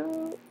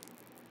microscope.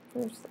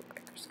 Where's the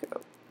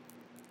microscope?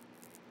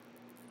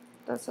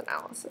 That's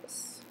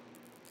analysis.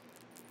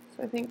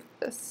 So I think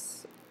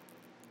this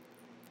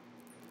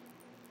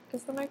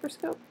is the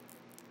microscope.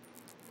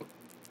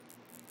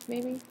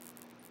 Maybe.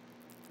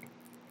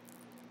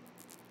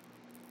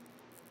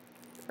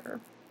 Or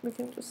we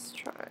can just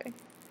try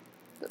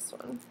this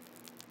one.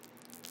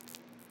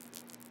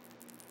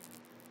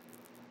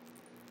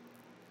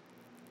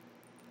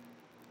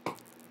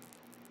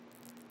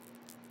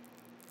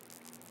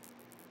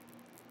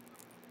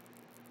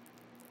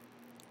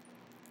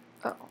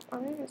 Oh,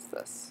 maybe it's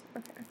this.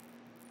 Okay.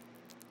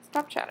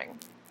 Stop chatting.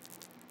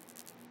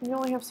 You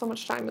only have so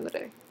much time in the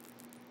day.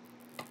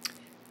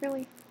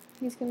 Really?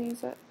 He's gonna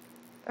use it?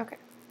 Okay.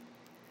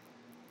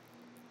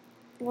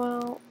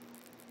 Well,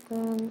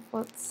 then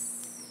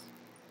let's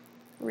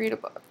read a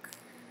book.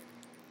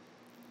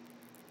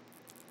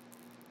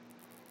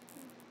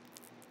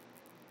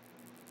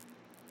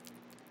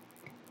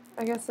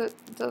 I guess it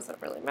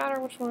doesn't really matter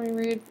which one we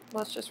read.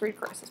 Let's just read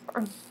Crisis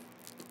Bar.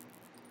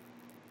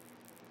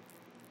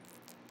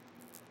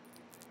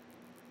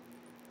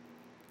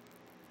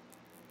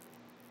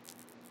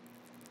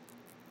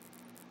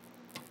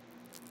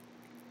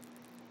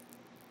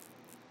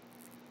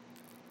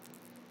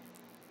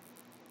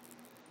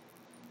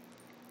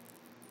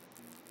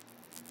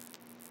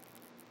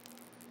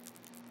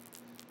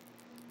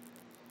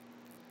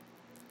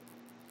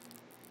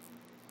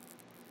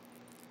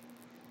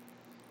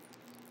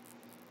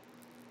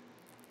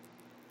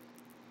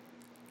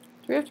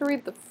 Do we have to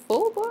read the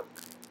full book?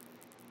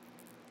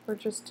 Or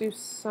just do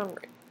some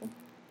reading?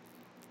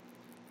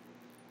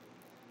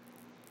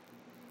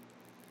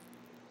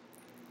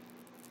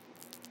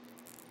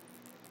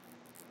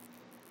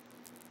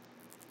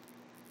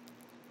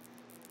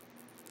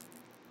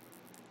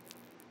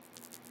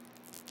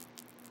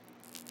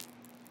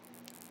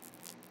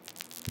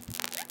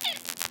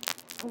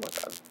 Oh my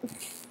god.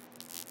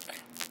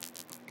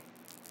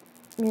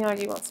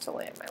 Miyagi wants to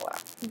lay in my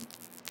lap.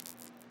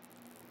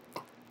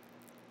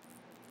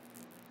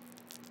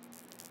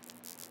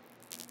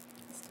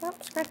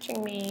 Stop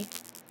scratching me.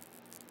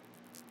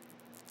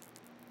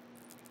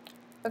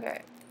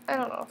 Okay, I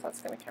don't know if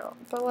that's going to count,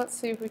 but let's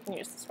see if we can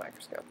use this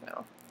microscope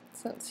now,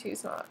 since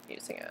he's not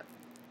using it.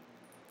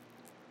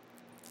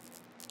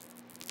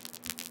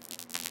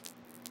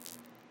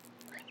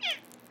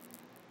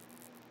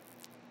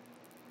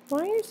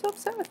 Why are you so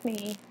upset with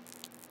me?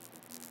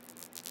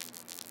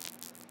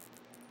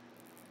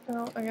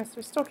 Oh, I guess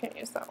we still can't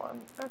use that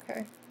one.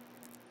 Okay.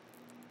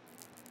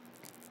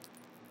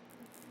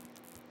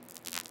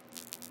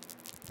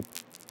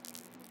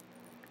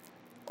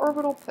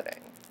 Orbital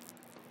pudding.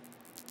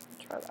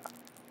 Try that.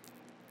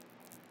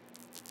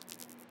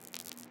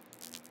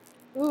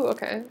 Ooh,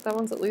 okay. That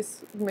one's at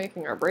least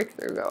making our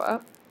breakthrough go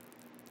up.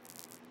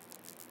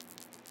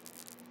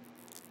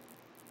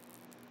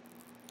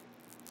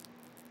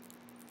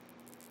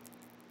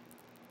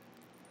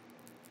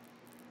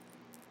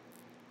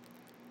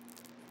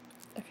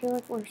 I feel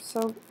like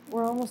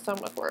we're almost done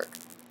with work,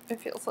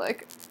 it feels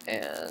like,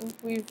 and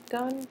we've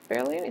done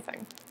barely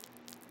anything.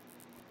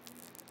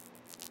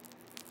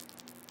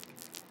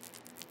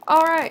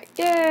 Alright,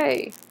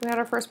 yay! We had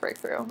our first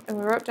breakthrough, and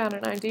we wrote down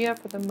an idea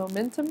for the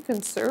momentum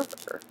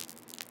conserver.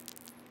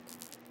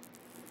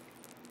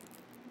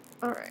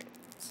 Alright,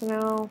 so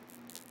now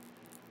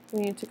we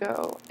need to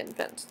go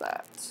invent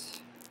that.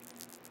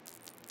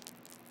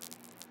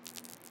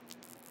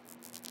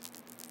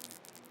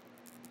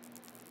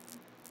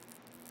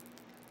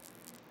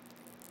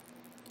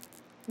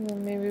 And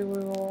then maybe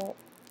we will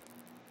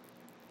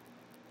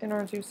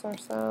introduce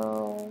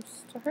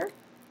ourselves to her.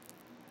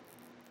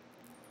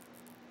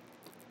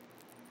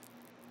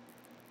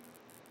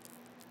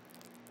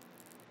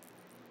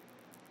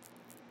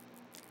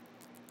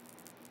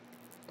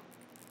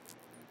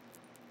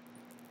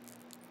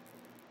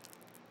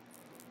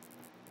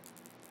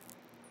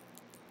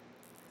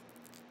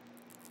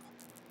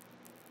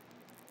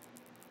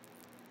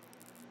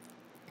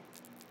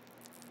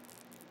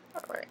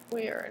 Alright,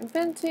 we are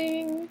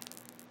inventing.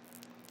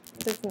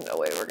 There's no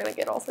way we're gonna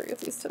get all three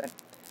of these today.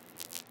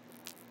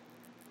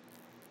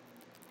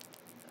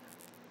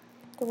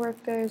 The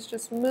workday is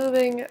just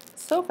moving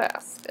so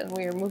fast, and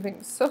we are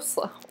moving so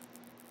slow.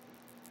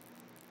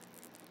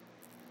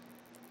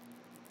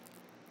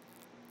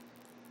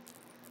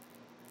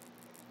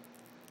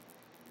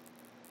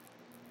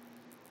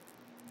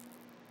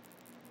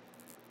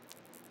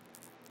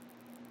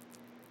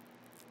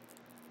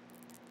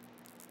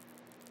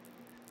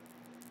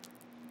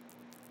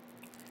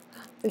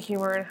 The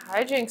Humor and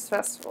Hijinks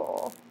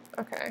Festival.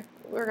 Okay,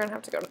 we're gonna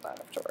have to go to that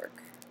after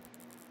work.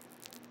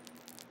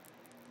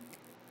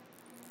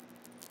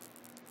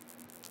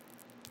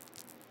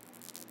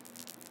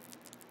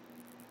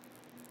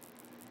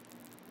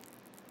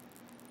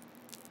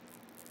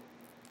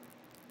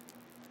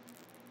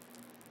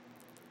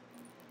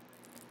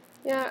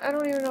 Yeah, I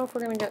don't even know if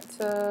we're gonna get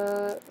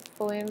to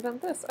fully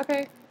invent this.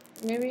 Okay,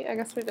 maybe, I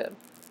guess we did.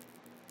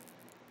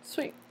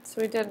 Sweet,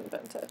 so we did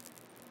invent it.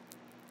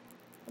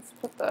 Let's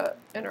put that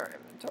in our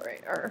inventory,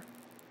 or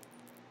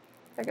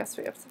I guess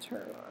we have to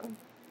turn it on.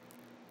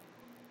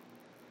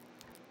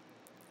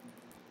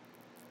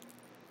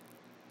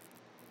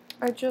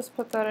 I just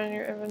put that in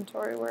your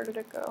inventory. Where did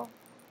it go?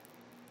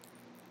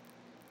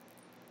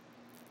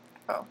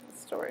 Oh,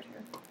 it's still right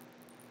here.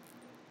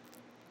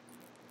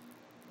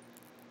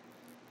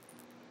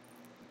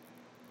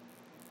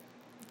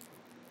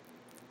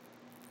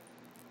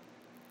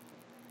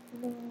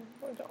 No,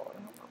 I don't want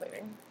to help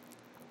cleaning.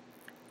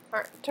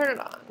 Alright, turn it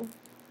on.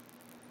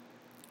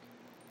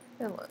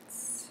 And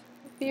let's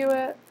view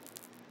it.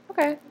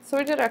 Okay, so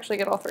we did actually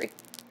get all 3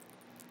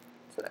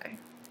 today.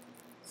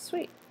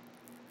 Sweet.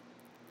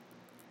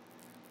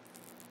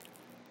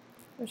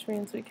 Which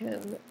means we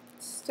can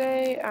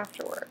stay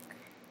after work.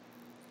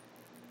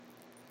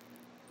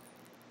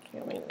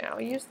 Can we now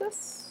use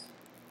this?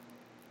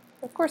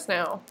 Of course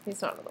now.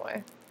 He's not in the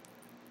way.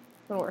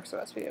 When work's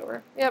supposed to be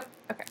over. Yep,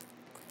 okay.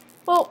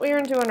 Well, we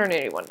earned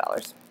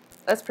 $281.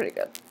 That's pretty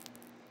good.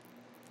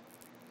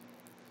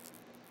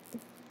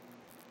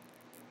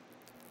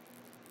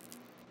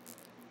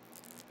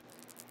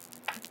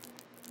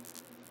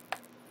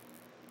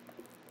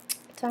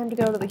 Time to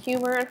go to the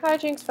Humor and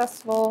Hijinks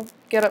Festival,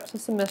 get up to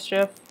some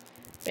mischief,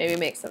 maybe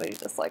make somebody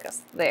dislike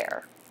us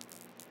there.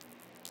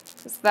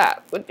 Because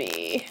that would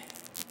be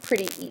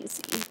pretty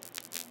easy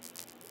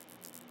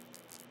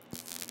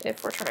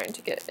if we're trying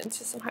to get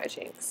into some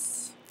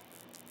hijinks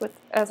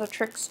as a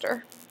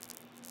trickster.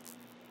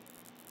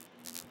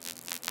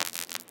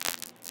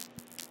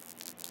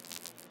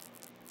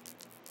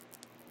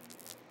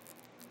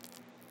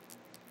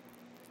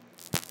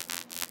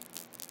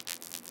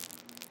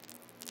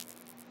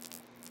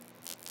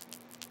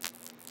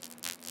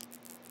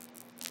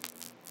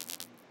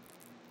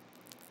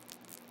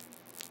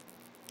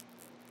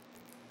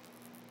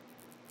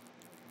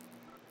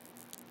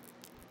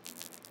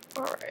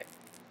 Alright.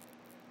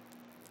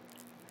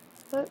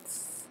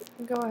 Let's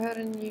go ahead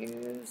and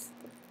use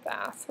the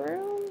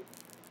bathroom.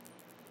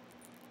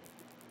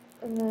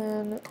 And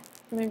then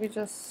maybe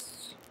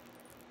just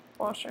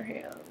wash our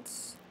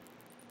hands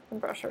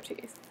and brush our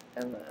teeth.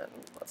 And then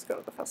let's go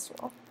to the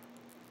festival.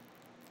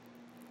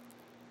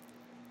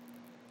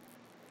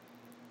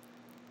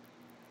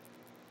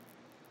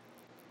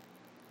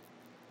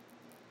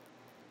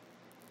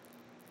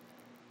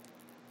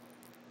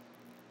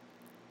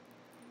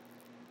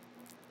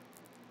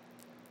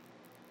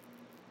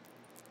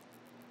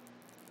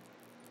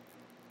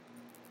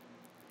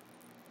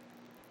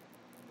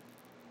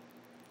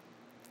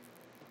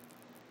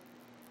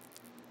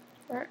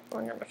 Alright,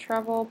 we're going to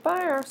travel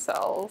by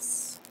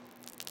ourselves.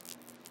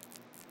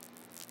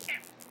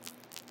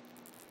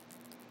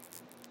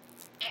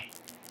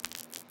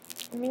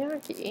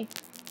 Miyaki,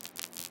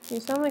 you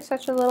sound like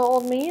such a little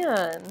old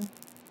man.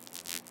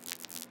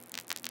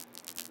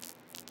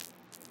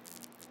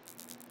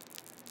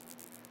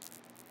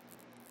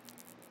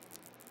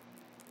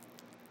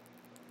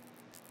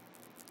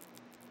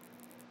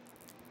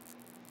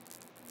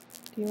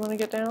 Do you want to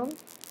get down?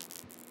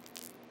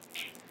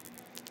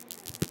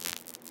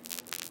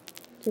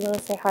 Do you want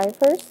to say hi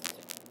first?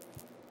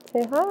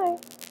 Say hi.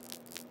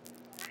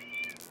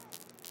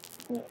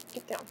 No,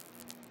 get down.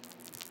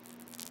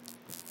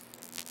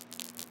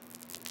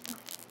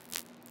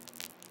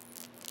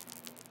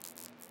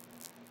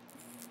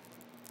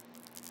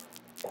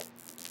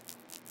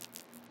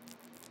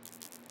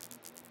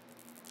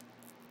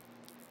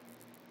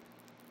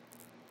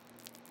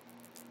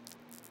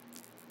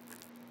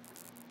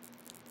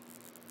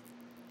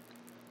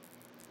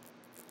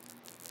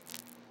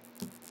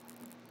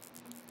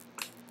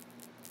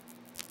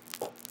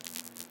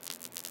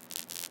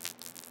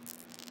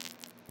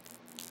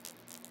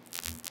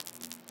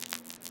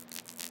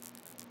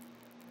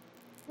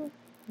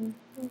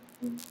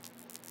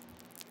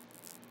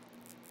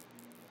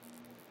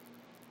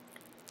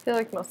 I feel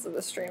like most of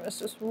the stream is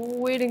just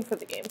waiting for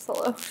the game to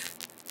load.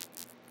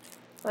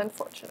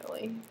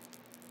 Unfortunately.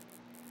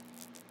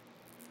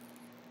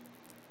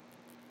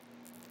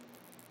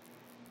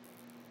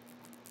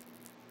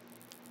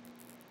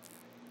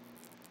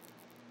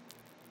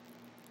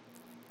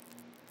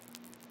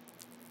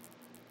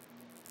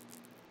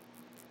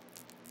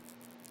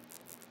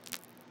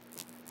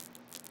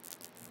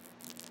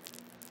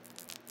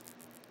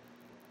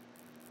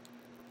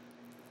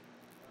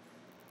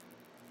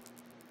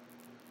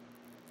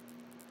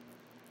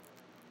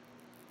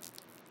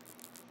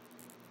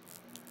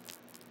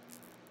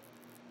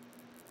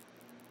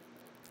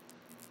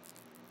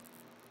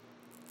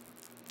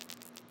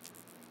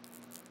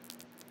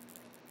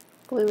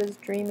 Blue is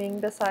dreaming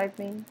beside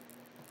me.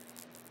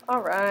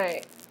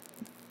 Alright.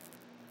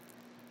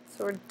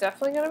 So we're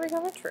definitely going to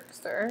become a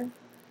trickster.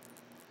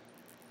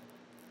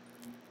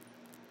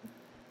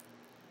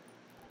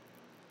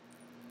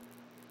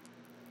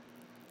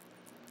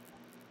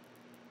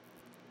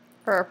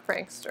 Or a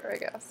prankster, I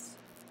guess.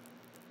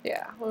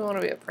 Yeah, we want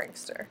to be a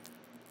prankster.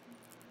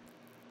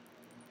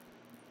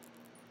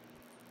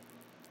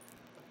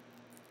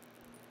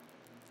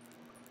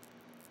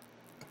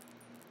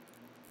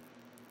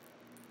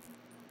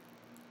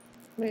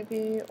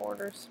 Maybe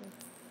order some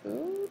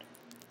food?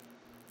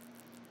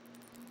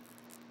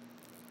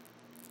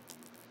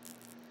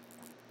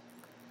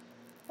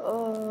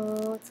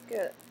 Let's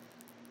get...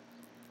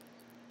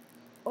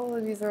 All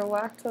of these are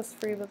lactose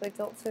free, but they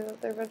don't say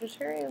that they're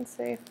vegetarian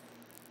safe.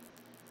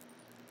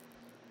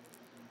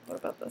 What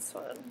about this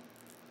one?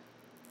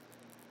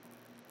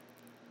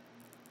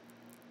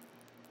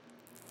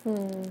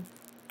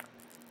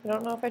 I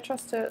don't know if I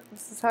trust it.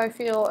 This is how I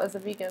feel as a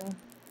vegan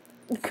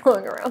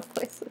going around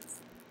places.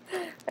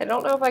 I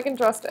don't know if I can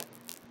trust it.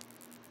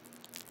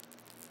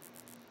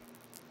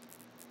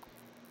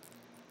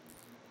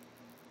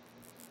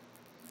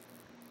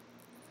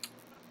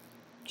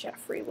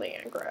 Jeffrey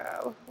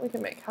Landgrab. We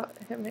can make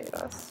him hate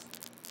us.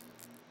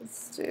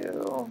 Let's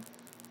do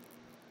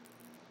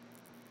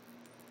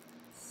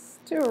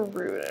a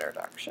rude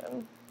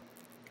introduction.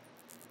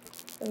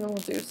 And then we'll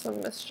do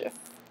some mischief.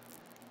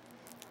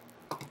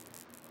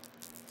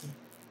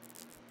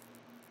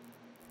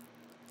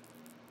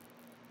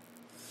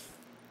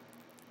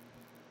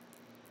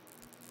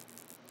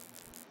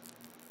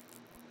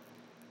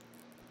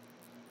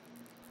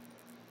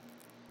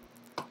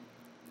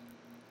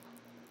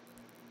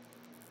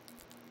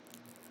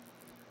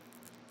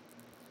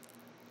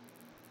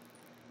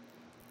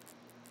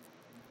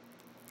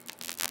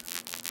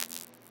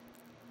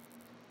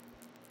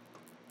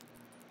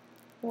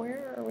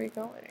 Where are we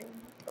going?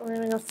 We're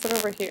gonna go sit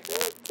over here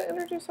to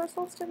introduce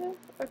ourselves to him?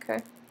 Okay.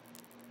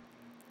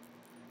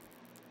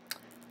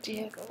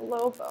 Diego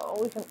Lobo.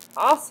 We can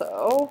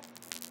also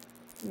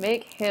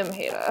make him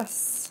hate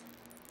us.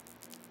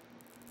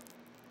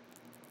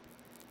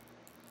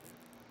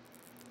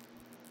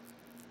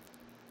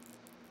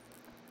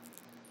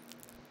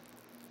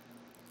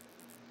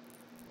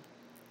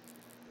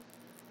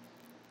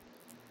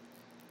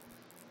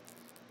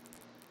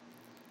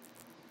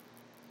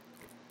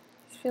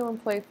 He's feeling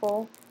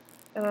playful.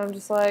 And I'm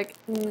just like,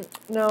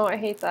 no, I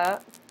hate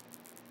that.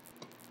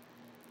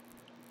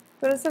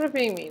 But instead of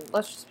being mean,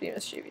 let's just be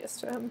mischievous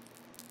to him.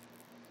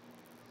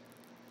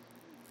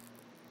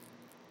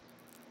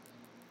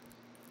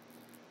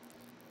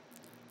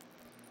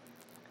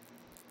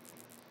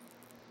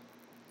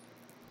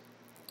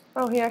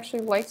 Oh, he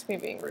actually likes me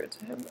being rude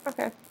to him.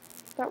 Okay,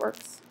 that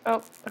works.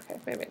 Oh, okay,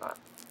 maybe not.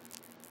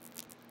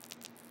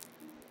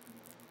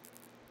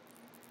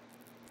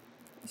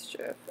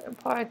 Mischief,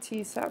 implied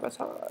T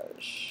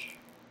sabotage.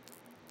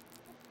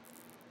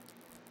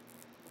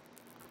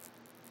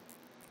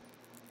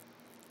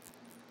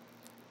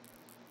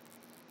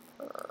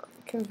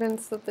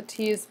 Convinced that the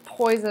tea is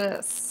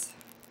poisonous.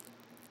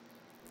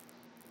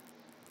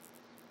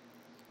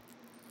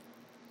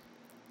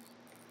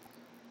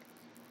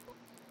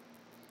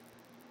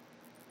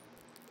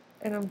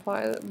 And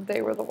imply that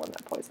they were the one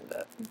that poisoned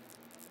it.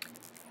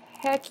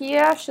 Heck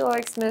yeah, she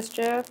likes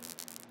mischief.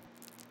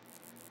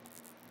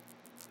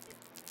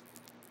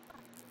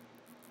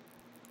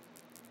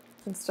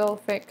 Instill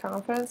fake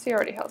confidence. He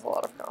already has a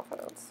lot of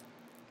confidence.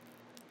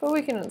 But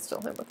we can instill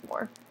him with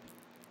more.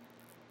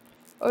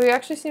 Oh, he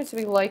actually seems to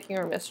be liking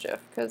our mischief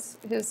because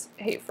his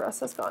hate for us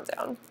has gone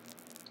down.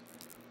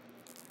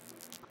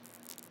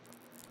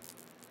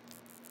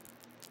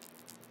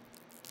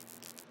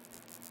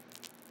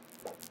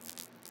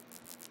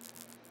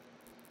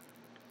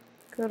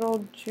 Good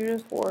old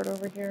Judith Ward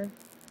over here.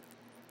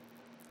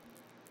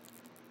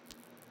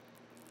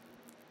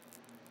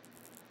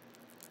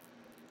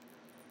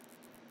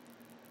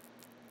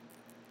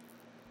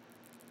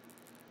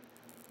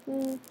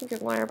 We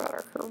could lie about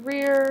our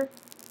career.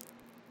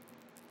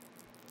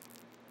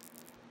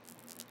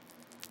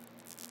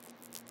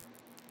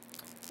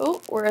 Oh,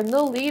 we're in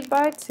the lead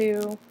by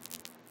 2.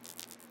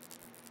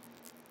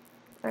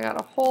 I got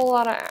a whole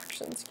lot of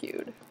actions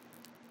queued.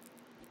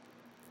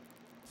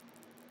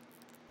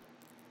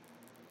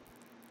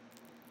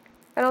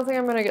 I don't think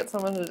I'm gonna get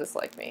someone to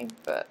dislike me,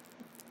 but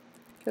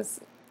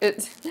because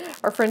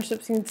our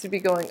friendship seems to be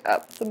going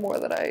up the more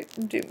that I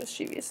do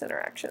mischievous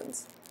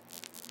interactions.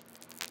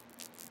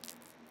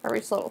 I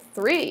reached level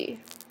 3.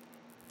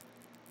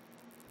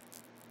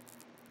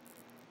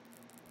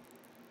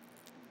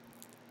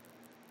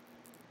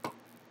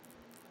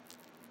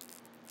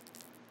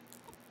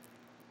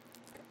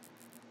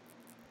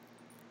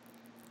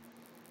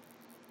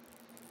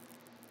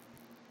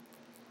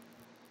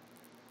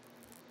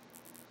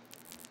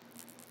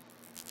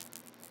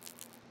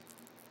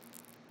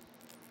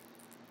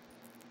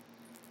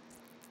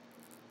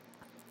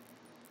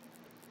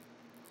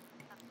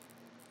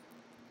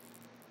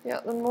 Yeah,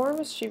 the more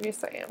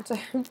mischievous I am to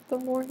him, the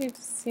more he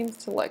just seems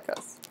to like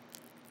us.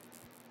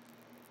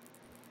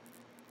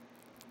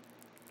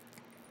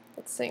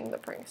 Let's sing the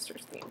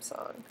Pranksters theme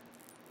song.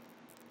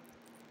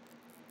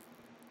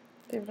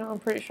 Even though I'm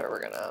pretty sure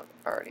we're gonna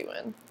already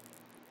win.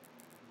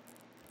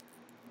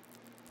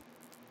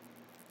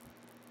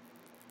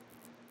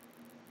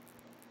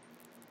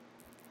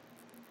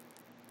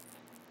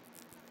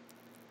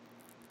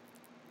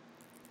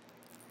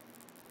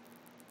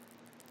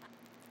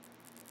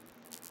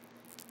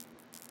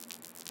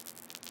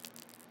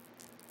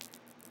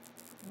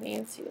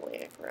 Nancy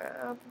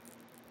Landgrab.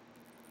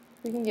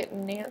 We can get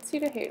Nancy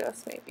to hate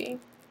us, maybe.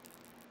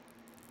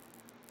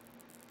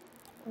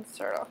 Let's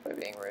start off by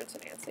being rude to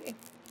Nancy.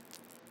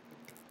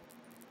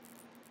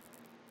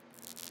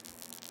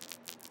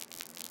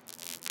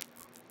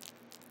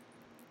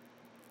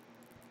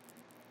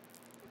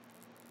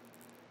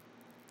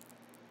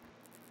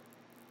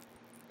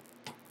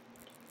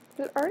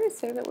 Did it already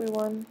say that we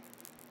won?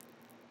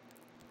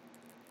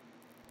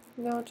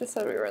 No, it just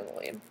said we were in the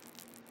lead.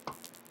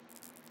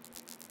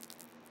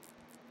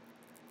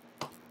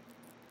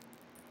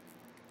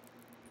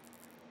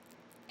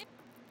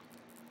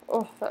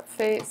 Oh, that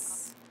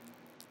face.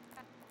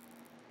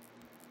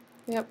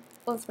 Yep,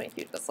 let's make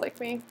you just like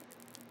me.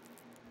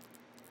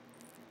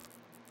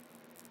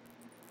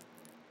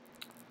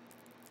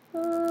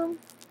 I'm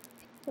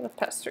gonna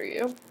pester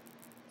you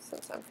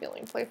since I'm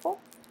feeling playful.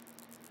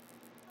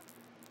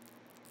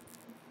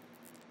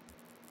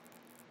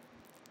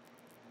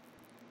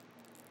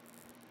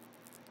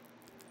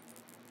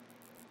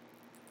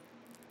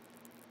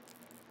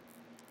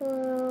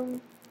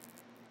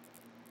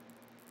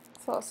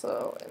 Let's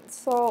also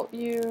insult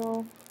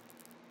you.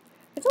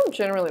 I don't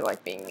generally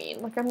like being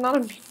mean. Like, I'm not a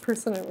mean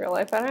person in real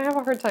life, and I have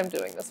a hard time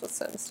doing this with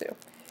Sims too.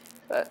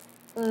 But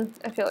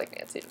I feel like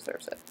Nancy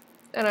deserves it.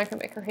 And I can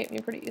make her hate me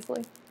pretty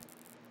easily.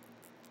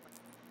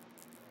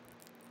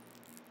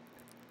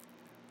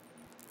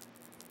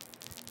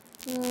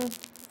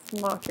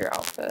 Mock your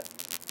outfit.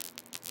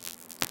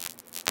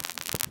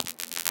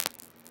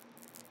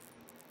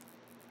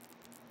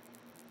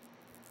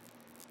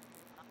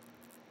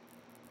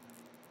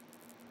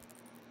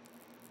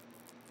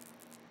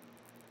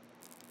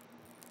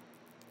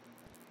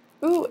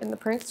 Ooh, and the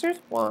pranksters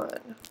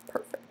won.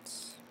 Perfect.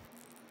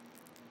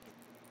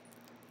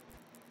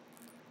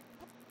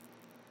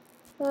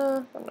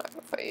 I'm not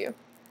gonna fight you,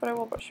 but I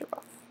will brush you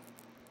off.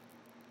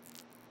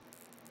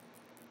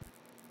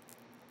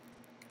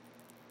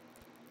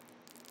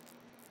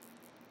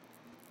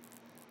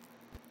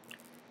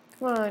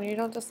 Come on, you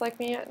don't dislike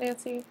me yet,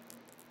 Nancy?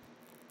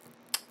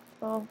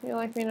 Well, you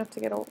like me enough to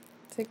get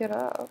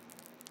up.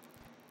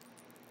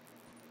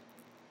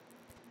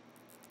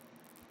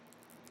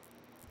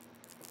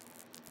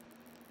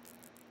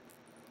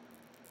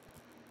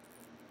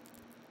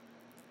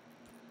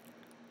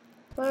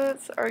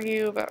 Let's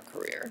argue about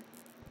career.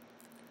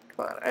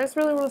 Come on, I just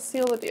really want to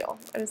seal the deal.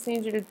 I just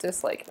need you to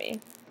dislike me.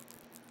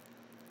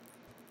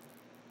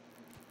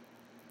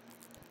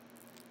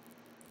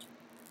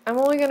 I'm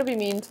only gonna be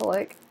mean to,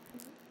 like,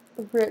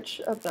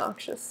 rich,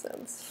 obnoxious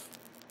Sims.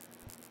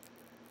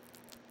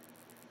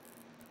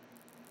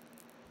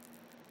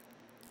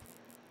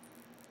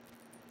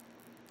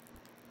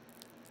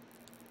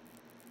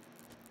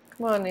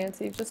 Come on,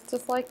 Nancy, just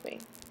dislike me.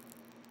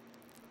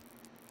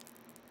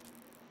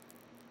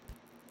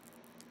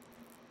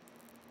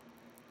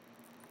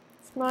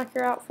 Let's mock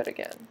your outfit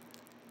again.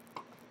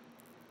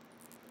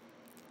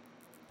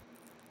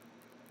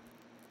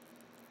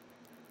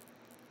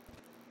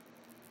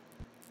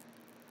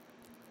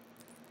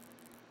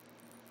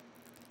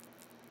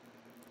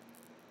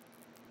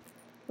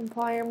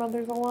 Imply your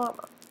mother's a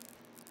llama.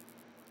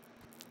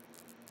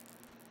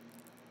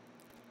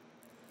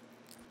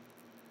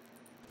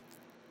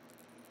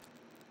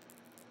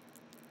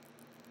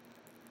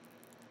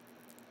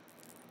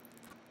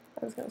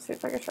 I was gonna see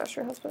if I could trust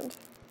your husband.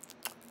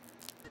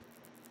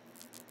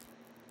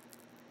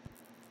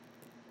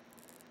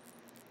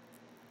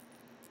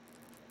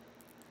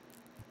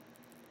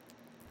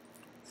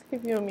 Let's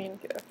give you a mean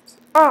gift.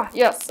 Ah,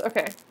 yes,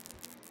 okay.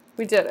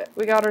 We did it.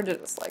 We got her to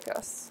dislike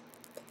us.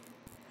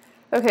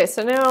 Okay,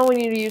 so now we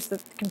need to use the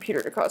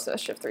computer to cause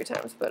mischief 3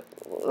 times, but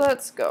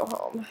let's go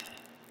home.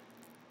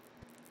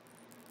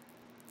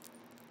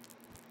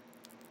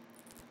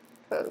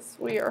 Because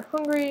we are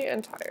hungry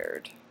and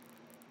tired.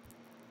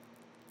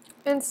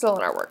 And still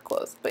in our work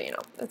clothes, but you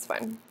know, it's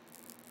fine.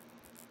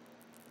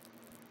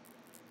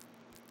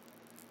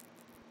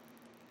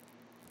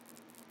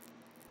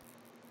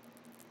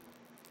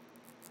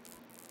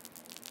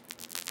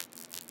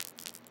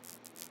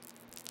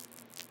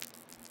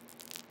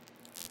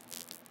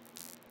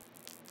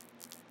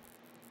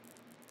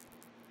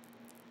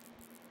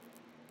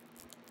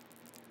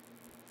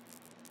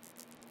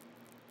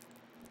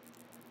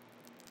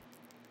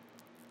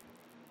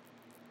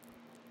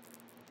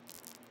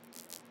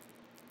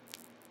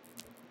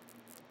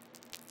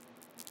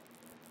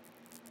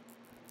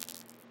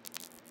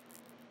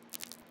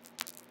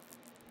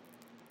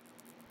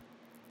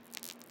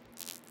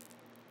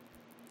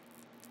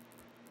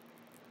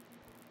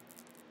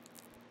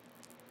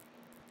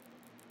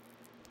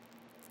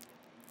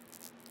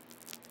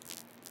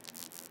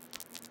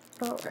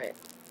 Alright,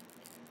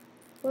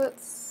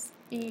 let's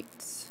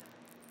eat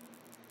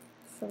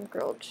some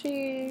grilled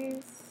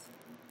cheese,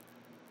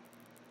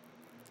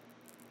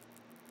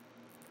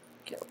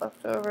 get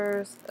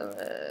leftovers, and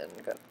then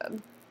go to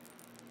bed.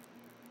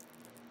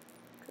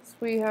 Because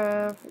we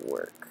have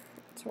work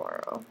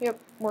tomorrow. Yep,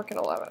 working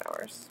 11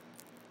 hours.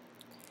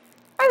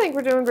 I think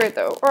we're doing great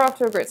though. We're off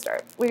to a great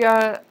start. We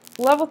got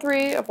level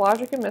 3 of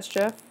Logic and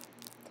Mischief.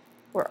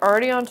 We're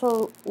already on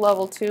to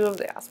level 2 of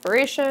the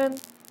Aspiration.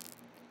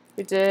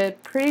 We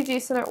did pretty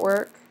decent at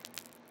work,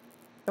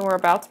 and we're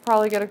about to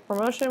probably get a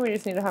promotion. We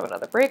just need to have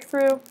another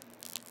breakthrough.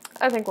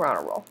 I think we're on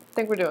a roll. I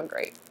think we're doing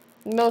great.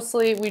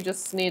 Mostly, we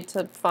just need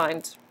to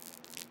find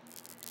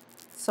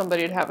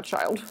somebody to have a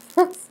child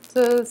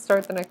to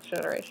start the next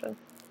generation.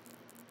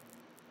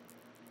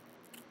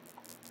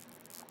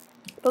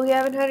 But we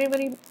haven't had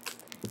anybody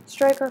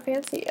strike our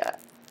fancy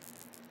yet.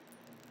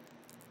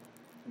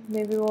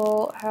 Maybe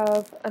we'll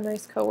have a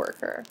nice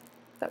coworker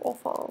that we'll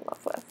fall in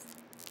love with.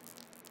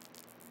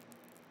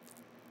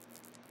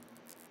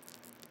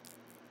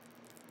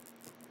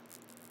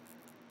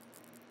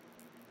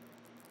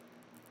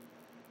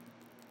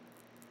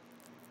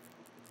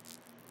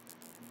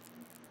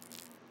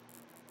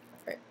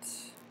 Right.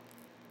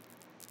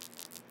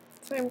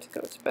 Time to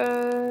go to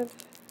bed.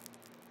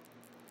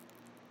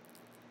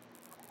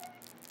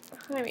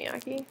 Hi,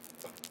 Miyagi.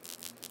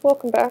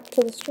 Welcome back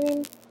to the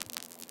stream.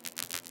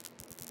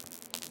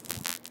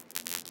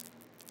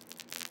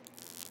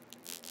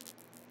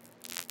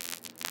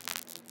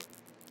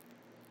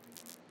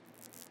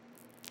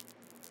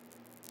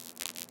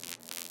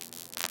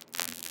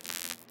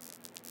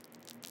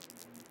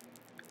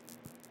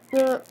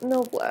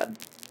 No blood.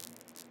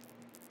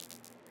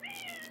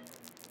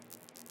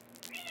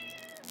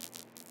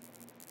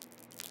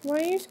 Why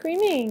are you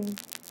screaming?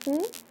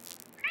 Hmm?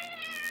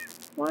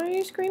 Why are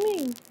you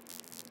screaming?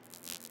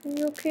 Are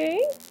you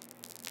okay?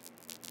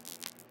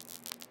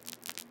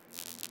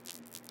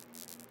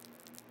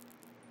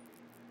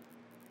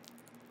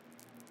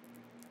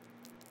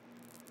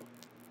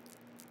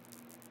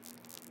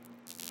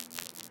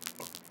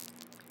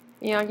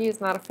 Miyagi is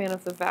not a fan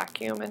of the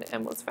vacuum, and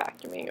M was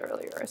vacuuming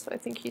earlier, so I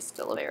think he's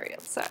still very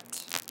upset.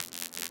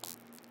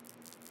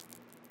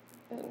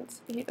 And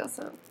he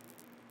doesn't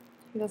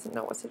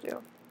know what to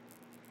do.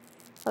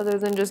 Other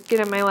than just get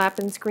in my lap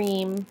and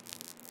scream.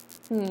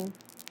 Isn't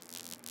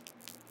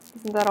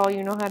that all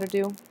you know how to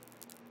do?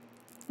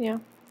 Yeah.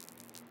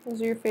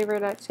 Those are your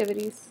favorite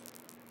activities.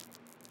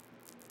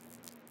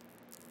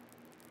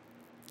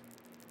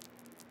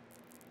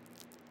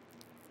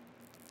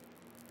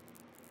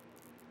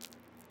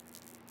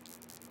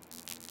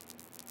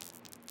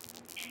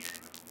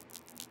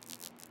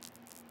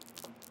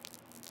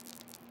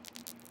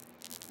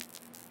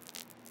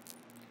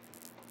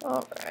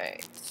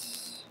 Alright.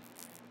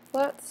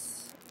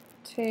 Let's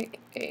take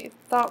a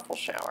thoughtful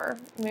shower.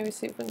 Maybe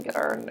see if we can get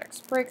our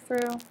next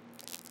breakthrough.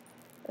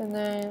 And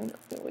then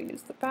we will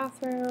use the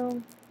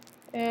bathroom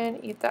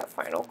and eat that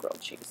final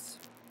grilled cheese.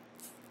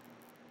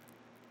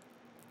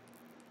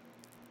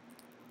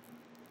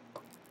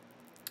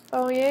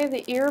 Oh yay,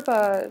 the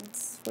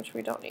earbuds, which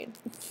we don't need.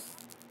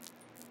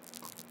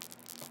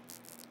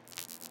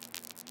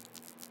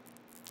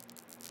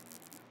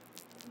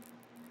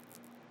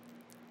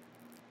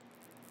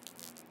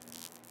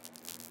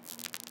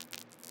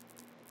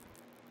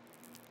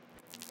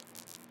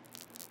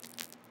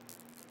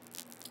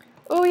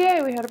 Oh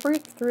yay, we had a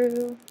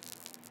breakthrough.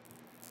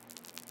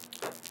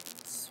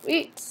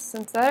 Sweet,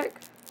 synthetic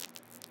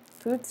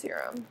food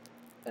serum.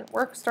 And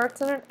work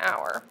starts in an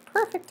hour.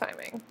 Perfect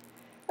timing.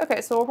 Okay,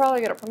 so we'll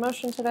probably get a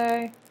promotion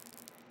today.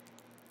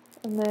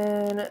 And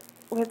then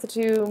we have to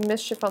do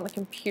mischief on the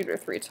computer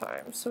 3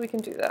 times, so we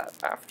can do that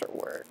after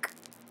work.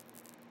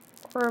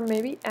 Or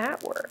maybe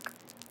at work,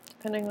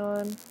 depending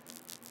on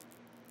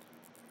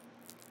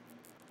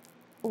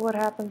what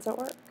happens at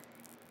work.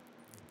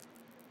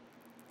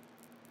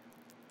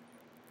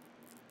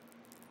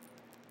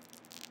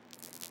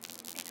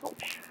 Oh,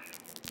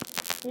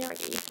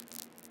 Miyagi.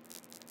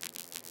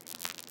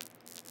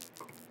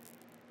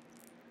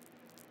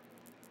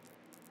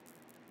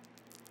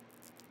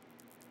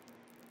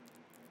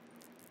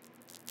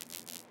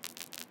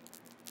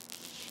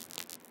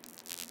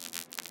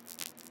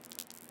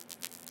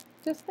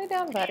 Just lay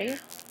down, buddy.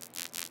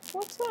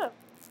 What's up?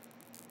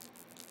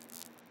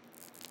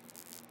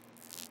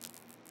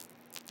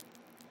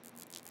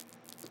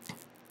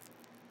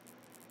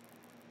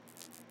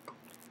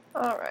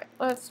 Alright,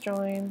 let's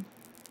join.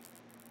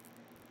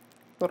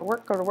 Go to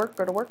work, go to work,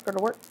 go to work, go to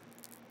work.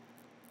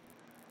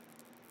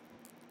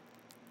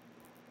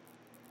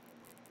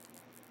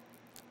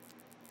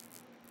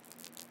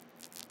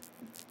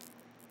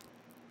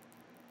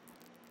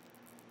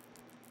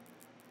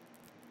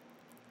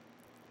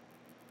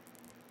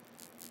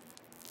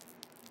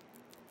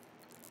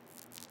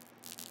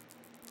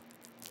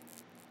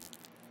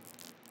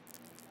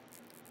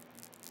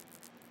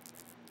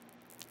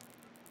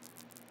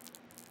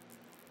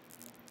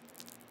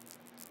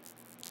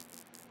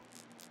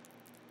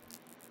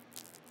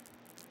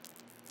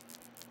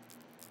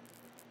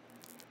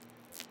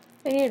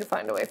 I need to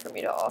find a way for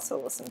me to also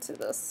listen to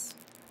this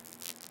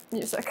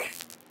music.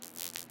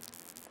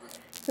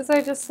 Because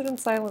I just sit in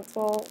silence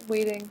while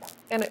waiting,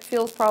 and it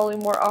feels probably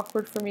more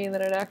awkward for me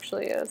than it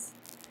actually is.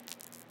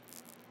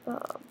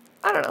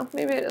 I don't know,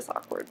 maybe it is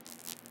awkward.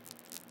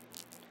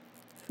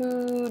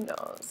 Who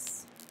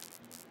knows?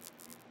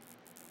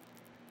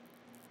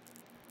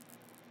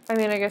 I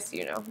mean, I guess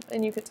you know,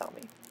 and you could tell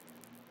me.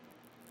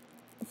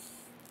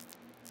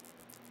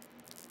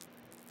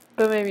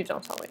 But maybe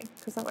don't tell me,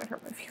 because that might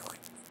hurt my feelings.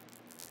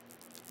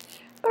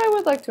 But I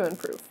would like to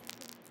improve.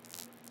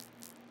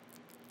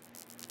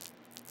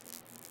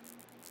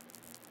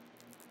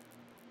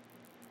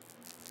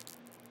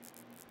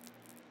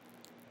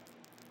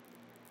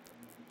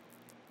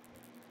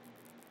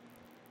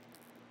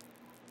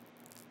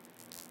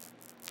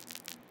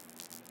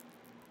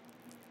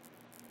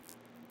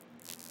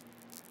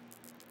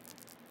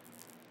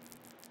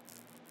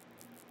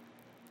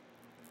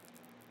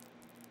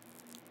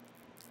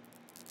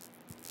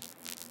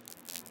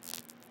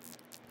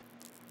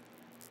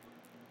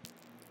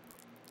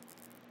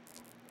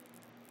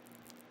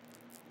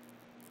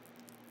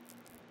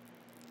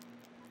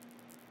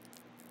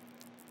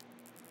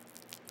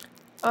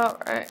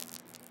 Alright,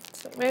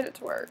 so we made it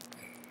to work.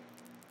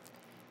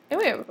 And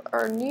we have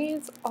our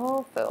needs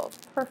all filled.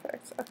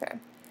 Perfect, okay.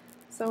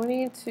 So we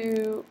need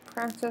to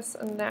practice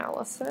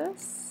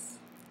analysis.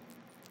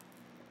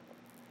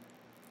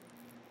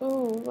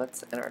 Ooh,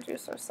 let's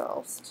introduce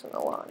ourselves to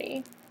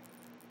Nalani.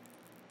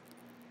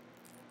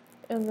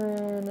 And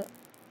then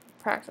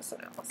practice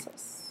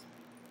analysis.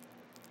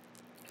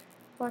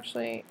 Well,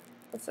 actually,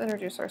 let's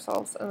introduce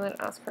ourselves and then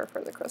ask her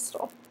for the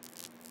crystal.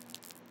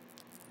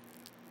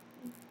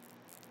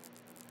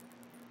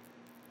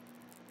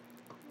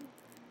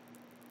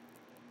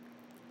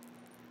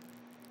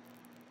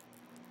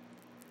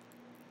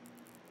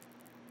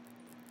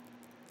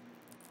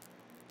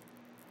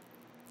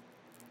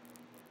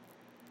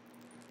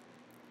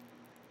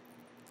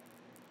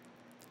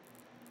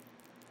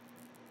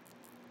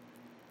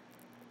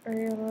 Are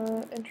you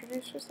gonna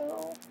introduce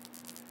yourself?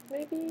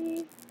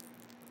 Maybe?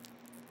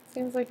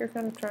 Seems like you're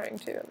kind of trying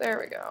to. There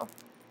we go.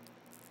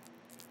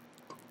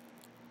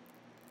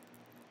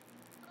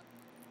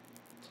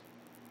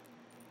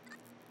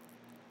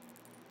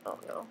 Oh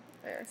no,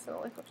 I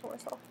accidentally clicked on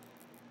myself.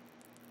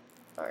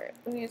 Alright,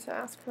 we need to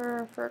ask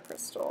her for a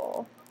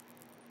crystal.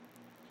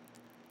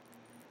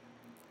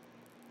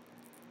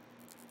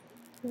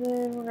 And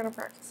then we're gonna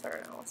practice our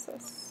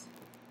analysis.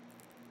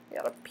 We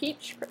got a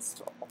peach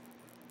crystal.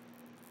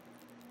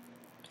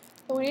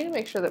 But we need to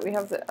make sure that we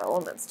have the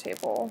elements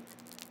table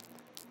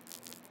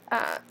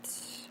at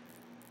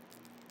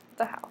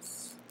the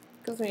house,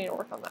 because we need to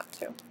work on that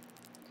too.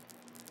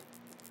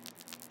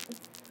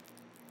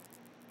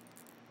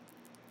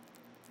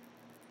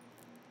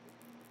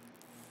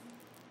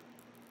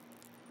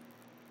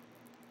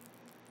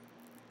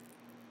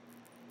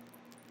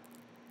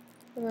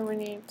 And then we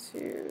need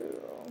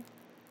to,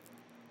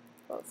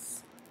 well, it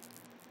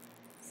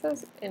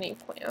says any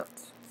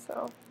plant,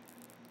 so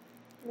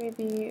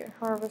maybe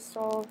harvest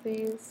all of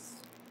these.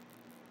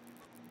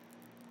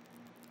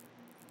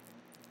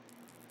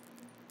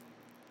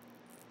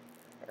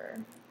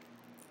 Or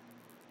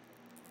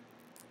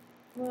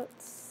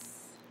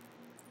let's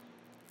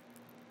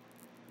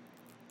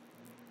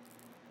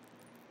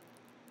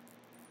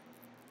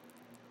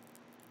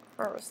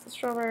harvest the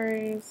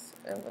strawberries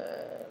and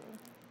then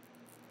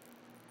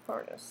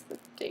harness the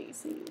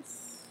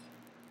daisies.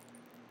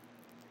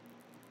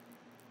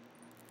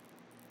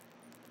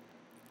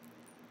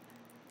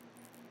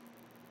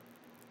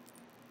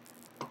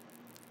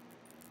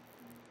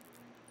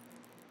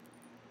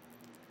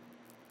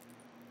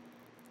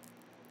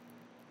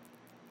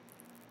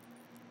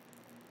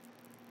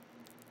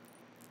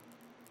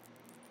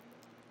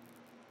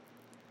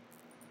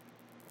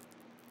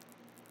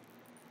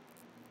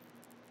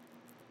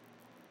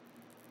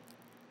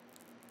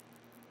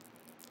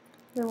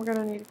 Then we're going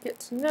to need to get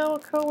to know a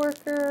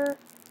coworker.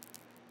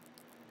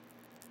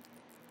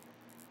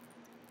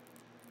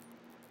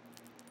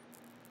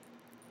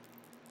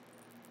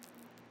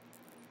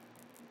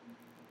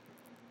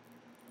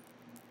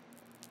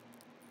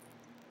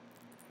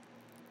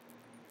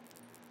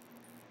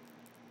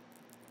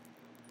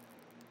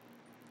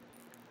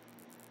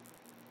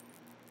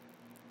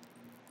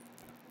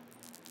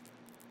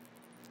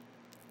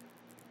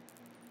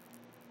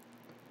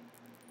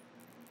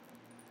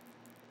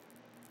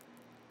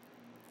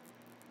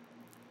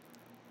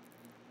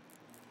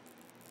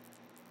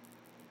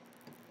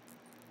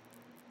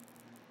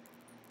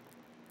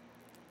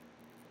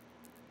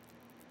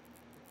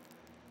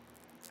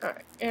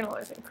 Alright,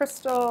 analyzing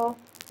crystal.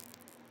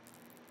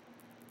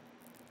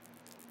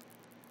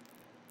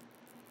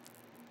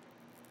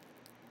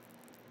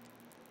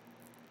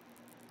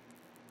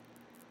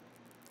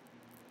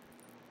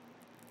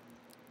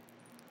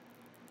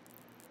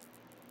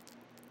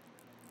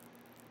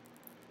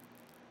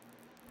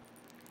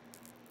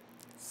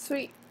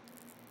 Sweet.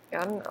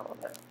 Got an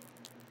element.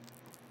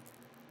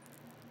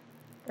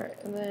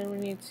 Alright, and then we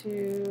need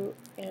to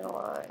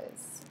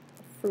analyze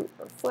a fruit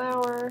or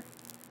flower.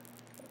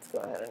 Let's go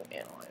ahead and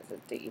analyze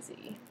a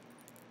daisy.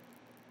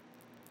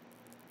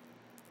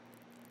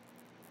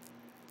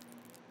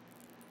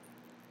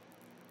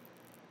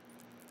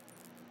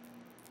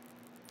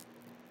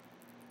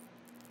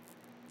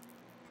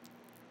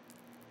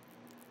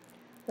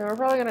 Now we're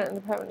probably going to end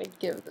up having to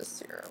give this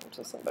serum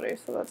to somebody,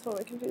 so that's when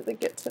we can do the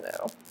get to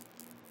know.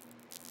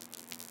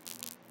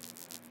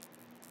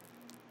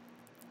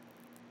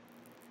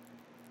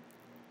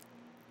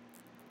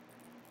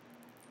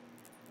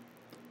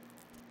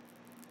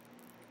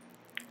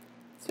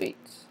 Sweet.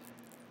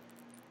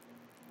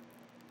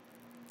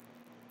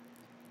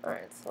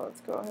 Alright, so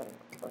let's go ahead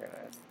and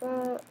organize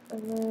that.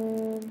 And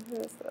then, who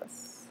is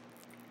this?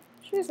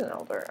 She's an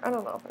elder. I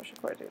don't know if I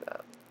should quite do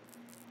that.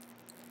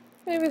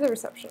 Maybe the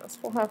receptionist.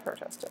 We'll have her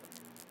test it.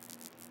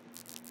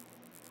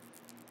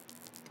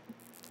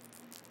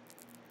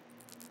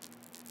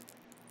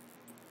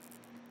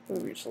 We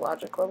reached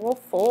logic level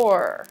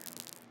 4.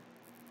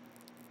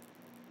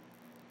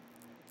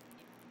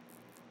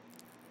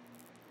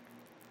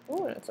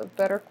 Ooh, and it's a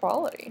better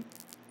quality.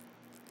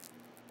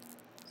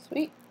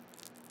 Sweet.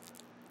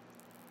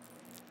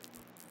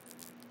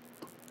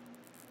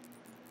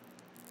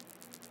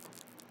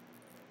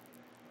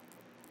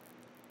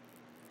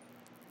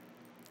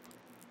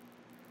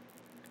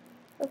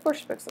 Of course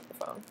she picks up the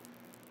phone.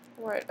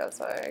 Right as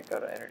I go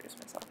to introduce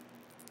myself.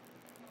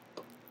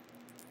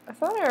 I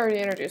thought I already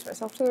introduced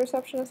myself to the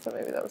receptionist, but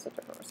maybe that was a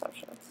different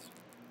receptionist.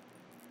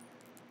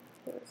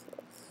 Who is this?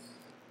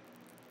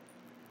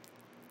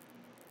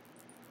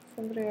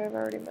 Somebody I've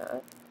already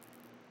met.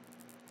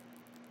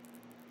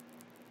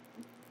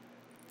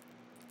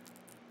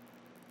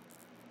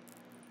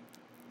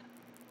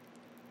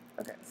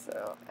 Okay,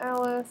 so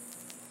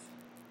Alice,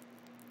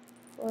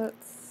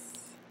 let's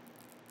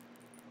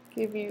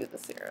give you the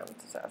serum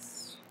to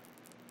test.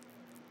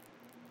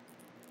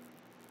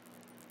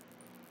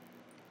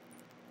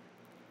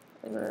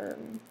 And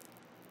then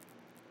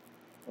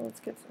let's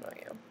get to know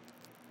you.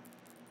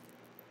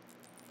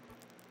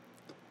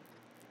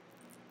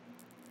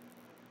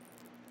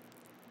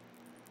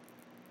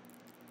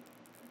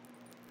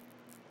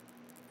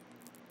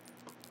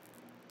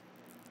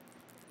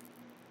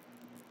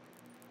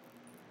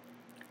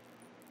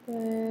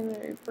 Then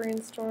maybe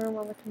brainstorm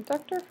on the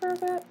conductor for a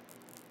bit.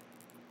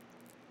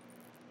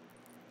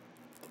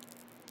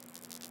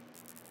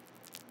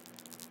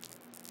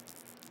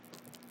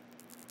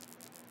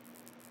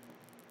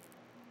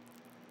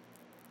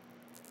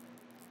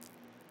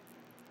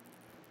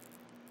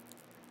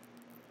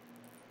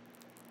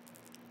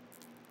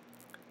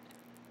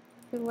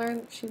 We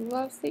learned that she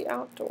loves the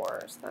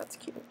outdoors. That's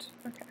cute.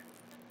 Okay.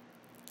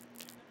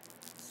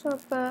 So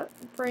that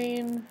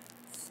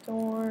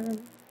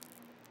brainstorm.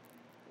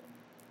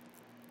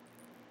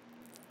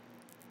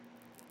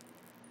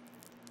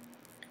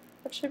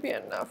 That should be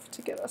enough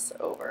to get us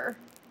over.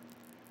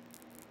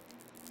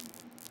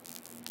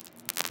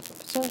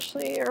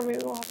 Potentially, or maybe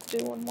we'll have to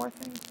do one more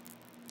thing.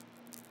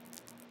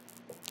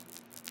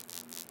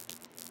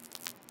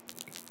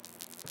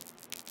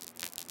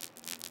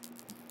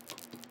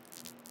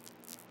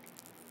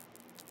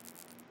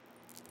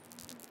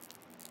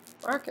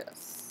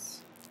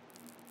 Marcus.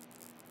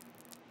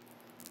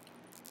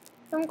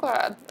 I'm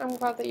glad. I'm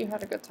glad that you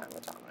had a good time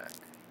with Dominic.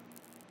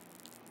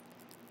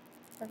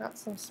 I got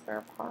some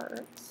spare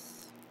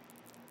parts.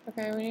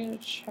 Okay, we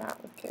need to chat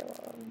with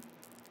Caleb.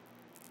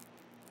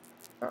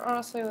 Or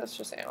honestly, let's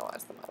just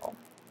analyze the metal.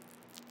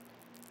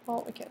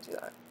 Well, we can't do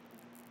that.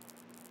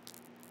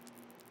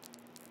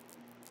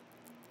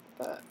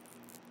 But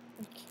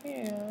we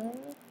can...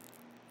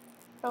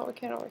 Oh, we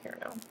can over here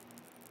now.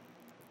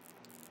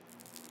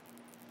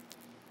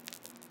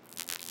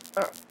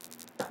 Oh.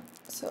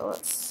 So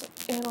let's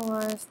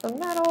analyze the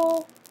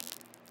metal.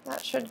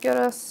 That should get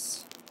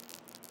us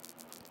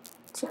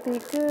to be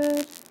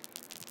good.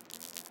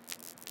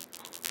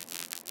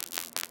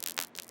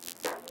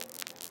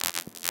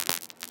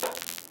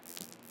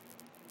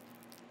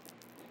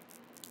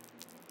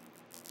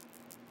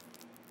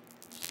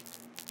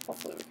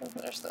 Hopefully we can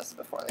finish this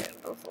before the end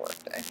of the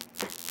workday.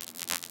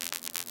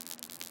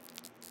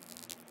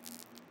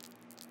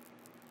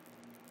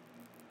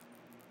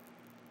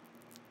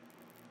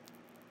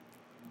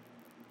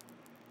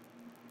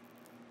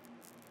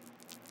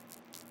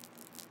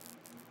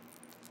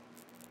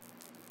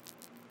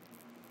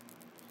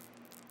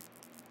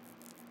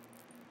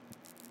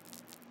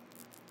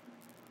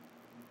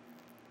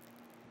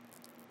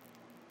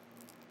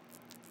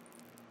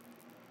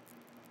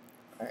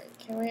 Alright,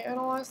 can we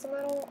analyze the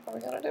metal? Are we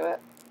gonna do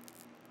it?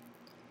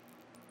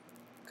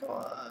 Come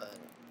on.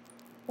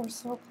 We're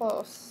so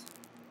close.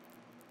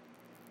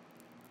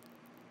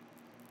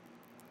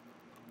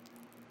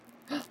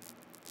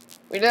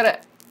 We did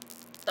it!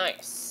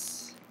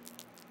 Nice.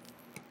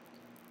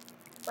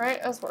 Right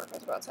as work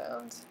was about to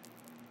end.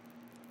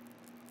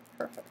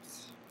 Perfect.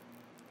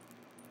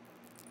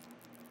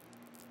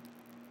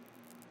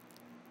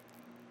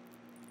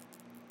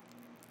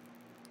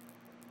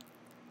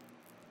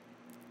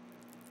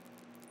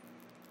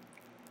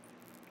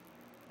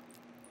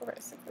 We're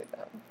basically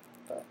done,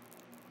 but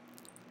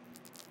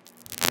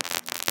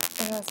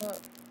it hasn't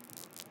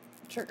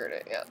triggered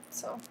it yet,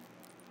 so.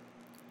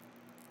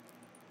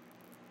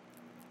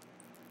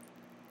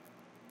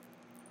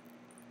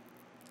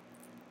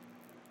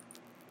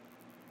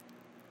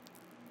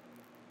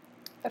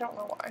 I don't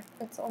know why.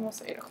 It's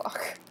almost 8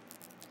 o'clock.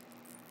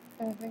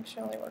 And I think she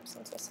only works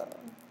until 7.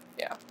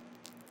 Yeah.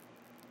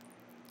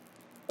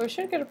 But we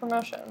should get a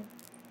promotion.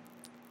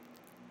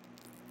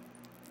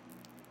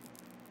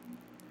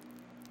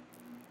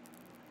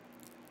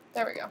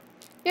 There we go.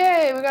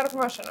 Yay, we got a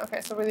promotion.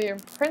 Okay, so we're the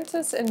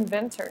apprentice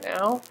inventor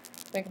now.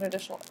 Make an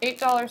additional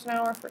 $8 an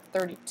hour for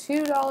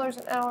 $32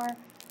 an hour.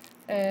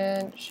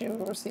 And she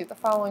will receive the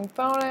following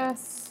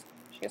bonus.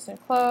 She gets new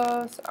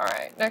clothes.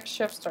 Alright, next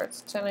shift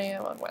starts 10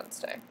 a.m. on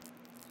Wednesday.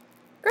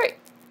 Great.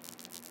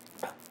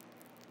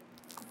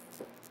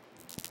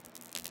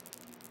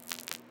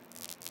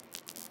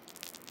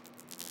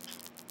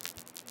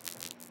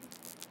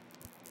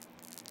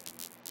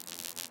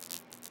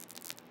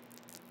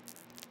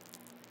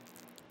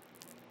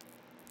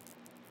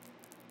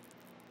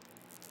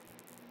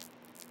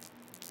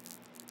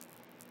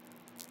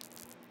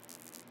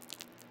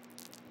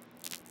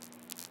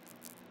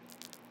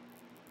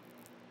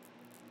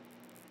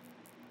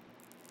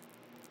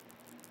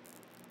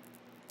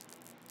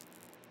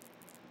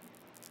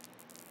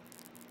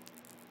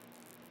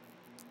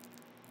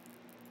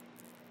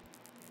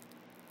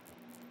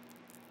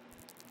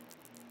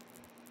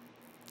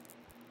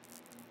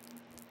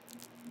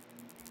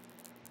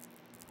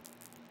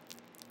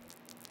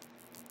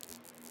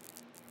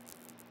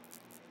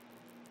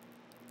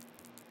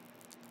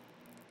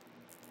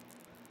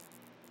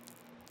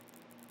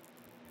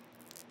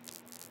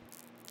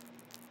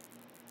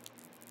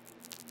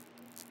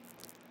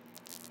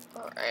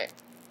 Alright.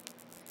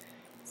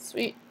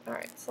 Sweet.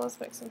 Alright, so let's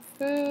make some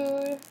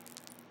food.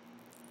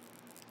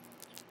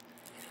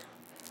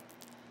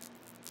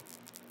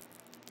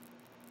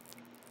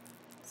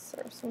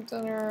 Serve some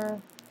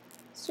dinner.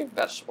 Let's do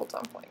vegetable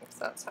dumplings.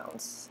 That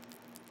sounds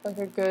like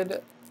a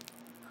good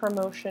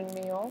promotion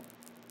meal.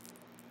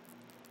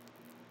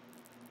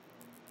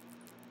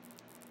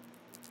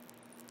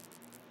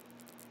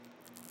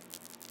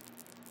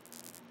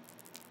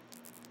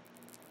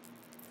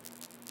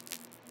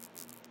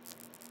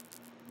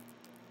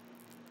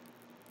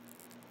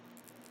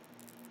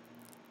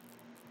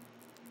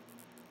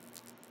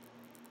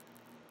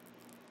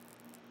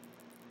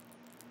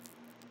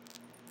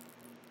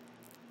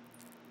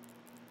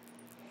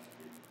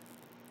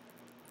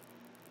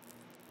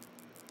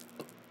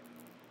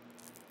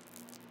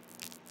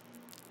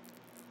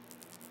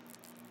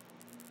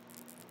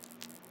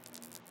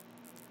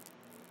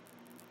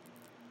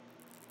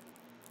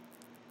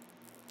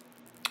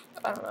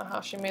 I don't know how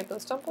she made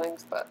those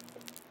dumplings, but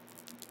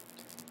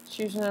it's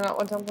usually not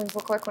what dumplings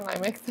look like when I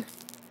make them.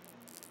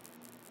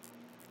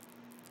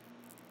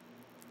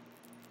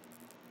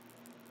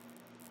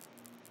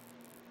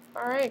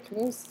 Alright,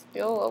 cooking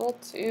skill level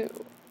 2.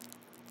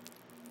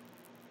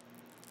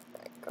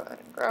 Alright, go ahead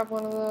and grab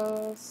one of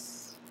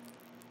those.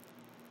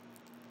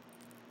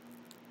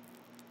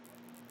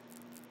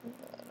 And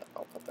then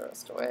I'll put the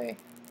rest away.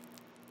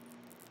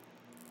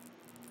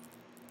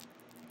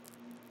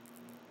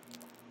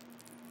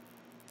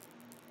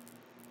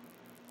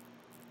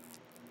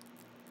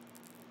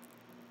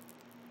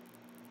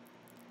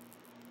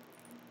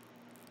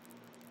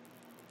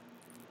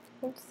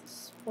 What's the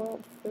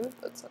spoiled food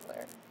that's in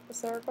there?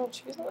 Is there a grilled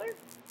cheese in there?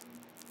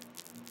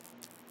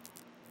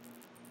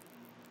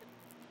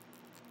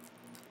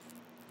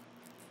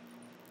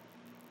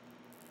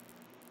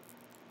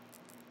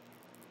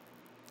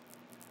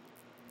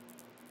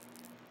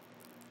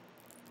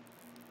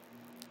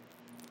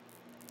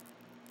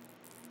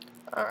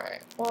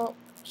 Alright, well,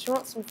 she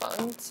wants some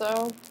fun,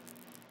 so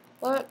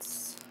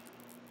let's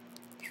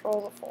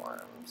control the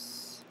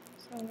forums.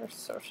 Is that under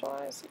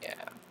socialize? Yeah.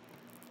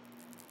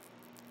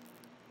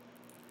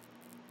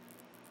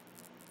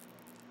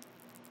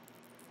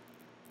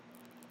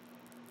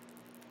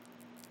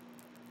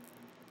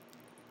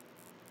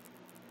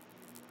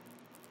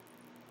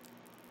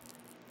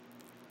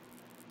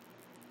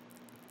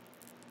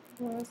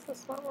 Why is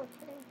this not working?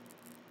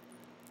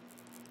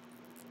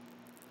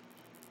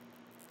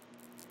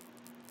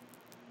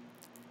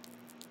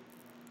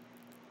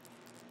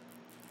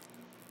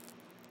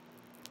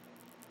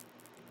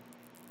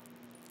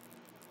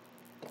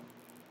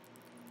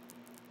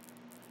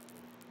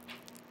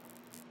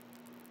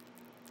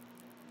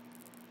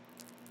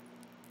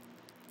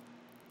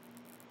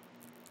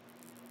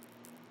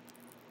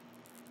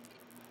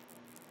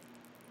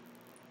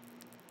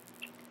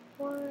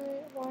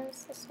 Why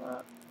is this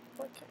not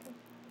working?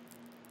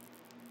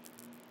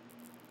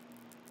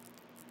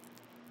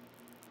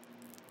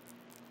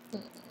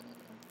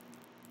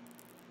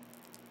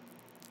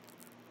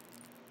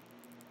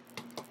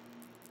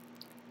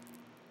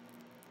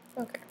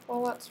 Okay,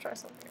 well let's try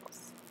something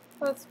else.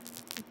 Let's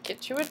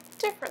get you a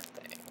different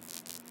thing.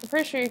 I'm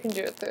pretty sure you can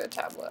do it through a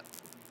tablet.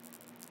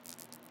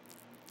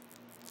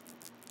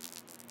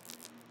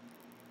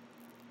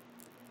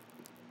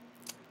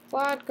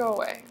 Vlad, go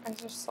away. I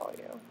just saw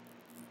you.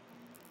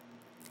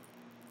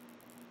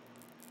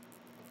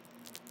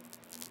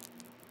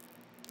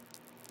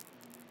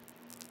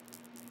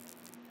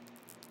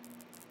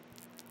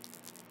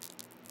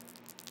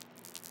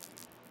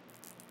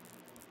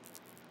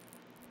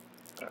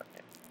 Alright.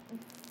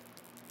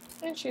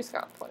 And she's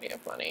got plenty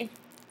of money.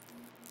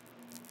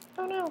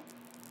 Oh no.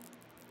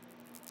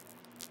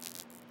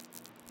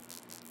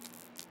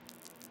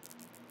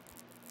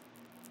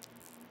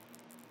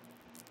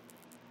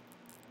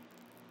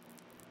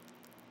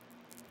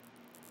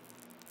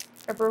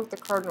 I broke the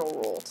cardinal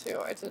rule too.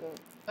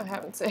 I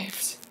haven't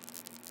saved.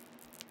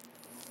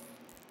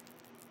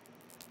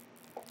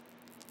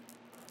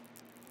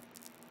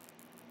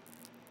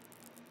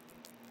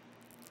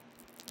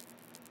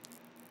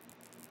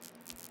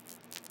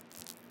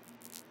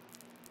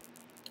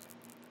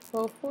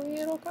 Hopefully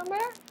it'll come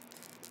back.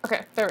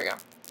 Okay, there we go.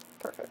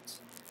 Perfect.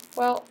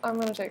 Well, I'm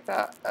gonna take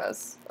that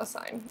as a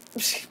sign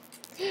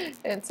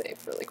and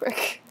save really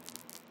quick.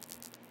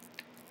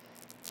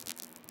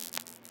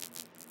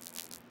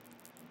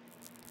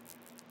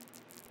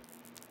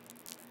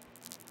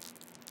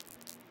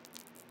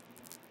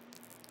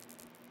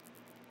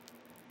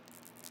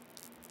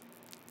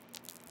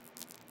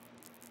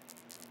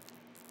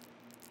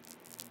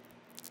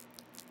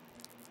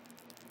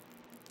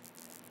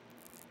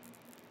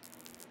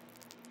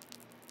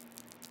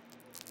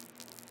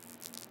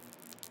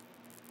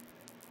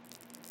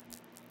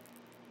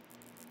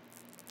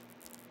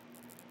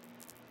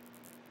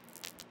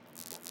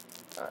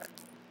 Alright.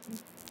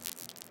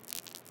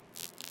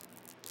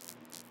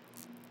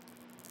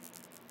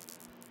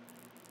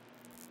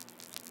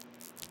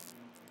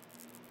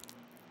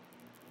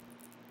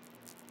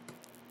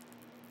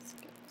 Let's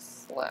get a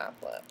slab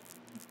left.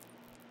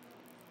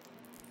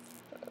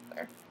 it in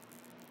there.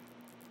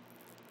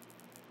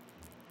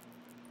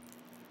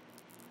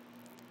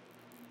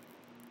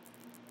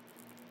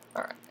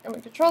 Alright, and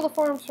we control the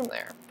forms from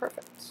there.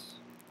 Perfect.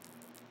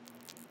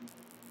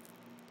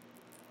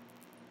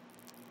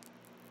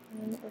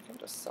 And we can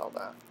just sell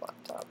that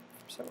laptop.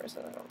 For some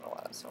reason, I don't know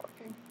why that's not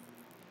working.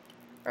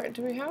 Alright,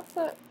 do we have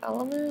the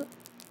element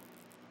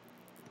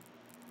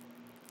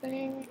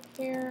thing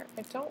here?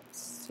 I don't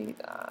see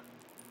that.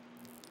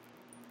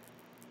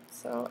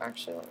 So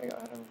actually, let me go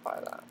ahead and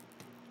buy that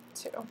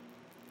too.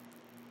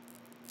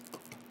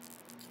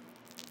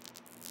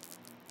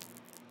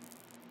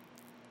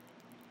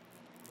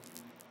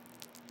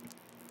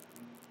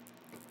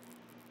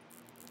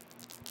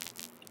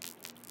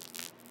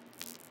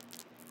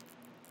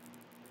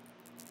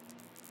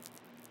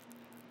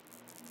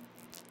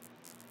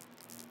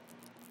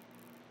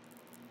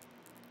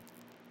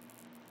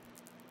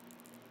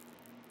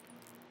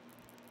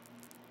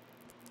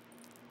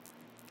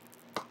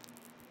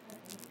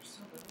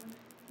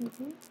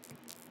 Mm-hmm.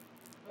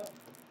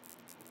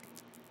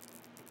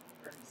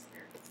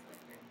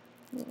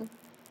 Mm.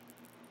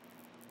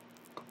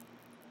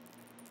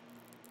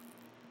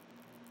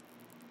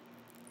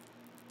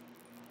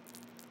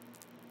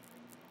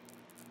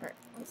 Alright,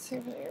 let's see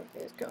if any of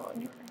these go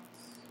on yours.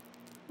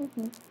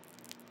 Mm-hmm.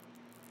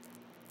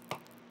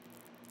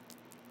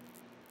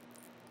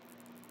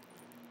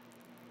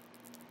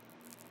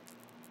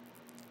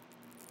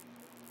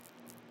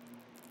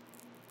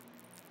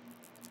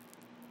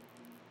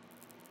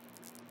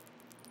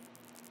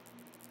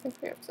 I think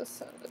we have to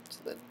send it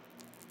to the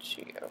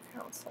Geo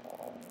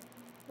Council,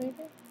 maybe?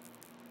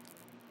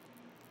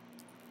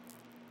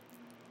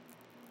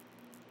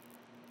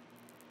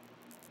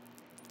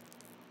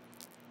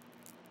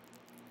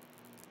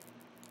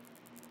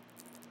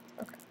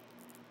 Okay.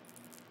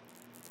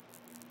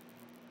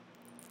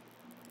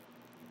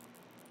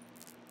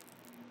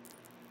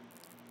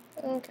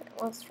 Okay,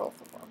 let's roll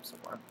the form some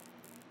more.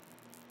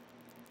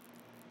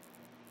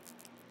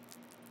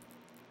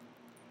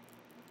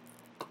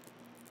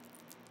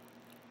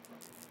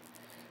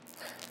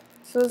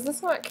 So is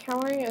this not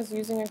counting as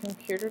using a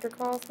computer to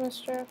cause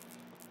mischief?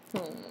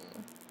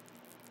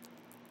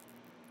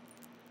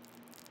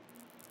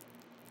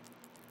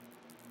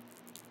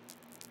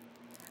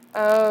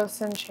 Oh,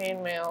 send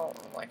chainmail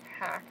and like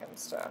hack and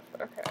stuff.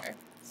 Okay,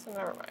 so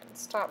never mind.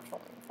 Stop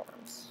trolling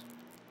forms.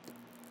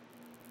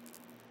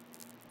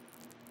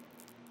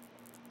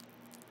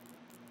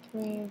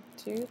 Can we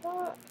do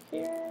that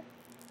here?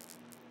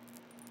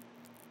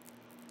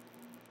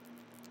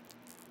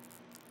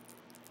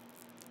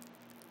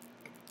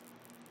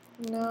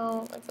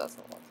 No, it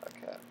doesn't look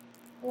like it.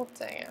 Well,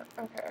 dang it.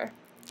 Okay.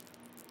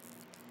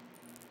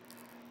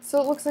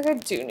 So it looks like I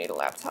do need a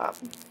laptop.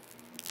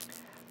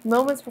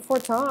 Moments before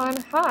dawn.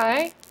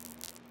 Hi.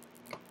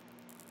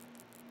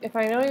 If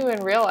I know you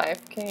in real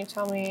life, can you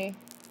tell me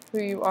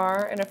who you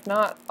are? And if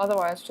not,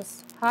 otherwise,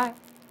 just hi.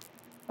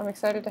 I'm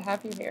excited to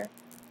have you here.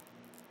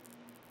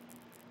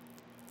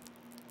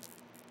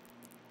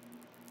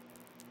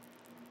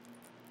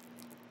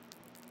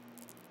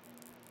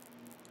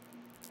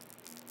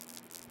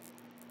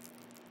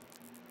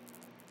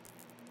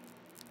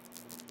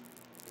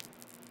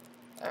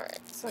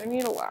 Alright, so I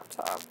need a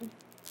laptop.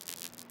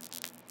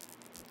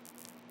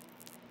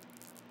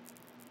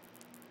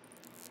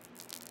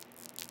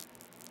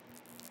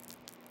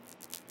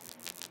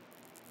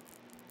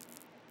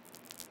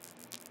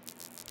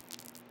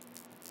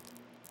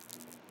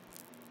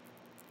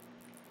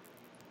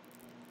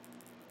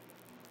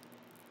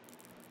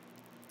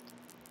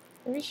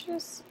 Maybe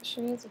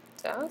she needs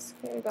a desk,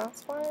 maybe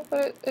that's why,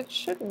 but it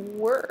should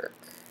work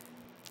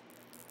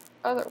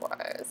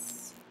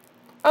otherwise.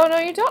 Oh no,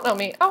 you don't know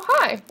me. Oh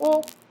hi,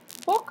 well,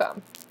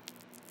 welcome.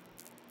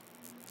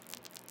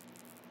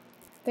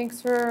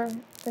 Thanks for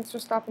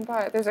stopping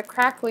by. There's a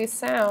crackly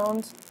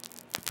sound.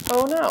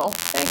 Oh no,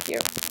 thank you.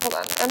 Hold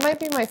on, that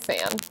might be my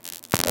fan.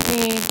 Let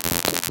me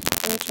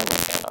turn my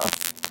fan off.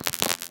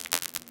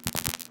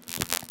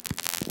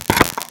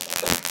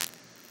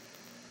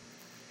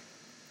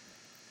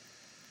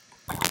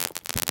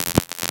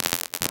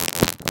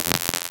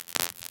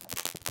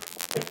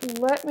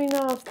 Let me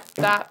know if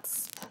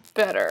that's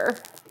better.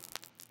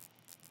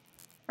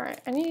 Alright,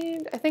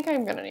 I think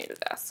I'm gonna need a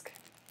desk.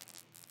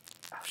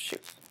 Oh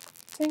shoot.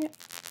 Dang it.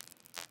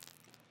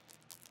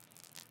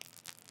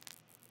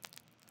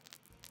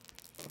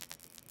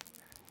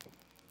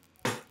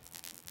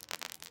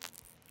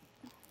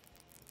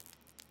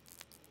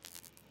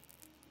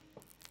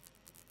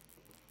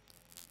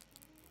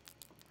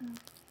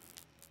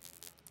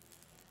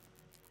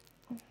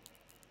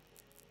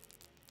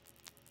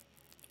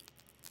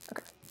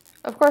 Okay.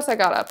 Of course I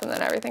got up and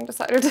then everything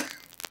decided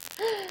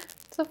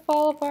to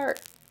fall apart.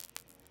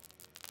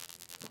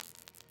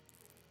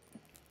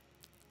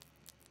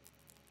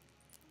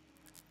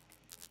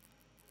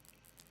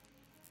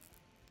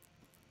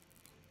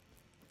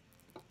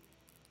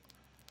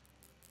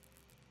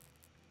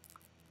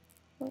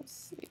 Let's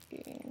see.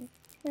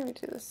 Maybe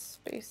do the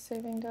space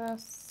saving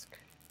desk.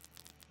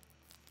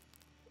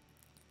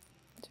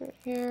 Do it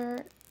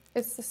here.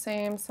 It's the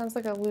same. Sounds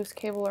like a loose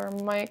cable or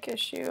a mic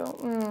issue.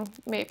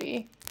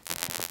 Maybe.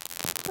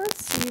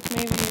 Let's see if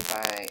maybe if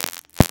I...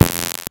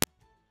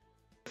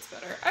 It's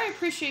better. I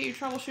appreciate you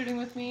troubleshooting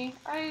with me.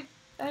 I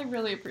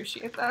really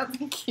appreciate that.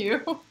 Thank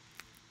you.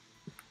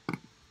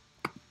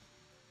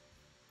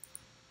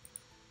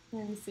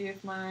 Maybe see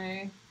if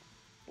my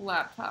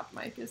laptop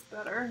mic is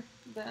better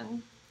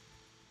than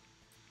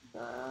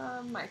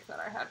the mic that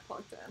I had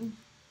plugged in.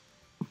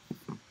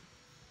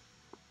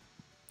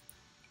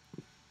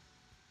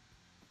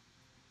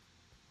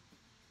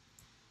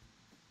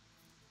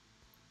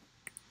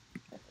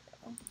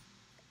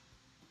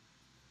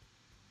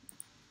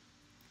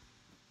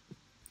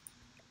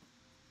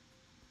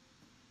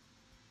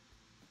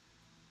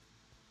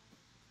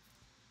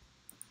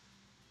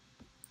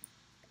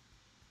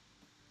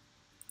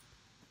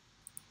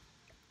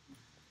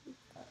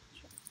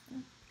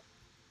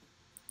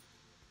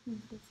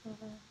 There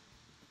we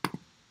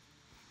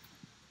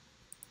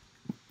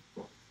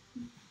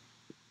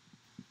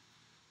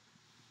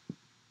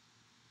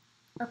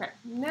go. Okay,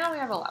 now we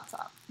have a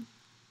laptop.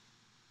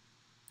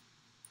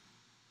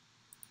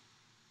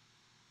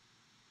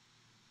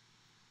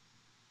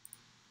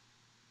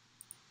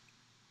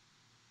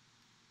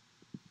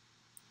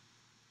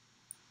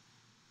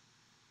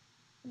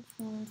 Which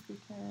means we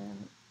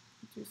can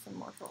do some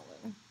more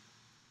trolling.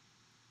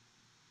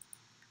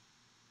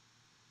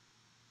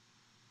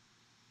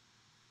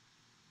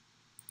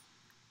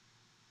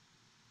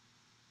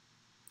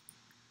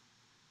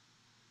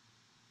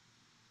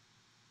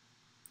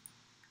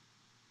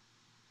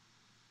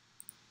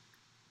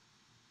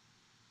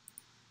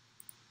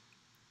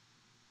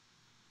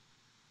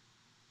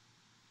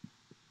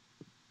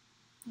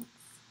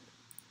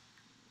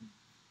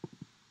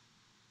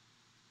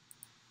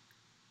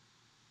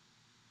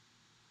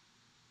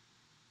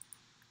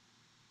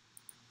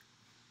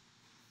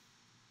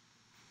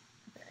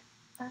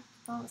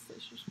 Honestly,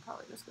 she should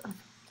probably just go to bed.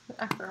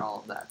 After all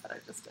of that I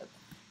just did.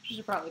 She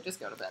should probably just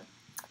go to bed.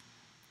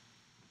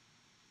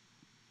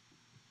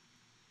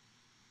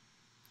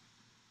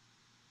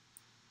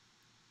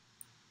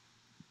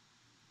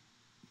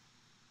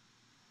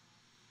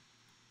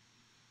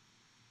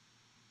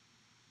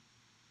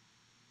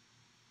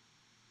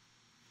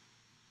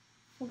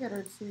 We'll get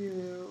her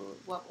to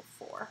level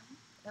 4,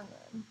 and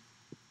then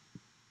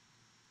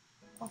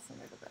I'll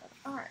send her to bed.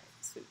 Alright,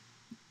 sweet.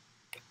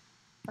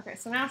 Okay,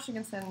 so now she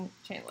can send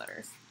chain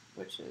letters,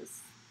 which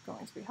is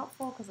going to be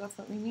helpful because that's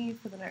what we need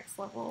for the next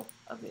level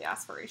of the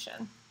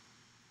aspiration.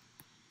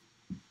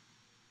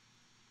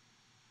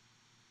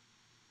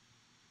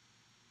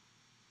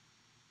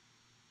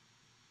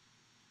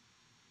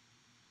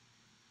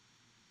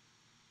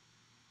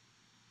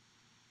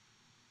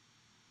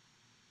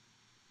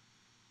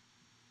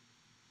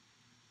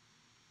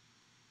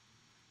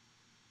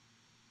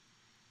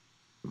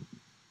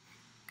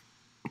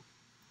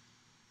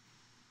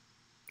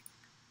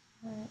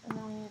 Alright, and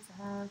then we need to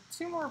have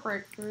 2 more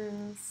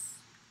breakthroughs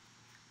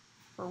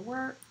for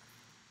work.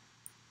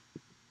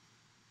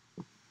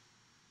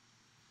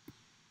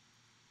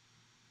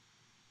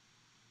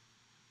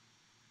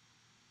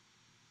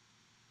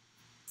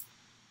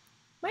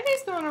 My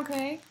day's going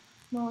okay.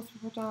 Most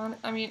people done.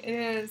 I mean, it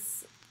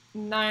is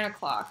 9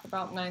 o'clock,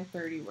 about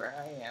 9:30 where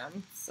I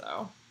am,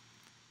 so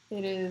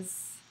it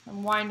is,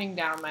 I'm winding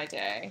down my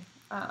day.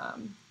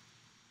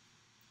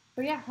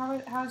 But yeah,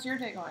 how's your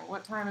day going?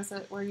 What time is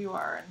it where you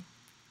are? And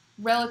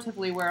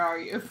relatively, where are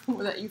you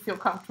that you feel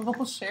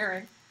comfortable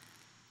sharing?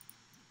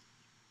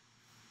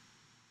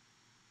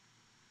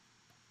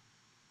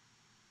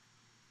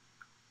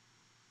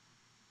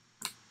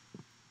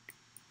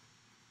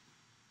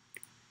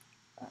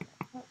 Okay,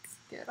 let's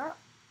get up.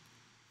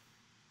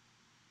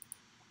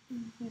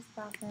 Use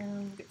the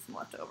bathroom, get some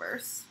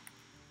leftovers.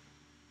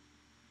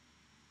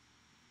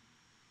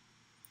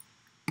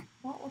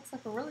 Well, it looks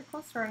like we're really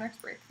close to our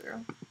next breakthrough.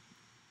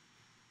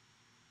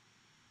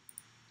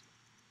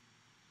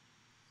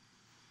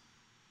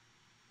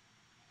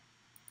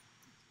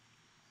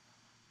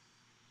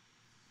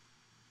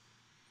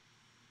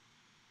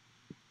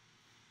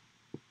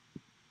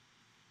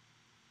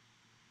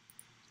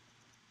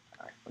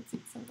 Alright, let's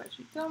eat some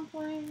veggie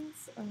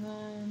dumplings, and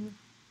then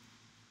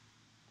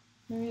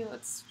maybe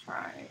let's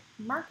try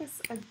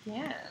Marcus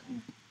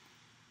again.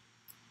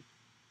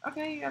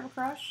 Okay, you have a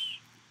crush?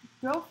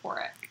 Go for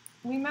it.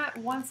 We met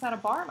once at a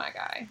bar, my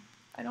guy.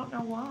 I don't know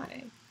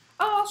why.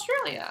 Oh,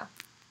 Australia.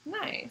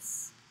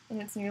 Nice.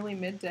 And it's nearly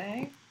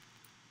midday.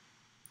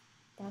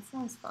 That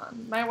sounds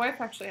fun. My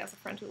wife actually has a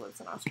friend who lives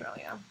in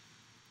Australia.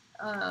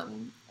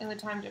 And the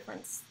time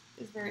difference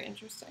is very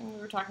interesting.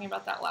 We were talking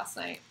about that last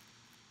night.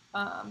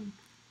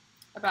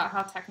 About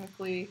how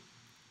technically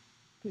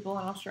people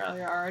in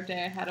Australia are a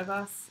day ahead of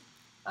us.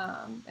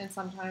 And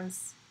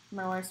sometimes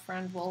my wife's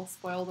friend will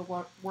spoil the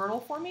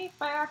Wordle for me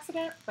by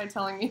accident by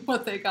telling me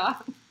what they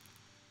got.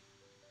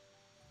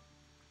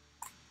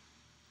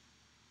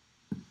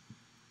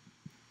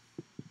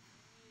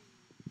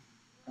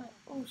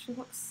 Oh, she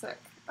looks sick.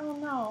 Oh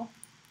no.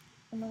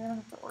 Am I gonna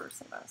have to order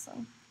some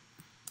medicine?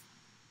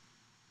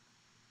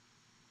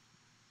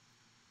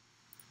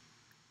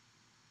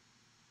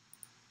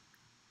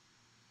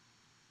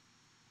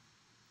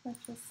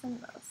 purchase some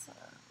medicine.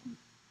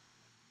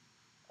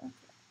 Okay.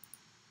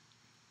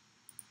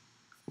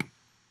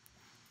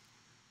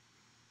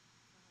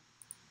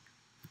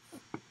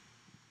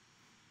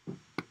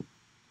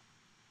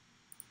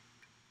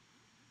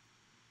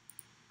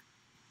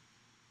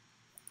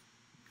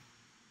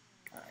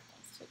 Alright,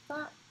 let's take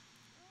that.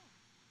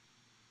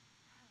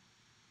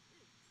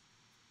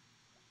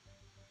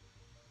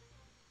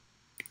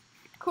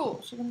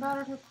 Cool, she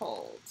combated her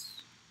cold.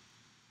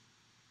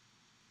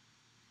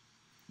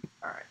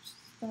 Alright, she's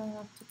gonna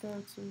have to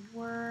go to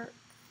work.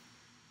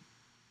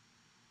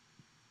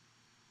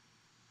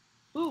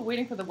 Ooh,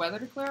 waiting for the weather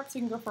to clear up so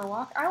you can go for a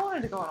walk. I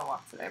wanted to go on a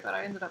walk today, but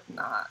I ended up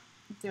not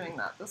doing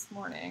that this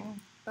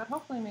morning. But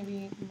hopefully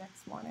maybe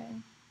next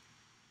morning.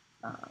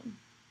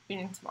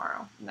 Meaning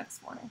tomorrow,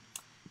 next morning.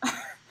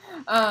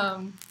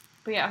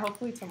 But yeah,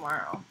 hopefully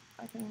tomorrow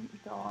I can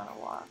go on a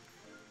walk.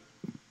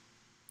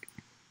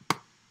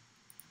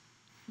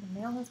 The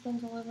mail has been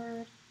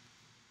delivered.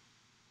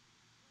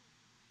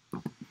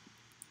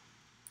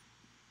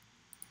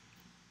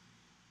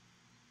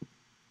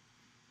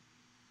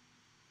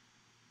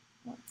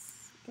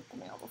 Let's get the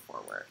mail before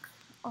work.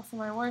 Also,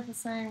 my wife is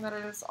saying that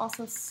it is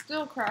also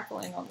still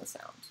crackling on the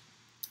sound.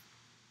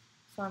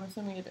 So I'm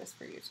assuming it is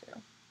for you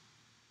too.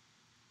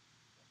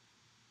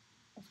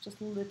 It's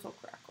just little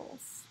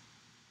crackles.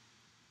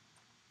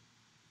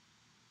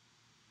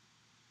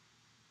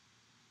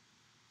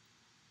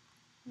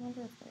 I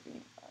wonder if maybe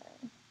if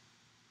I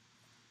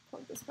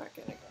plug this back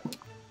in again,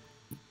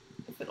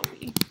 if it'll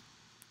be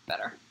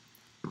better.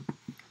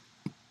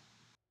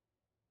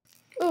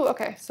 Ooh,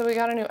 okay, so we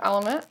got a new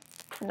element.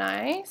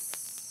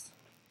 Nice.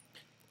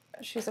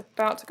 She's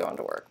about to go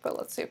into work, but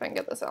let's see if I can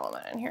get this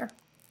element in here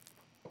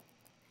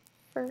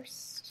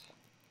first.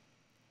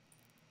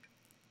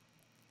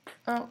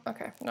 Oh,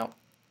 okay, nope.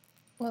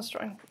 Let's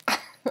join.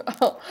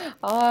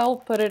 I'll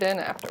put it in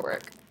after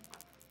work.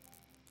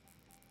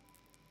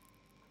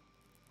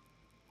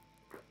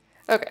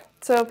 Okay,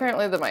 so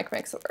apparently the mic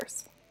makes it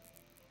worse.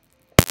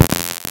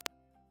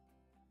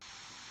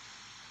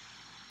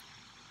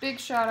 Big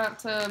shout out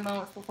to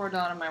Moments Before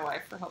Dawn and my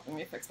wife for helping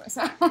me fix my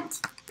sound.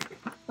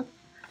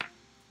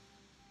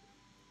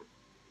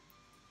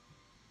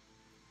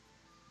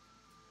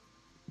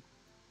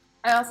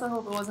 I also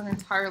hope it wasn't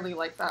entirely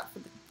like that for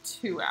the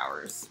 2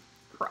 hours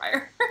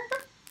prior.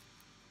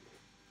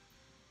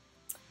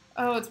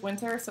 Oh, it's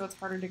winter, so it's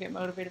harder to get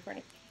motivated for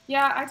anything.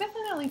 Yeah, I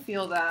definitely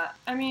feel that.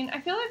 I mean, I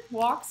feel like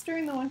walks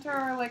during the winter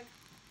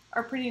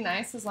are pretty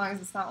nice as long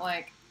as it's not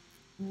like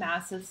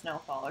massive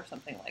snowfall or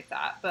something like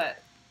that.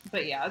 But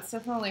yeah, it's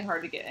definitely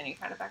hard to get any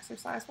kind of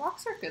exercise.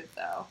 Walks are good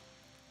though,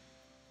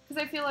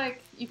 because I feel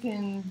like you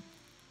can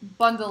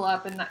bundle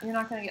up and you're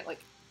not gonna get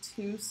like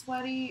too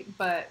sweaty,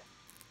 but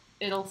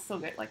it'll still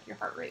get like your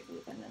heart rate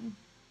moving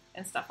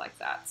and stuff like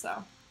that.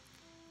 So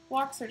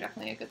walks are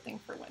definitely a good thing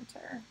for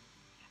winter.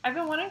 I've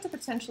been wanting to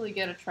potentially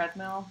get a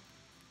treadmill.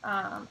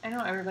 I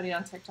know everybody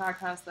on TikTok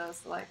has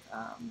those like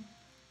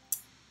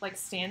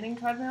standing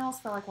treadmills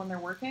for like when they're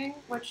working,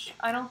 which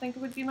I don't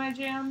think would be my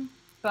jam,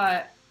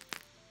 but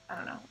I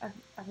don't know.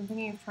 I've been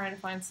thinking of trying to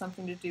find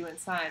something to do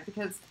inside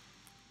because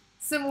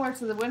similar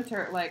to the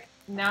winter, like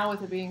now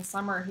with it being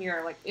summer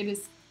here, like it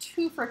is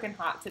too freaking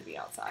hot to be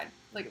outside.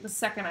 Like the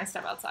second I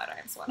step outside, I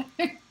am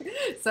sweating.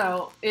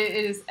 So it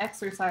is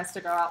exercise to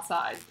go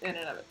outside in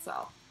and of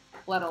itself,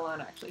 let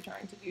alone actually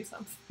trying to do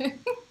something.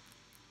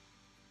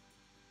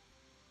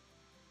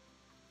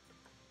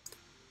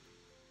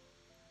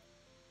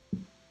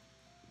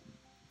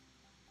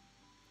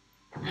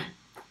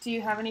 Do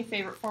you have any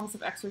favorite forms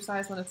of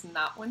exercise when it's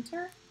not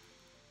winter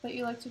that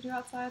you like to do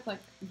outside? Like,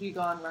 do you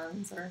go on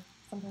runs or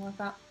something like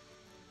that?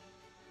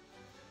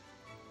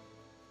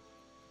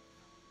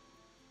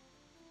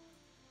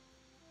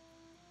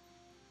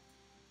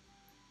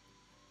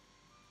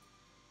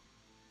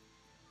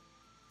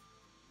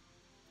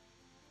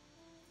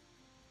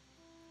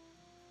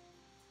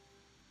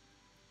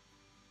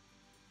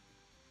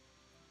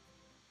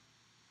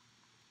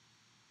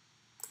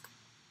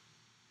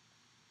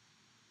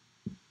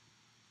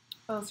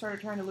 Oh,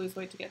 started trying to lose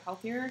weight to get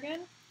healthier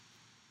again?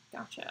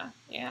 Gotcha.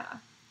 Yeah.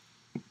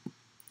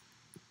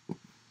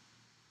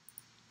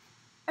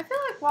 I feel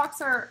like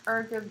walks are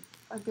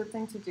a good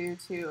thing to do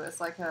too, as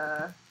like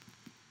a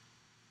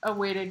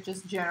way to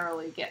just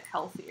generally get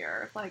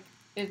healthier. Like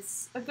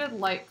it's a good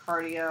light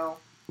cardio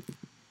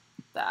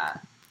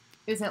that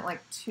isn't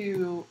like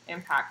too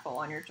impactful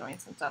on your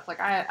joints and stuff. Like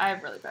I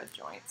have really bad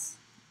joints,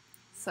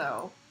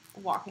 so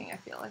walking I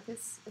feel like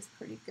is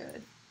pretty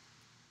good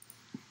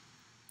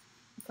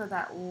for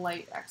that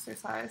light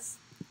exercise.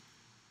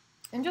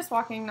 And just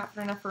walking, not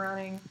good enough for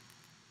running.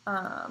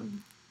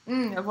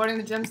 Avoiding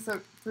the gym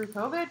through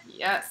COVID?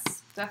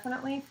 Yes,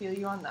 definitely feel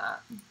you on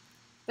that.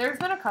 There's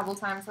been a couple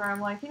times where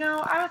I'm like,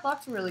 I would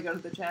love to really go to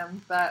the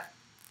gym, but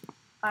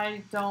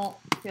I don't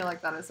feel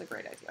like that is a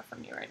great idea for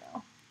me right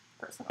now,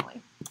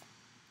 personally.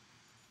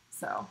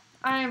 So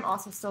I am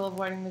also still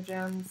avoiding the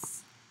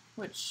gyms,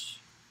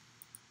 which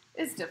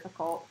is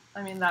difficult.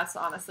 I mean, that's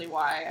honestly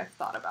why I've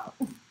thought about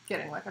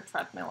getting like a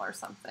treadmill or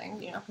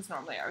something, you know, because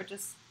normally I would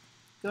just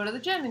go to the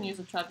gym and use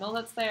a treadmill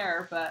that's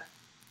there, but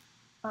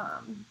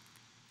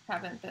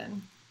haven't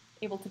been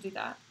able to do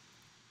that.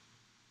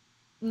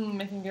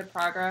 Making good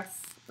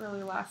progress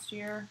early last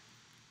year.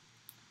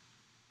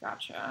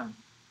 Gotcha.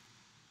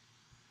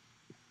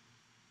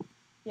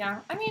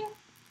 Yeah, I mean,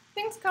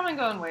 things come and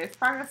go in waves.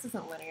 Progress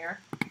isn't linear,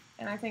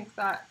 and I think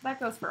that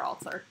goes for all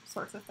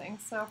sorts of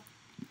things. So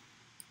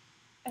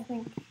I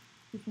think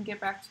you can get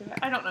back to it.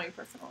 I don't know you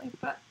personally,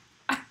 but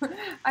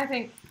I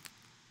think,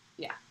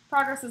 yeah,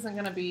 progress isn't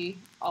going to be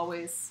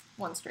always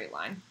one straight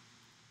line.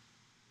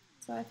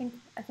 So I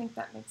think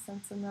that makes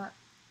sense, and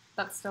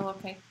that's still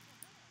okay.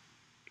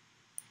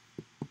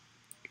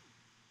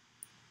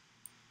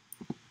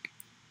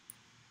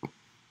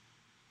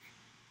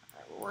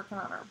 We're working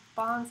on our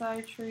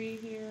bonsai tree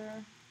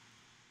here.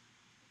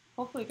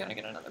 Hopefully gonna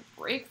get another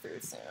breakthrough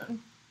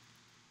soon.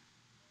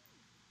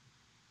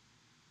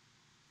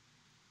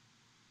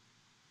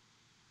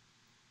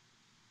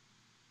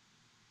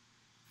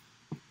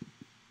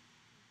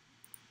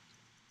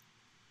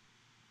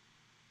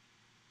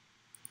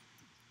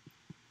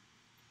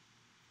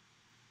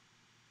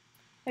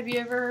 Have you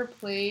ever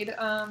played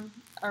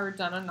or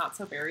done a not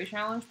so berry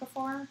challenge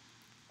before?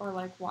 Or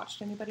like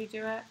watched anybody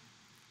do it?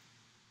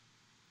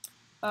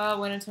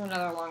 Went into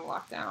another long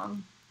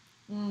lockdown.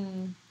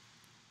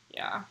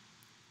 Yeah.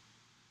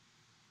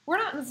 We're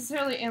not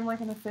necessarily in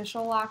like an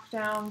official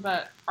lockdown,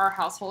 but our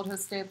household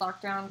has stayed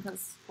locked down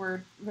because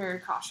we're very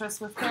cautious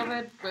with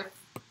COVID, with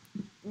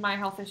my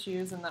health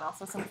issues and then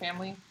also some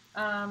family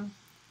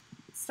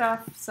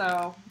stuff.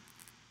 So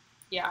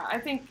yeah, I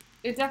think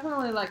it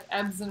definitely like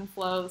ebbs and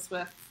flows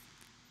with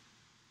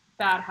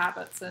bad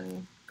habits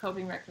and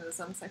coping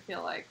mechanisms. I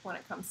feel like when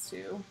it comes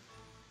to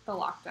the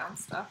lockdown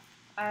stuff,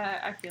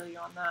 I feel you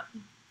on that.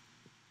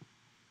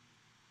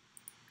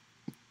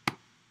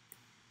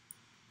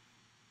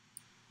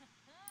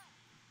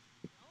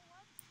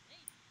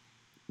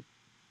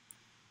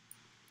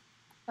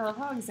 I love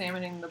how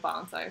examining the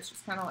bonsai is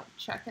just kind of like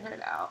checking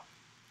it out,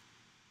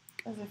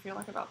 as if you're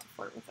like about to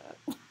flirt with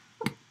it.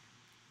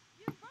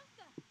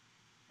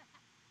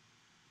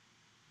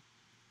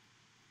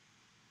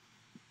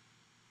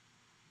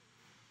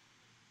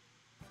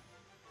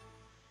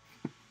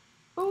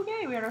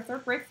 Okay, we had our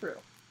third breakthrough.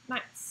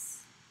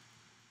 Nice.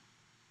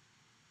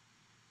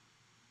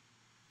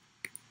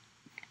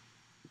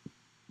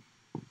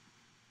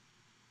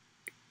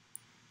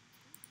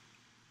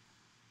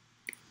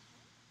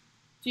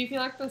 Do you feel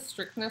like the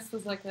strictness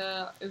was like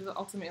is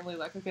ultimately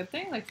like a good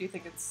thing? Like, do you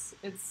think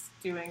it's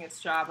doing its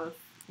job of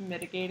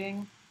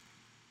mitigating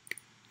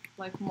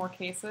like more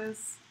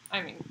cases?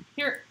 I mean,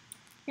 here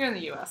in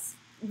the U.S.,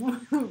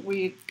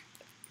 we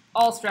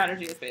all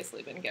strategy has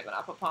basically been given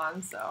up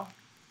upon. So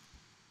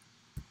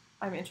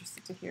I'm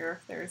interested to hear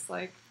if there's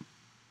like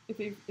if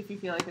you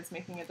feel like it's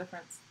making a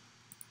difference.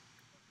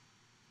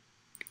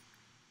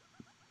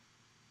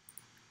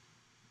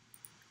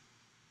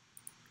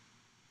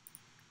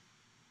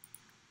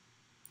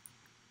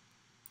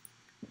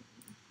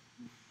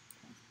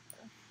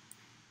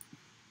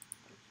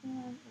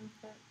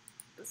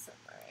 The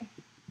summary.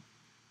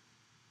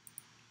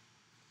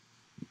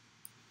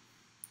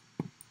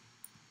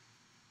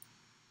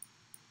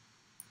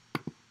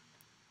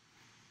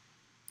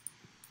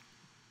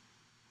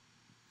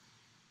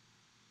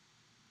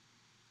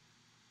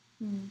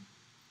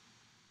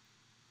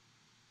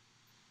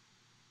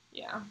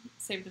 Yeah,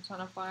 saved a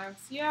ton of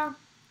lives. Yeah,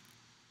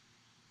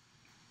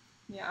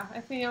 yeah.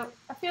 I feel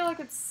like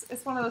it's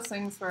one of those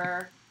things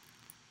where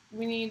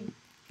we need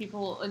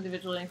people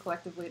individually and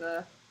collectively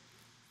to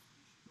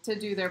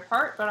do their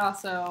part, but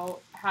also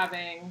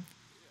having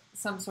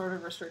some sort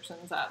of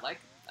restrictions at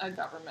like a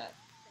government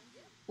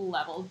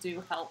level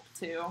do help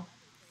to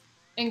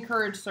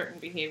encourage certain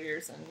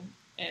behaviors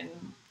and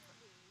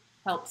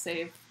help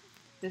save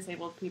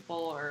disabled people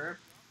or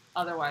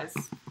otherwise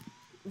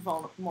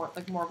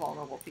more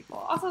vulnerable people.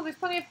 Also, there's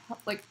plenty of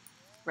like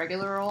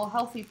regular old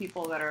healthy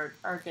people that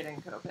are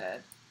getting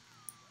COVID,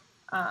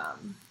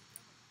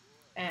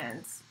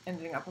 and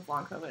ending up with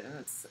long COVID, and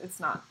it's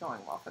not going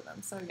well for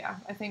them. So yeah,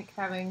 I think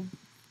having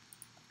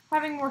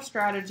more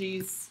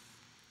strategies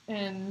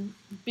and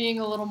being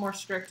a little more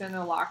strict in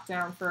a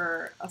lockdown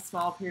for a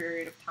small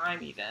period of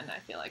time, even I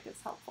feel like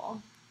is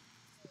helpful.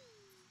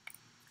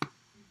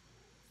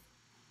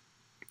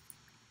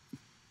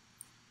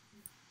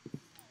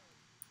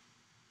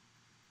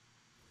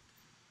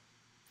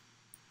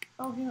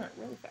 Oh, he went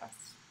really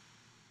fast.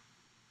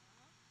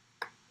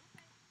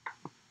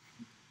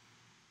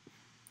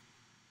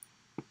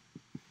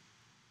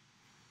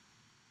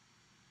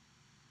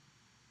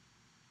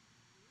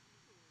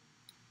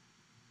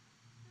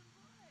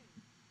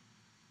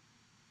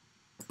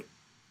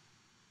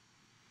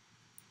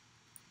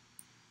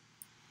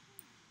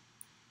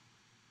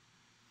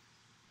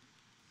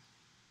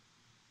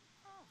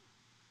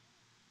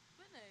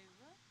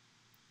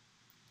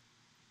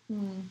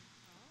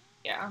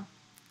 Yeah.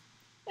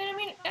 And I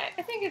mean,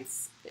 I think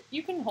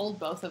you can hold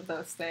both of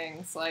those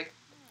things. Like,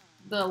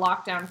 the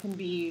lockdown can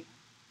be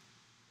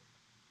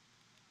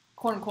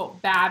quote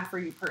unquote bad for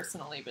you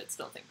personally, but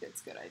still think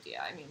it's a good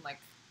idea. I mean,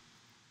 like,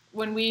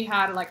 when we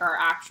had like our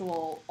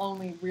actual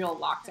only real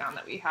lockdown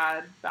that we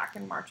had back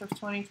in March of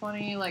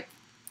 2020, like,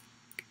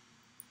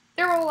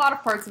 there were a lot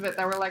of parts of it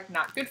that were like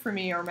not good for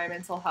me or my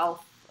mental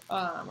health,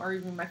 or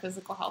even my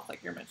physical health,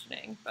 like you're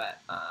mentioning,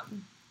 but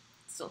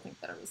still think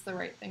that it was the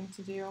right thing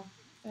to do,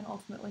 and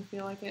ultimately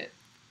feel like it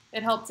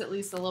helped at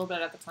least a little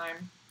bit at the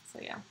time. So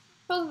yeah,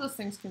 both of those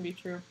things can be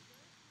true.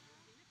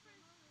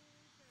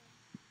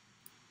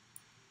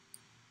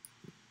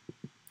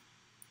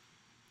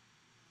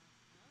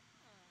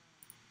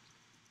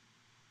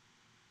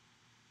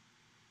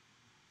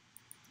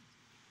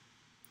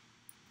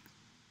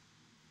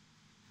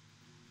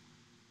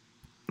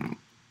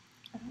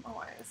 I don't know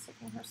why it's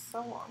taking her so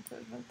long to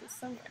invent this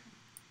symbol.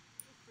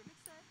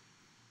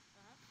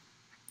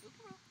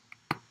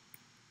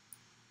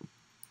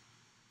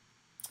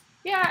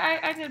 Yeah,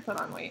 I did put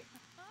on weight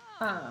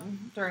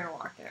during the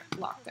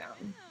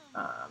lockdown.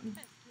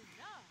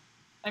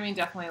 I mean,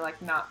 definitely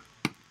like not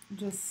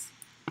just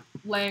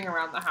laying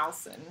around the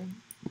house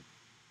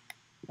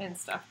and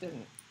stuff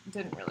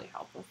didn't really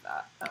help with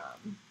that.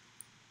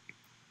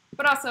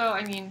 But also,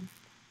 I mean,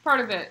 part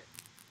of it,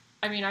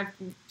 I mean, I've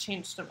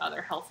changed some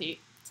other healthier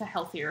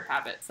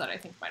habits that I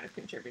think might have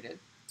contributed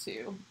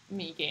to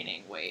me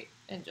gaining weight,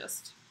 and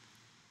just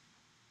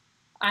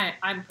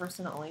I'm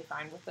personally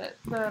fine with it,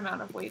 the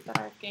amount of weight that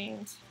I've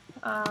gained.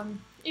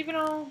 Even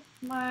though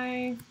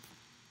my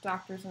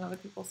doctors and other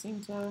people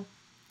seem to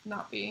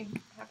not be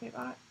happy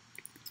about it.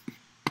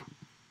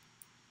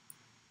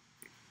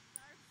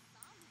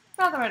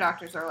 Not that my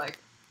doctors are like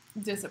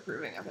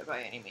disapproving of it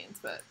by any means,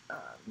 but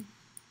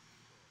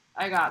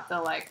I got the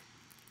like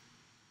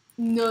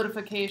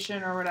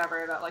notification or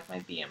whatever that like my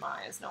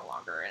BMI is no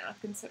longer in a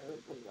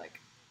considerably like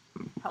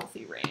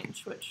healthy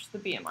range, which the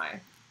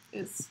BMI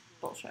is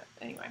bullshit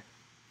anyway.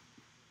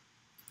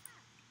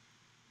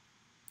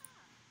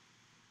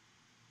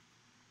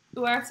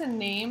 Ooh, I have to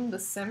name the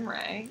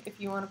Simray if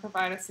you want to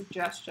provide a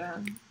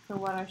suggestion for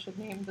what I should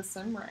name the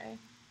Simray.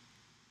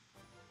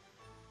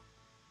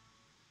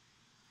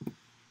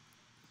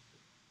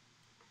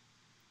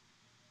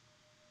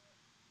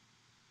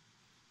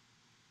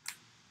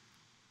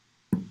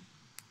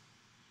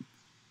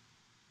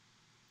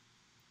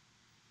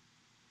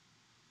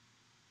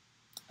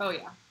 Oh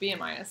yeah,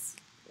 BMI is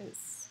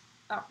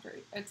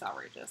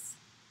outrageous.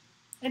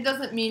 It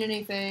doesn't mean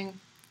anything.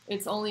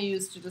 It's only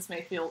used to just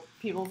make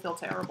people feel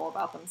terrible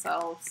about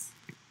themselves.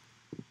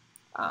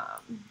 Yeah,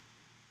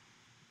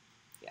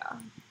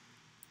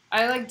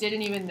 I like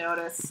didn't even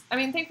notice. I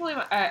mean, thankfully,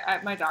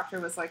 my doctor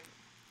was like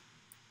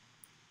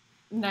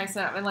nice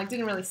enough and like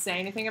didn't really say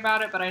anything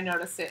about it, but I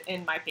noticed it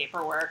in my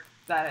paperwork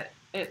that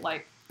it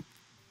like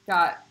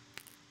got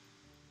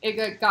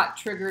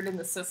triggered in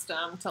the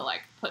system to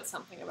like put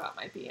something about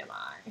my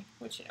BMI,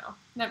 which, you know,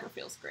 never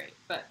feels great,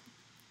 but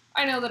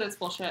I know that it's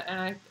bullshit,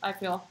 and I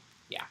feel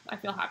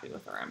happy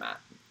with where I'm at.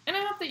 And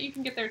I hope that you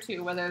can get there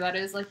too, whether that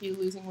is like you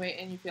losing weight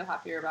and you feel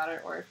happier about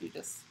it, or if you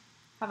just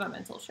have a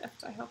mental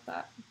shift. I hope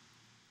that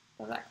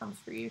comes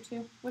for you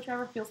too,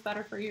 whichever feels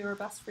better for you or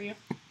best for you.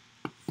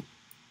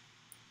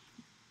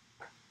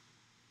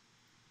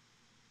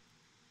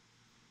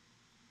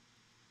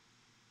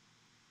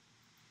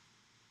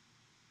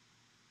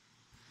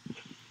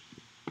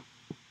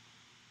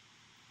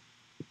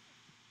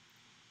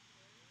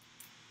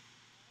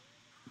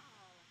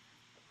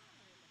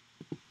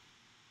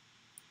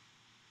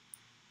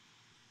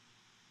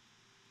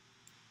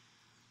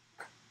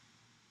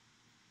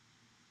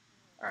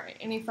 All right,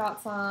 any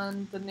thoughts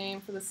on the name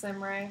for the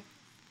Simray?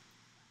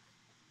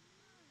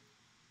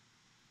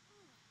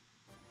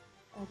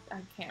 I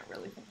can't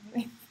really think of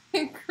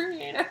anything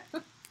creative.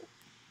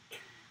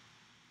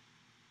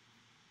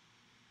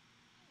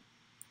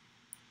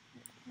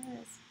 Where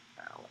is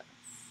Alice?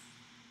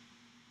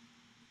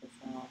 Is this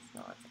Alice?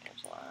 No, it's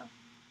Angela.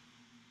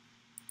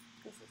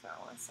 This is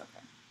Alice,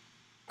 okay.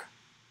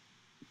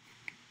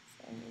 So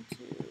I need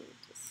to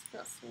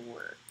discuss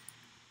work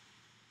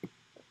with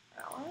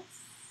Alice.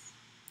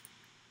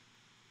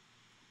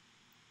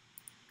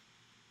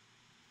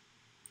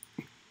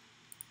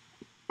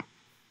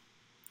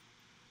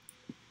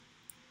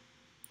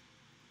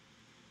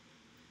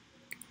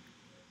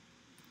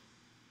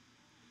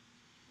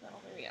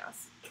 That'll maybe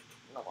ask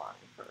Milan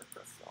for a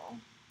crystal.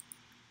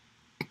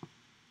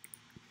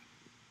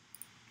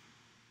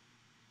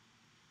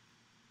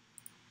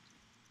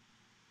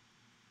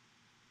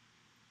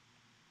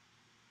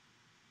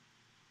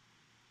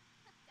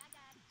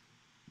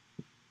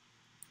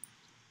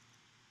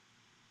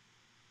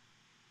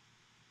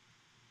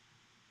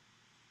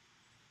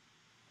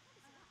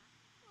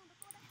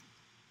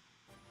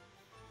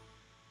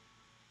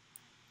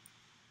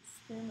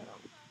 Experiment on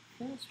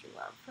chemistry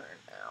lab for an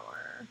hour.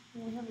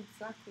 We have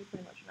exactly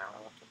pretty much an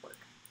hour left of work.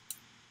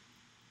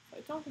 So I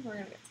don't think we're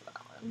going to get to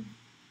that one.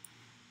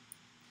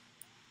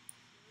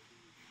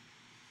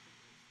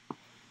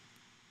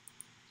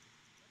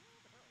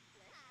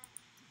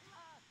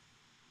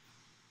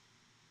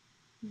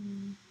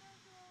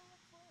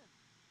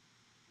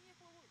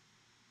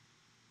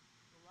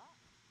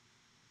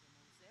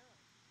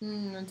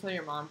 Until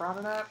your mom brought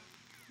it up?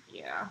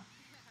 Yeah.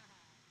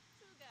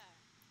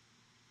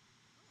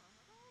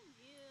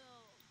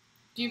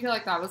 Do you feel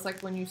like that was like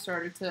when you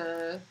started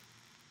to,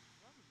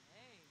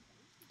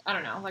 I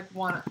don't know, like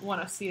want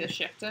to see a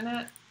shift in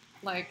it?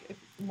 Like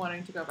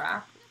wanting to go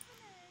back?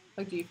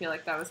 Like, do you feel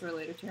like that was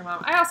related to your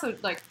mom? I also,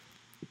 like,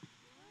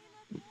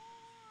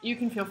 you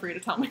can feel free to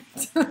tell me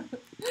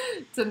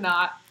to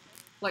not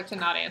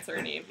answer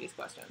any of these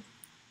questions.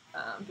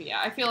 But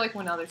yeah, I feel like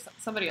when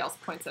somebody else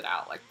points it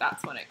out, like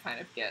that's when it kind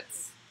of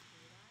gets,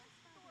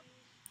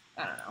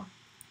 I don't know.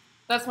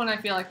 That's when I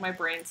feel like my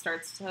brain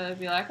starts to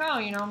be like, oh,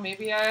 you know,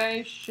 maybe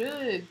I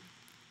should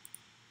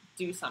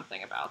do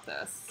something about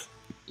this,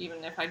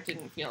 even if I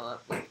didn't feel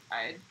like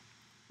I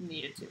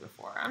needed to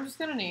before. I'm just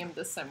gonna name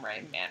the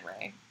Simray Man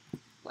Ray,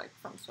 like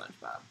from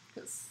SpongeBob,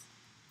 because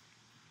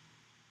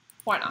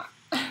why not?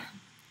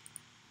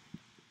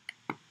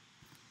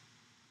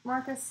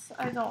 Marcus,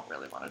 I don't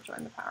really want to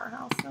join the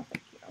powerhouse. No,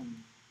 thank you.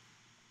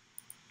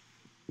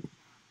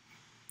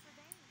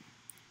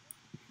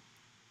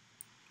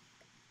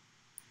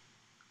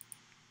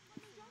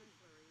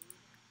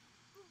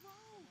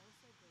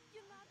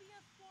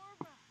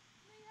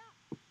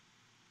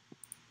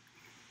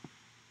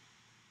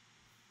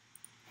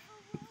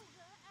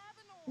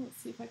 Let's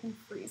see if I can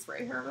freeze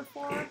ray her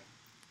before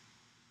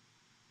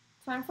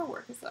time for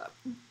work is up.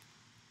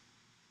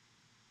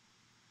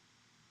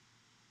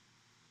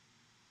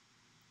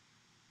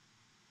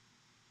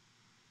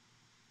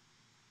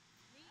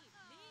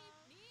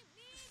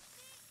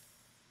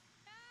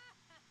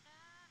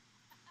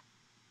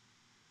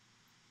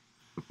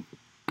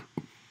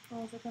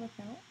 Oh, is it gonna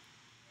count?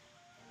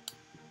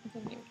 It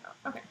didn't even count.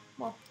 Okay,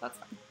 well, that's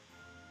fine.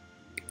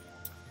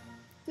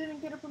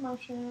 Didn't get a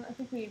promotion. I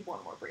think we need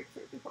one more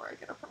breakthrough before I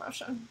get a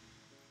promotion.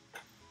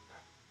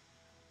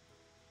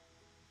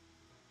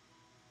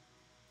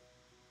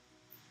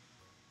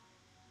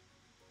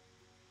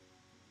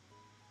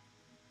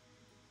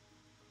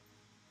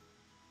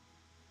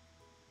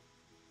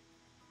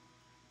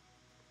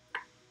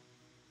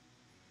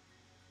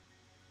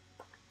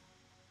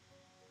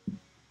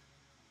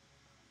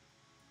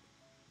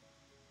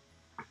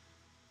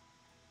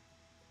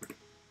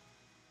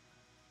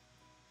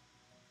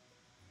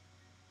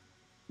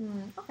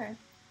 Okay.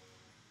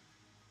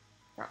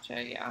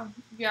 Gotcha, yeah.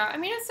 Yeah, I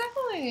mean, it's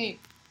definitely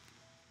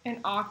an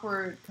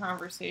awkward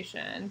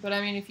conversation, but I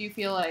mean, if you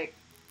feel like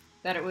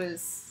that it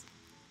was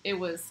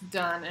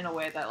done in a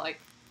way that, like,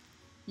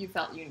 you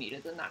felt you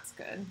needed, then that's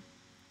good.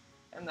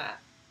 And that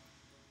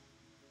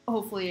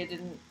hopefully it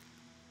didn't,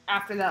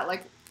 after that,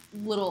 like,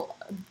 little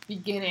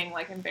beginning,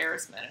 like,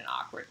 embarrassment and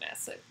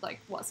awkwardness, it, like,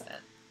 wasn't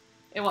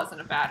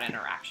a bad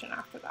interaction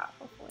after that,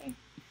 hopefully.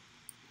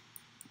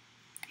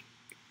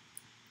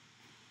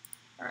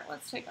 Alright,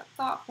 let's take a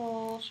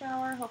thoughtful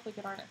shower, hopefully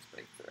get our next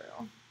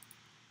breakthrough.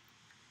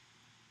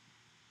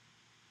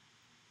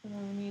 And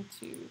then we need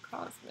to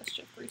cause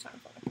mischief 3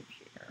 times on the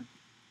computer.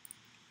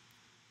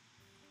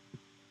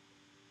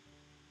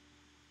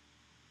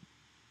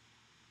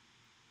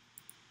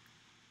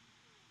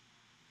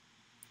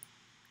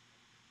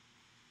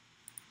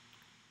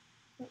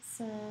 Let's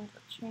send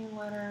a chain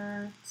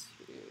letter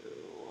to...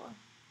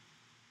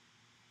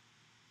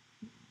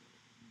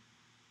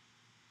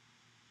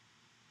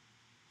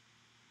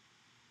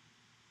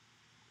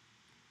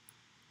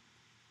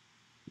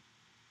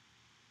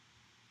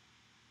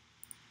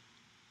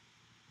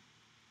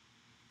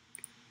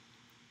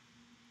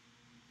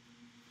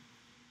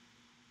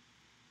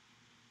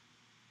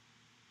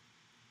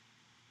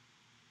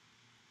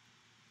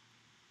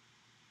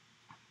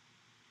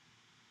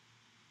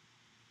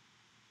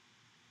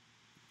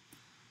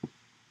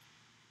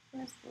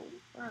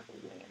 Where are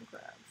the land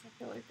grabs? I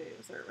feel like they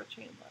deserve a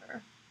chain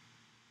letter.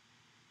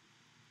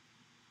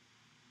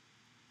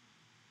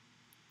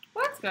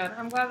 Well, that's good.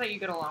 I'm glad that you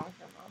get along with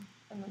your mom,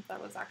 and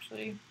that was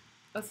actually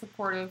a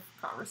supportive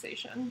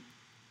conversation.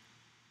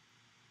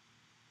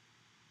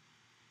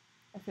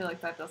 I feel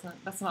like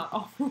that's not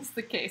always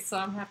the case, so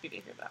I'm happy to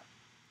hear that.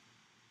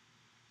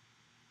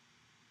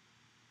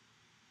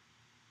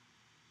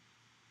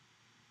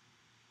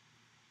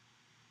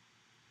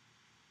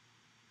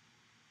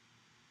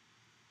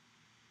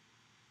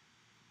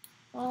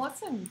 Well, let's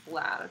send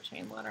Vlad a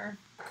chain letter.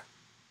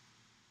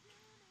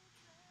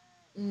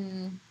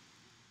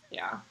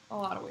 Yeah, a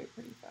lot of weight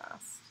pretty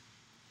fast.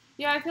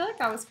 Yeah, I feel like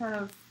that was kind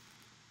of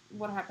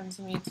what happened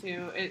to me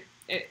too.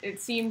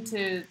 It seemed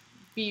to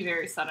be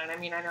very sudden. I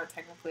mean, I know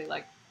technically,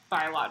 like,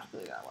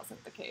 biologically that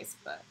wasn't the case,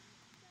 but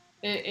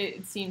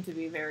it seemed to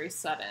be very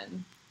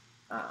sudden.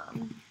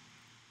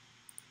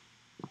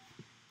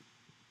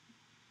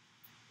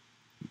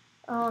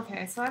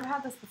 Okay, so I've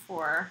had this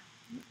before,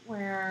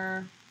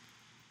 where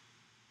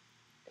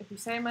if you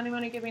say money,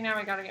 money, give me now,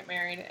 I gotta get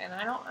married, and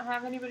I don't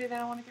have anybody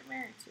that I want to get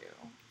married to.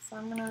 So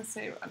I'm gonna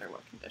say under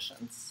what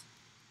conditions.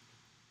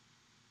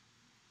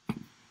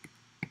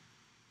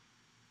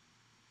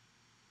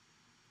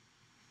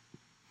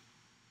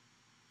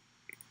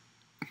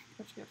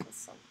 Which gives us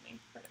some money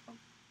right now.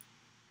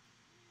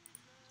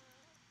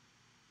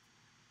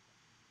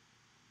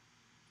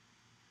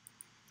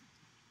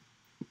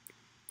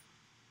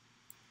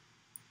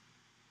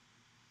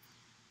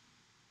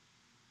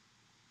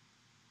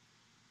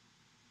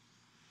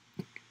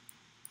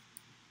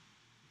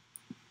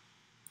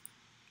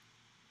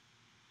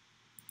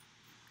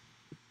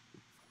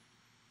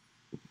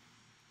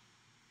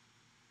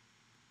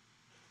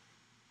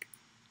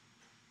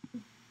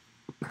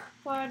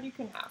 blood, you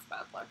can have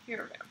bad luck.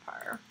 You're a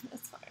vampire.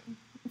 It's fine.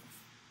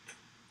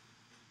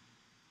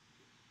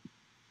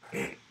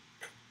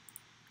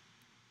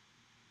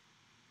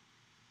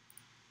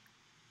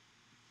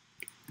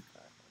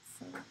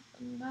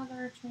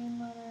 Another chain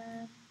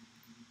letter.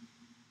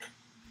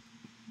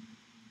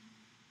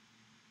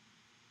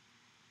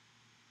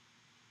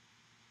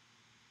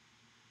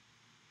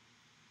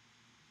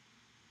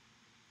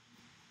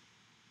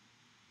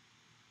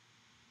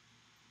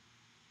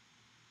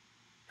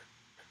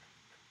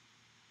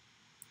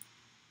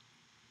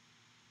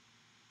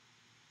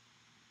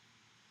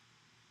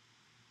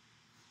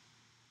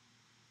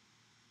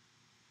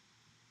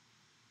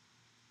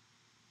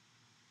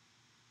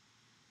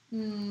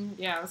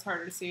 Yeah, it was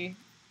harder to see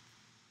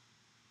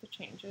the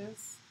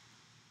changes.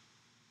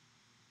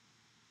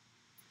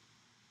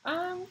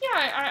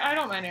 Yeah, I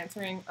don't mind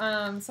answering.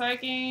 So I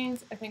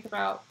gained, I think,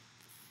 about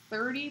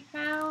 30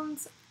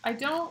 pounds. I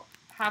don't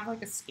have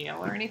like a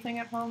scale or anything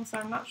at home, so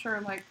I'm not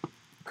sure like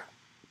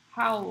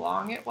how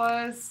long it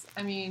was.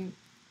 I mean,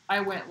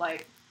 I went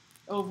like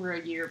over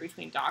a year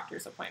between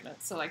doctor's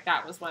appointments, so like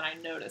that was when I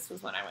noticed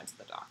was when I went to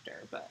the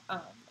doctor, but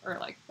or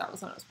like that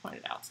was when it was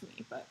pointed out to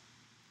me. But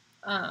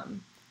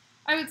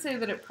I would say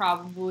that it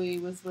probably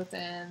was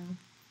within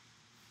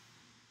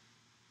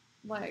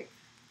like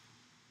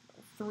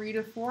 3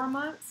 to 4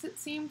 months. It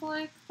seemed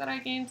like that I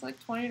gained like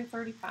 20 to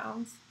 30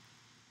 pounds.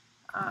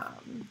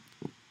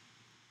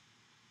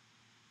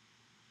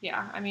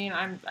 Yeah, I mean,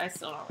 I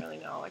still don't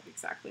really know like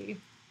exactly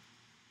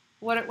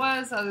what it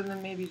was, other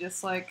than maybe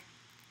just like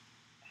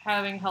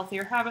having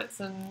healthier habits,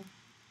 and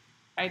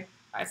I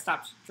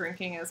stopped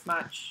drinking as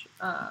much,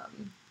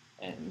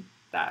 and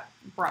that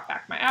brought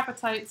back my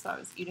appetite, so I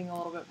was eating a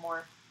little bit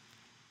more.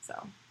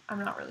 So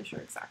I'm not really sure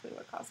exactly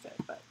what caused it,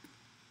 but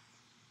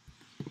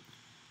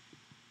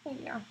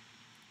yeah.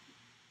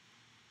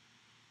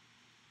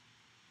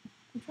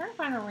 I'm trying to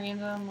find a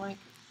random like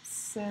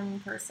sim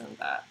person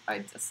that I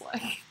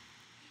dislike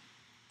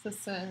to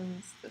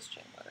send this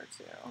chain letter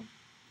to.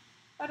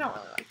 I don't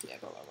really like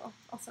Diego Lobo.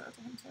 I'll send it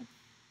to him too.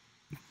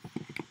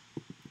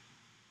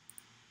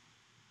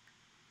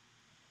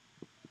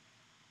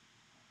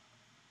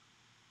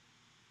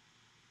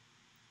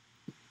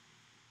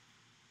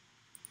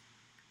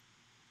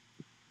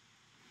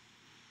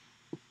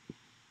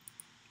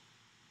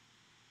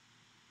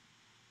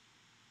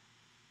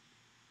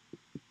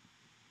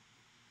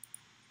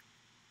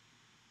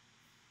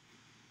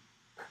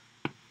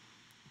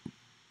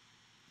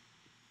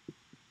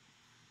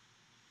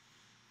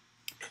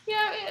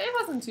 Yeah, it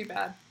wasn't too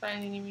bad by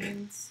any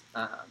means,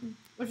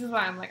 which is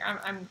why I'm like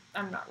I'm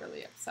not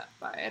really upset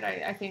by it.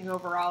 I think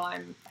overall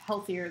I'm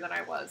healthier than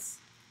I was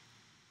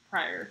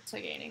prior to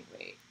gaining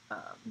weight.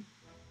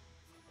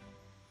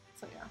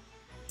 So yeah.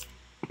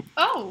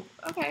 Oh,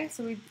 okay.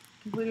 So we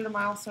completed a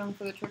milestone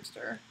for the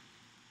trickster.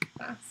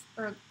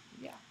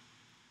 Yeah,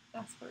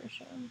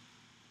 aspiration.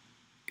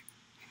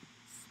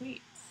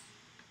 Sweet.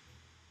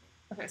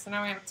 Okay, so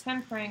now we have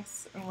 10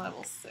 pranks and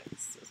level 6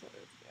 is what it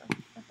would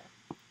do. Okay.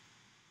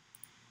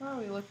 What are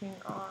we looking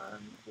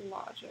on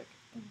logic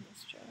and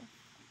mischief?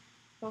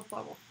 Both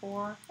level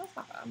 4. That's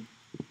not bad.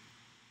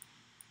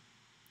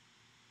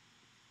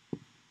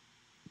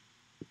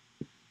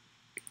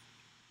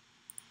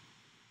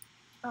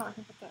 Oh, I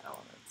can put the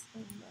elements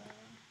in the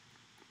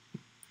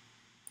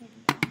thing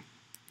now.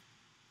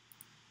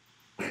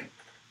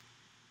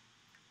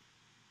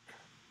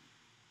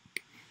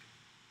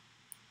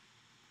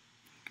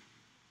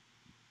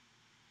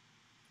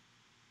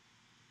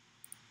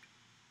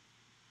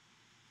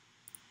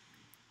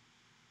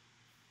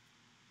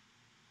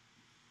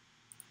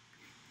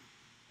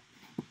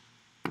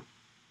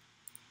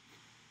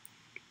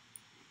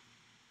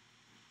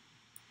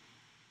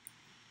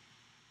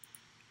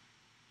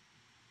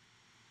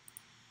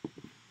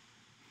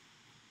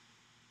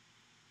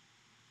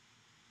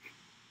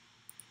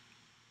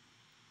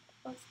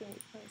 Let's go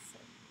play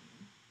some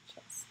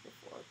chess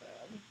before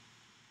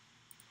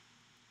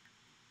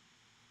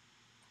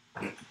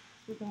bed.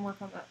 We can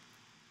work on that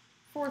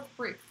 4th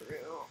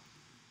breakthrough.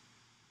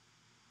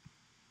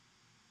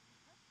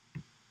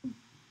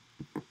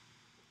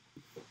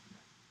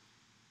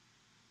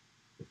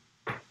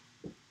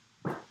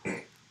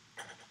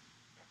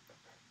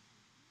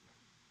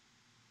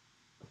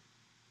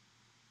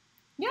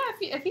 Yeah,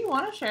 if you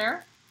want to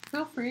share,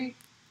 feel free.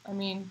 I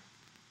mean,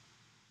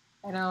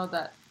 I know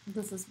that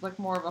this is like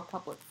more of a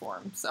public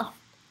forum, so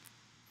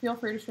feel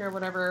free to share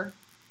whatever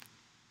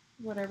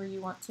you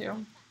want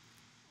to.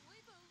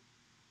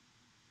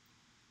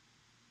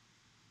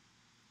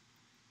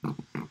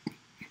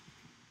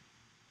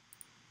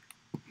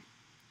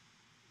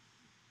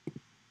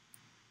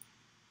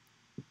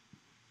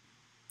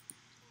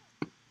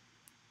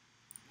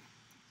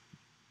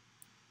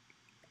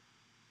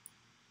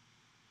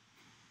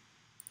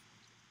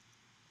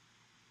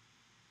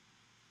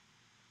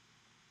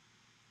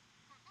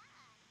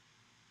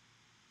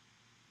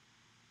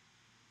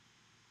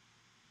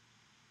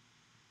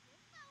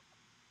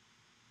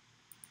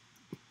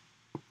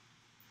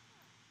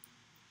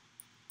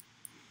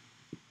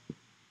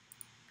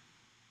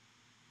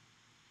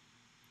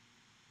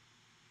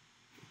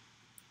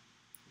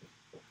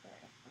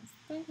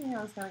 thinking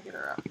I was going to get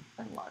her up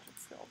in logic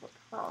skill, but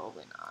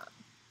probably not.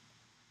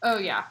 Oh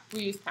yeah,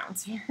 we use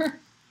pounds here.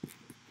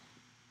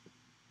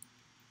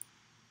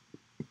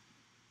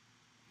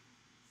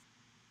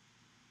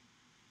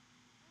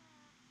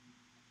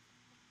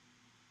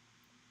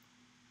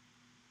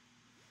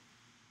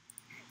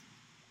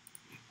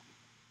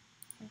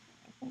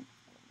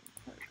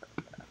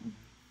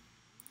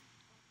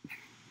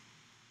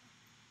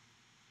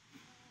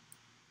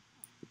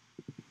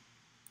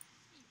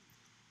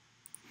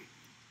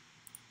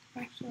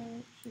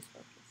 Actually, she's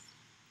focused.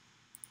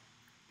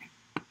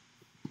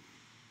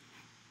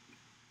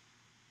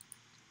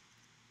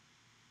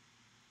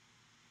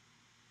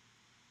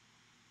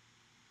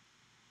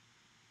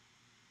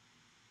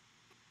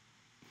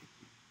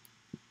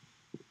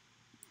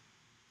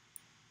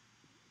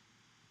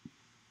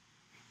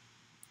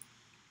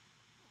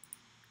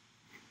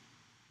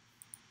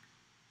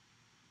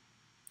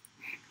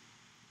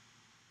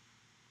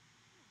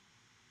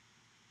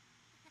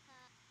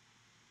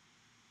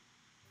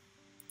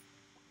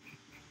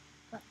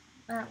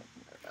 Now we can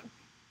go then.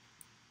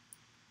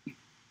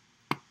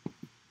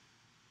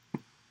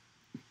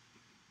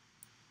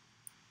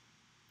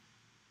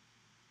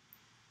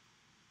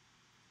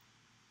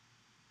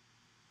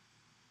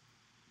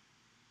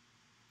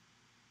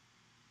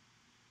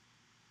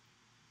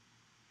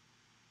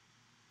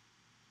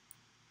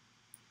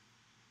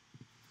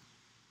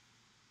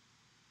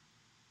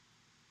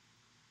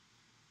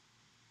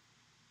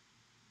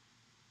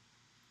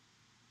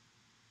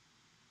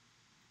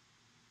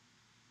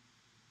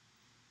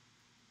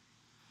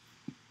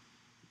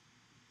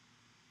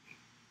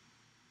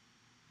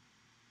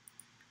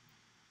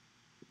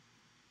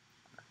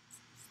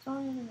 Still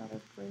need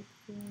another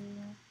breakthrough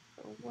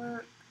for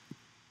work.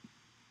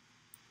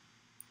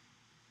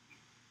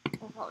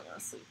 We're probably going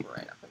to sleep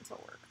right up until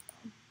work,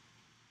 though,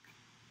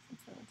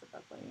 since we went to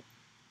bed late.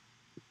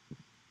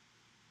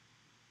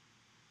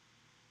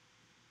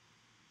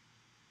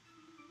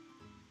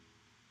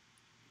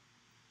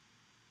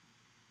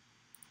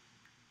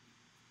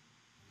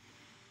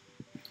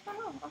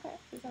 Oh, okay.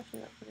 She's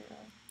actually up pretty early.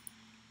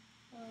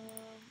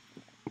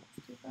 Okay,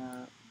 let's do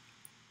that.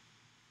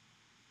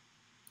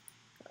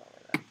 Go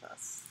away that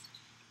dust.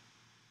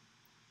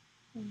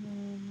 And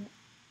then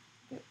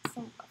get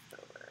some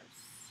leftovers.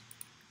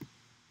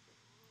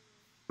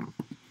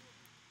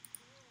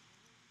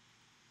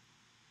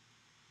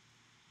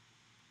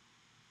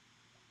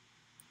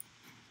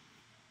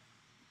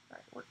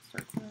 Alright, work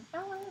starts in an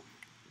hour.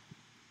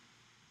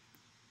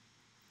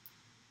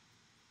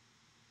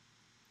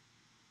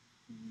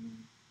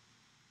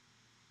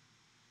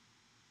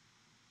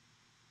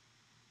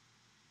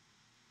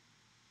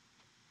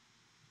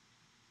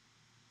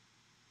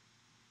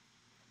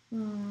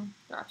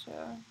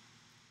 Gotcha.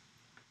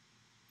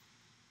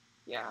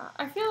 Yeah,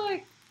 I feel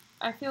like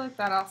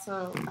that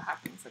also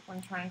happens like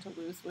when trying to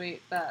lose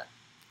weight, that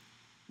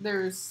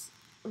there's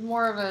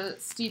more of a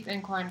steep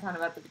incline kind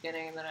of at the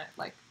beginning and then it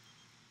like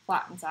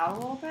flattens out a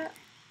little bit.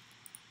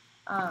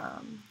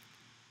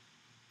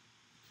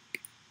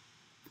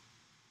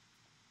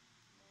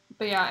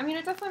 But yeah, I mean,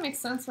 it definitely makes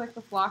sense, like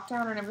with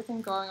lockdown and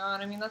everything going on.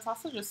 I mean, that's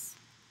also just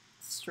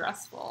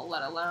stressful,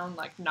 let alone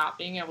like not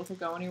being able to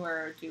go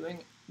anywhere or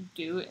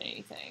do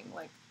anything.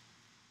 Like,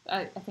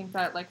 I think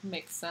that like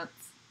makes sense.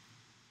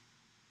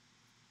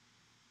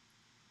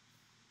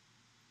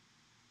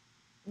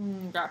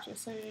 Gotcha.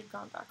 So you'd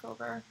gone back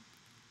over.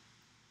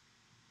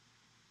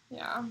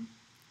 Yeah.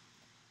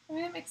 I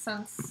mean, it makes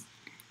sense.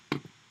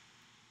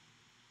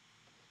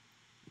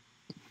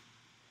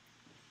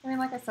 I mean,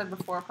 like I said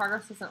before,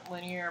 progress isn't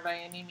linear by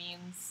any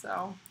means,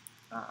 so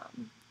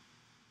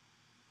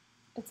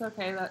it's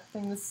okay that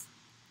things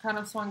kind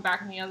of swung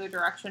back in the other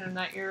direction and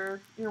that you're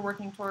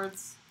working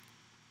towards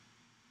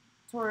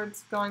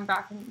going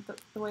back in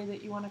the way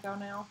that you want to go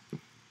now.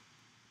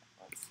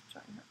 Let's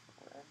join her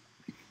forward.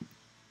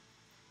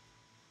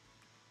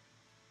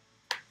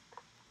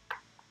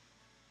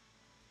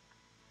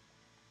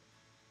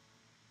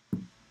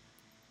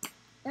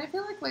 And I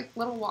feel like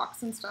little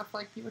walks and stuff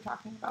like you were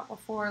talking about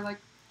before, like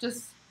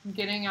just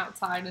getting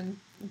outside and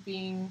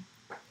being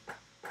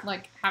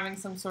like having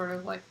some sort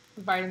of like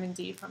vitamin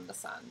D from the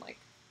sun, like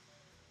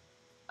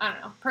I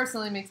don't know,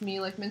 personally makes me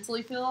like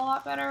mentally feel a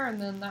lot better,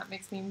 and then that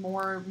makes me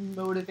more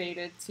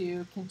motivated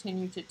to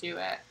continue to do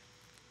it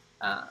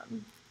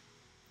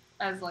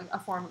as like a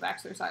form of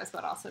exercise,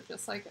 but also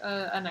just like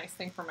a nice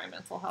thing for my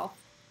mental health.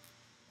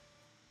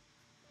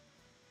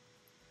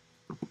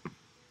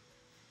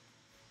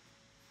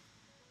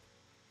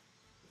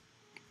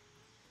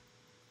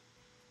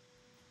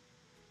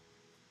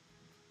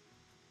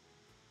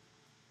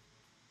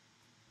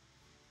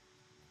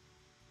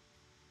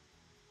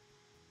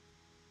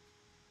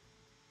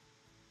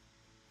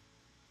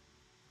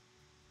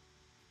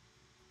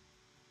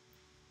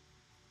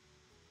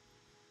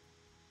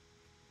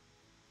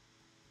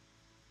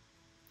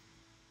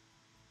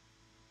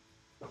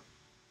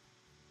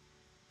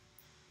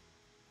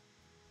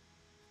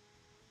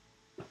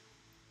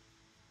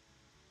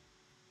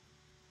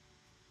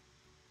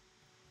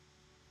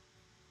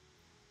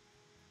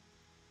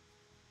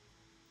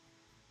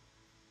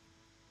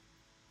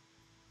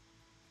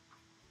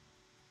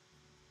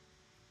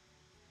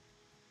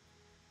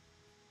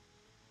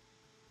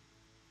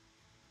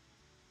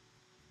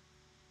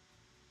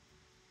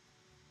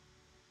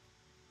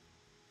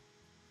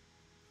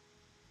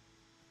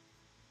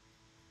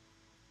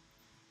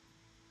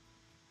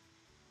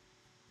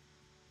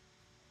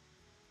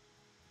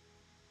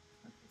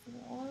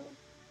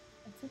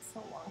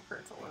 so long for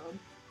it to load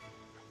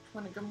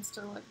when it comes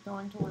to like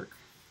going to work.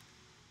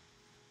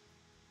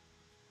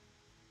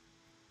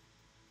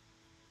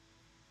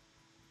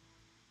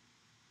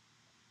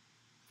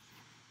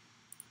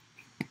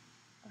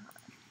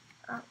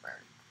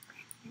 Artwork.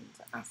 I need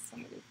to ask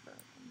somebody for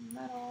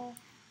metal.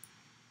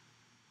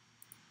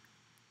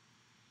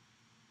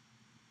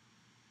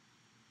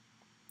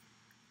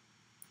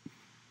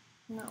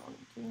 No,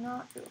 do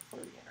not do a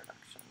flirty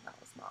introduction. That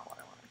was not what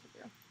I wanted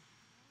to do.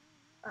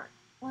 Alright,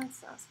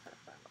 let's ask her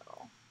for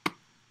metal.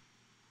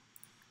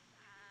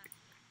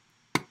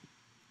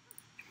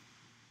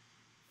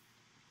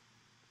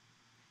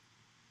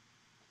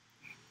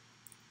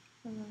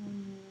 And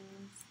then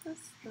use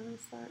this for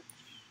research.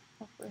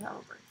 Hopefully have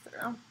a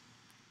breakthrough.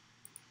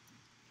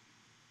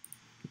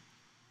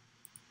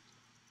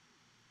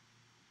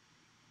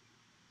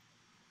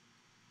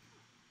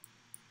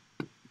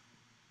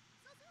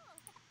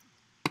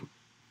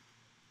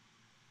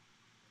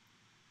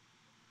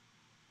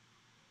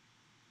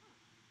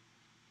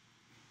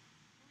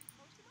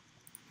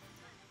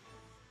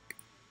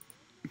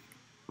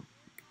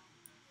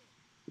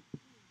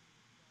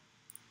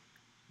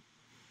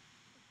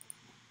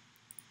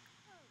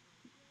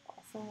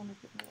 Also want to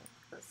give me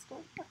a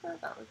crystal pecker,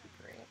 that would be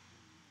great.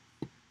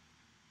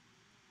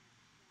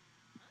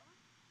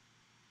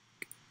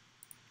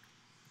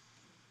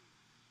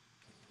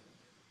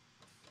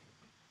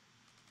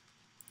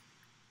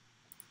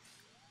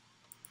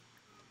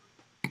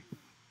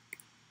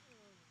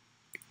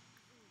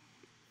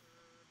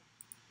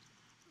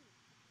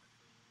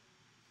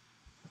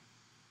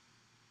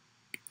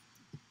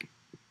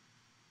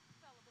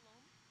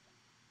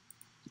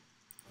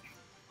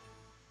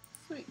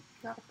 Sweet,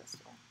 got a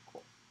crystal.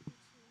 Cool.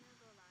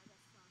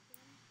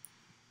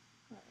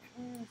 Alright,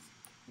 where's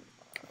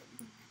Caleb?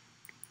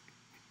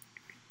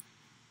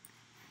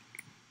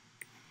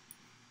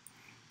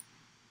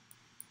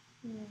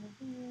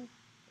 Here.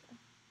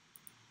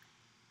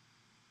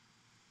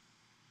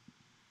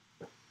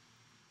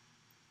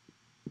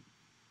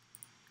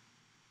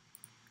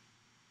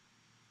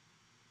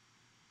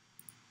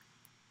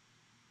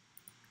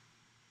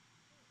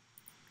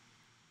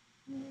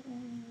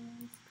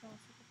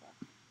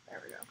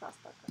 There we go, cross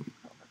back up.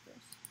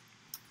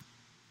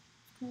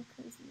 Go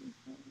crazy.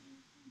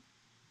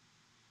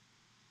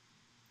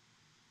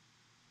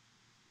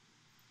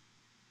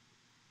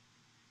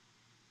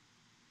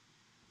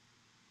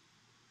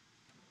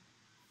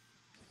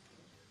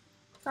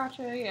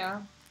 Gotcha,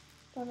 yeah.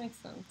 That makes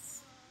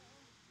sense.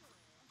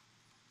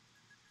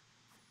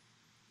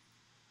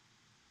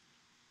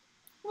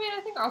 I mean,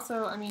 I think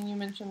also, I mean, you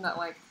mentioned that,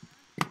 like,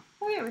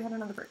 oh yeah, we had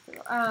another breakthrough.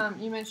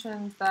 You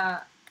mentioned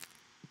that,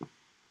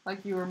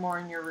 like, you were more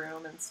in your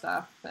room and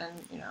stuff,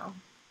 and, you know,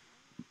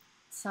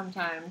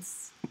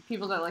 sometimes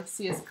people that, like,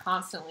 see us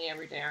constantly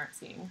every day aren't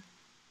seeing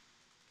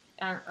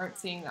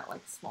that,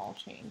 like, small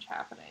change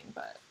happening,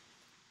 but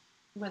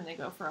when they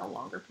go for a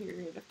longer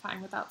period of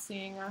time without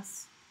seeing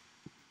us.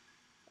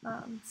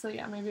 So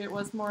yeah, maybe it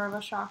was more of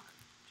a shock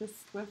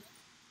just with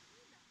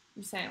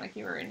you saying, like,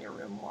 you were in your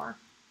room more.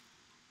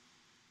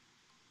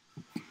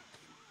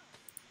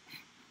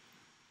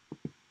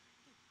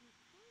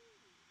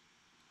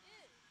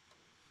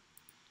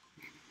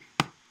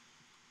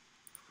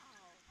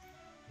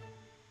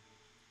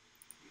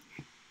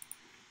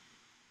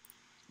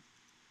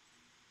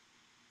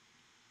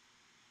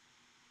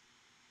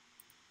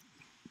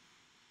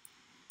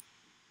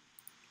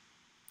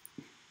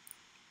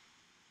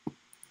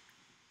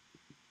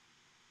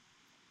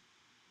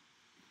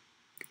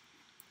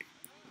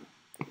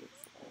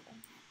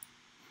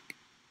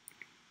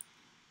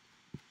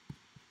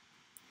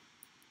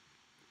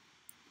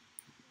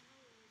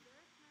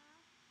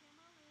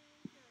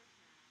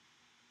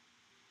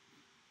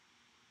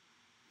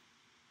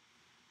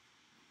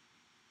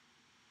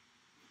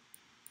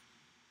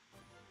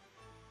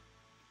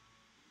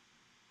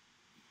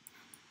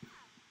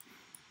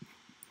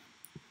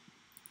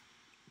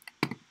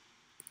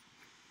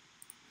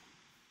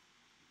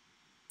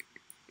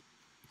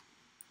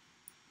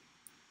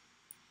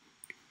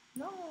 I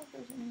don't know if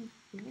there's any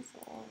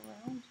basil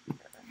around here.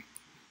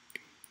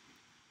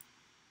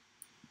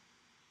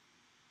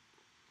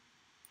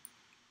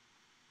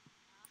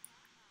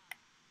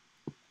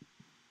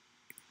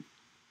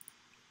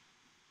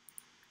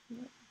 I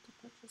might have to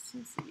purchase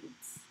some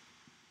seeds.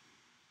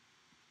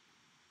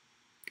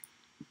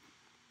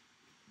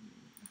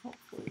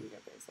 Hopefully we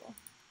get basil.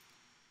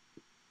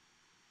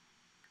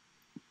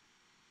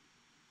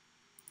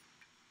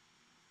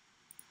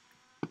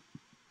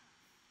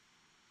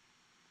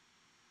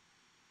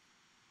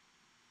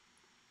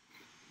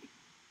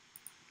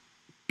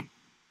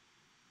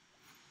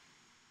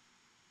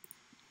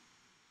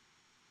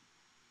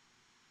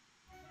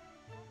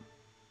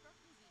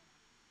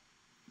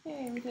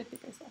 Yay, we did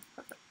get basil.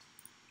 Perfect.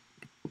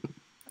 Right,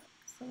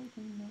 so we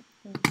can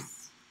make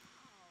this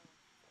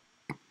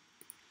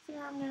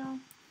serum now.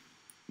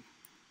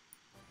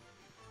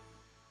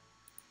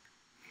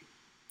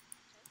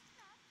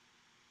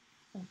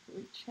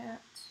 Hopefully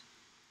chat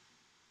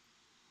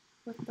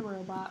with the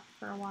robot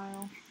for a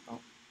while. Oh,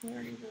 we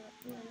already did it.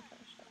 We already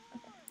finished it.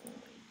 Okay, we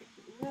need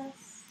to do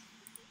this.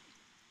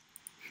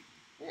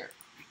 We're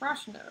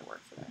crushing it at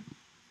work today.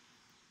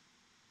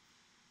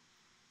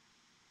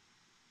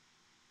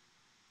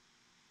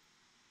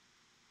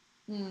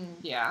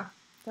 Yeah,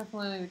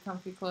 definitely the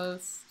comfy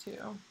clothes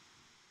too.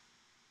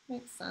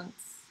 Makes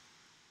sense.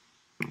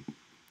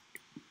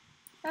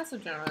 I also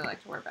generally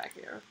like to wear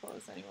baggier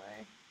clothes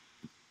anyway,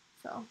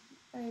 so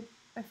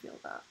I feel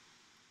that.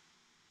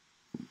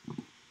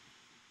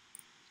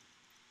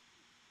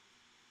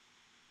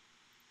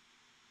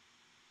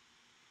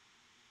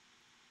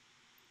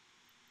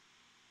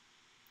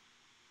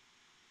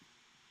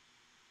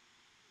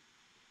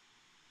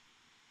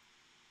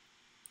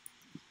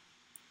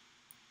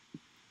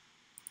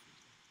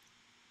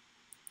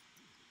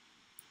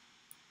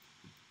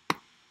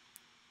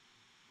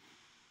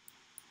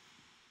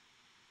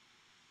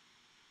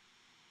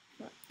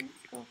 But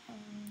let's go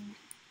find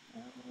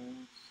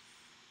hours.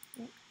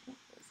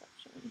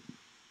 Reception.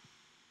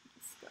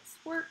 Discuss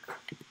work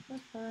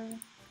with her.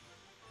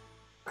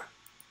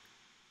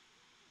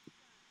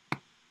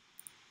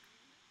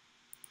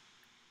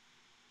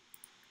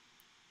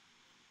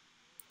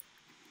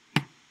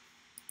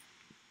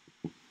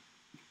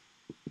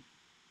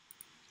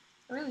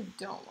 I really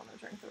don't want to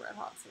drink the red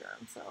hot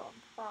serum, so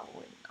I'm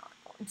probably not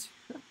going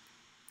to.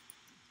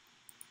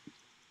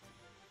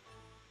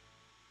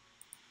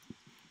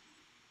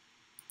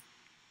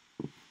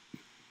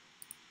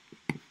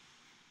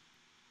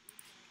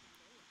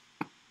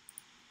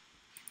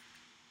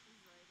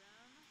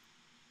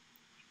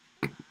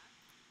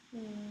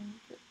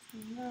 Good to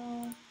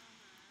know.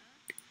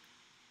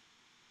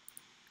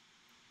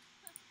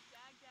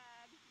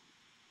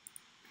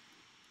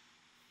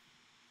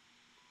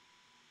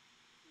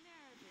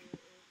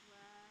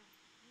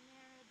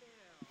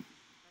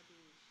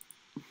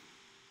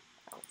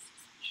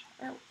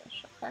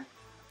 Childish, okay.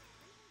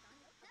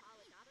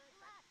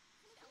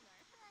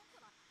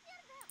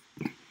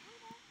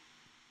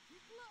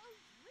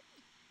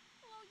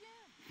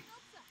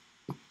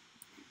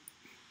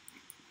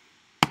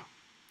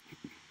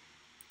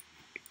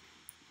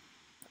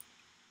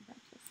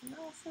 Practice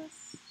analysis.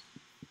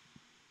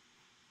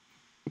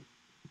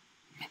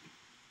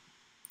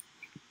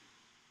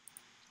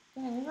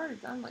 Yeah, we've already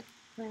done like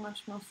pretty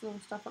much most of the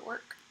stuff at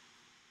work.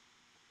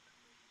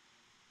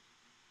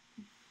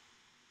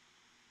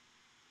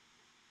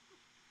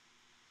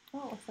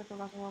 Oh, looks like we're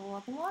about to level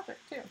up in logic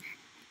too.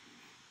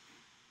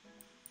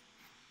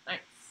 Nice.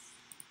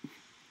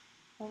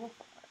 Level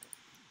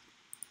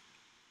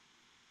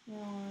 5.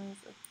 Analyze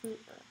a fruit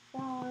or a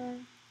flower.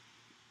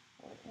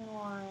 We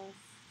analyzed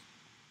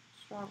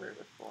strawberry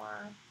before.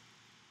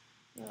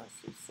 Now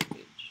let's do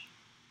sage.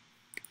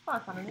 Oh, I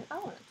found a new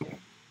element too.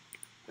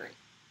 Great.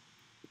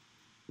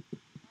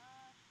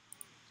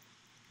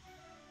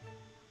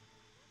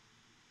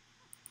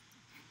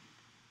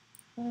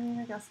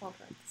 I guess I'll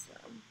drink the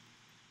serum.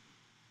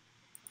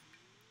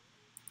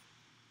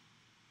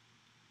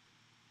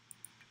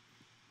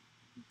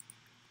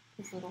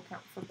 Because it'll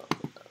count for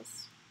both of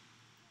those.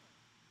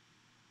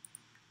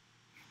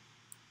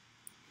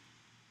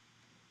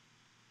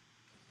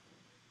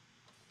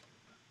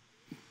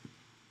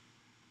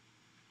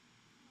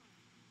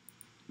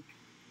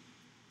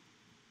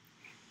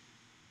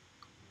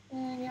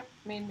 And yep,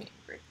 made me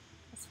angry.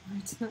 That's why I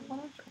didn't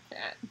want to drink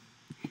it.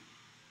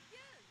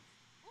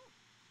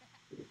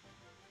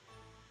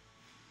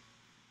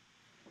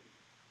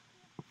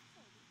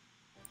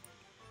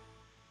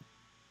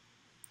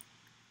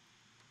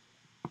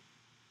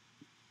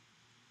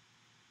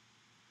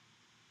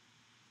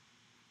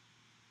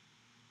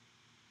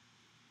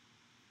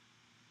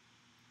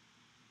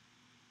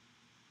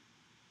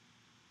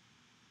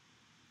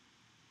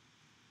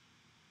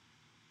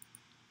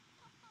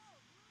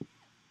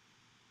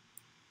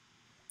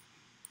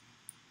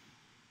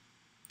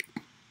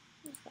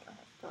 I'm just gonna have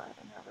to go ahead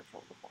and have her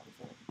troll the forms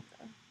in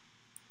there.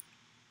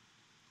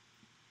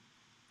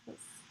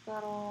 Because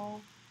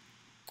that'll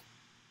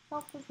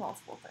help with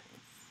multiple things.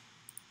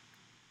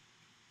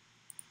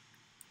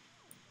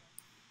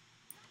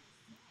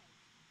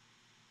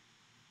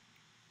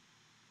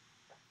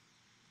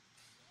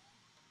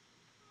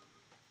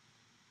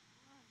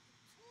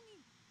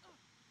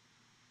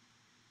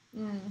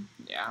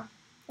 Yeah.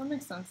 That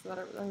makes sense that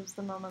it was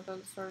the moment that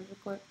it started to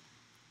click.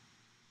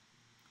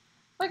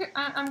 Like,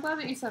 I'm glad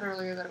that you said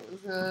earlier that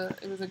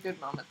it was a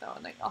good moment though,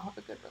 and they all have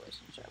a good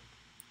relationship.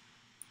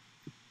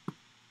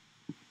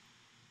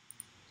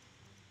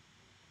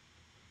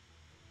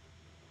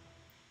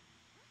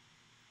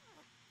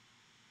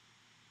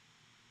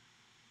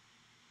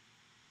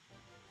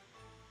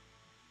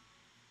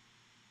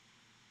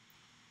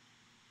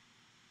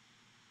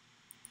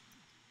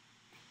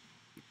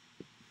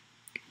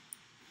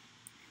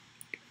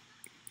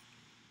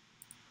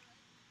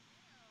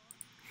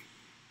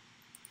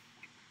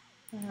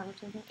 And have her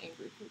take an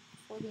angry poop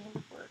before the end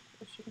of work,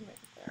 if she can make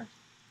it there.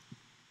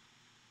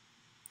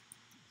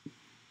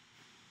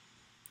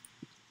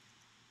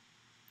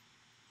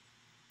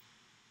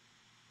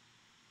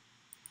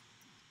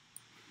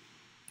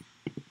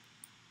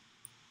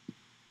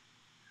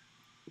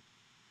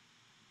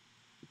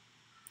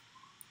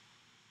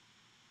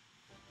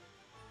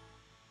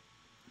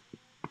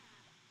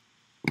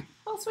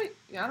 sweet.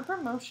 You got a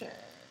promotion.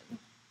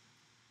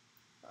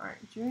 Alright,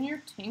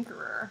 Junior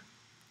Tinkerer.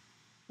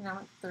 Now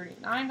at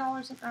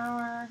 $39 an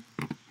hour.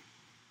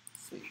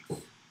 Sweet.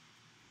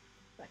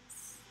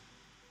 Thanks.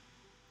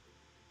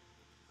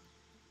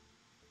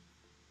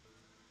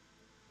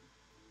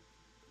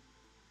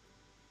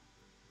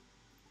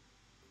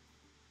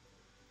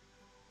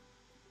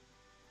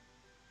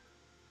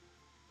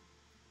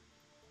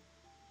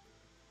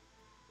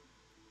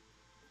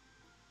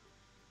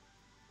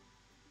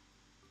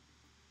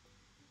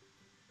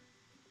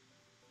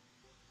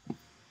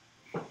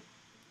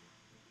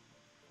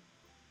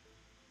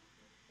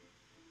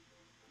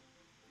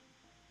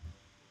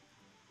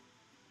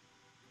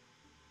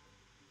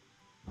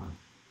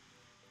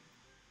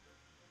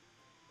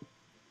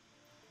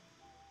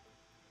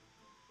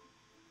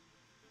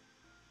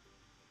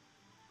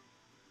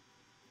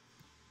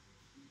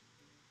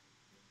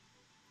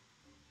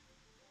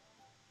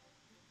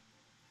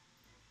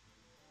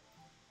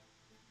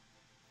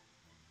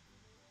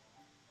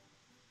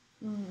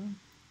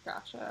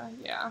 Gotcha,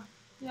 yeah.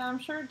 Yeah, I'm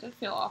sure it did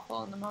feel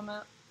awful in the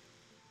moment.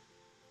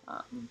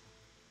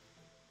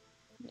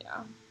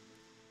 Yeah.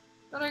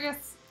 But I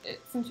guess,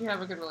 since you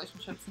have a good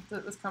relationship, since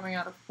it was coming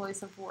out of a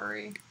place of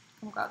worry,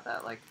 I'm glad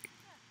that, like,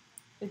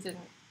 it didn't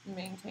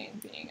maintain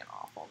being an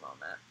awful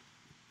moment.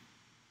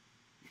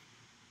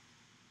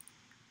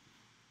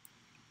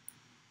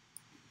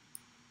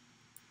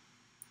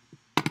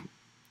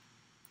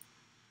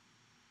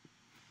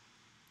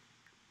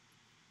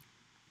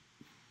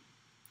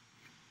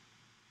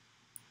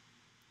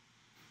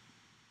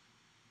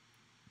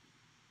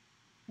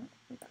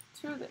 We got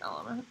 2 of the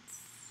elements.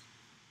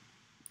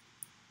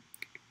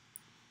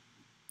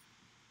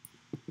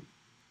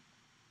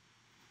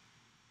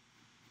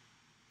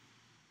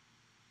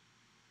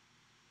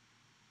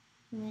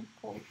 We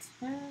pulled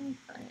 10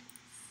 francs,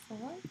 so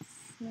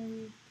let's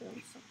maybe go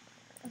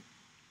somewhere.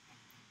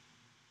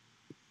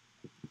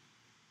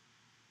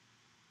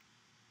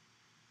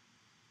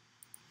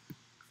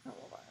 So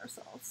we'll buy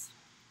ourselves.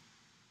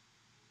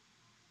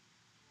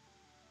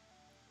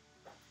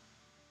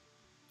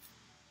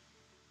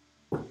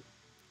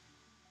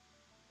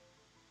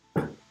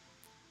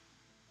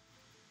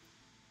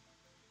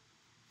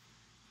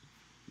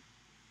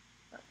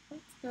 Right,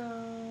 let's go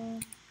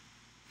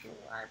to the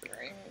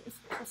library. Maybe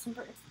just put some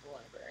francs to the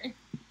library.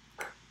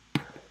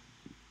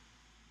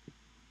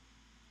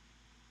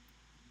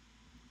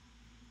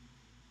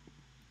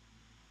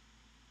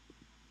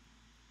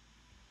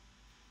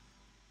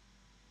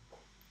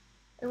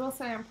 I will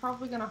say I'm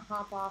probably going to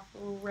hop off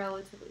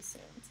relatively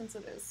soon, since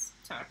it is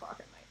 10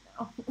 o'clock at night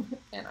now,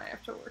 and I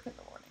have to work in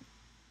the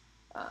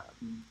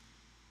morning.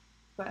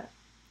 But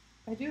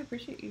I do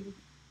appreciate you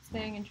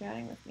staying and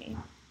chatting with me,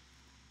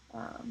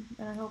 and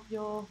I hope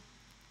you'll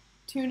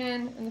tune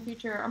in the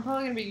future. I'm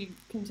probably going to be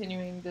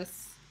continuing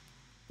this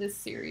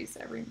series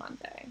every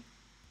Monday.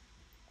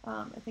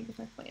 I think is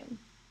my plan.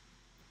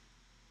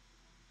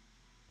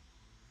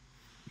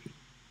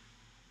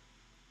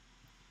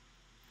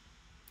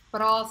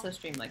 But I'll also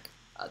stream like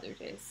other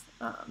days,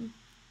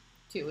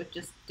 too, with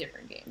just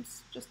different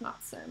games, just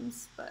not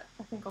Sims. But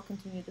I think I'll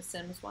continue the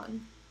Sims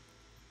one.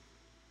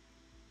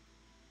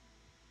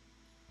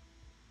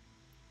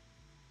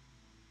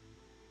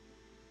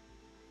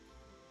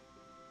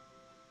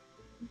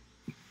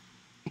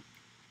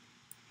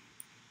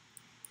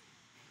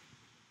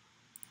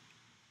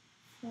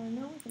 So I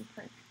know we can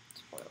print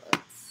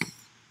toilets.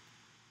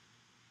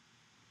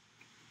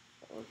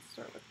 So let's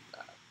start with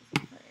that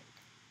as a prank.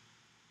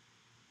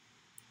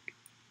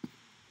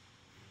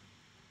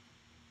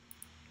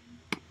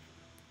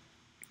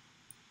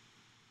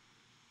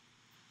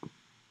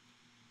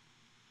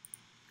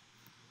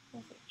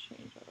 That's a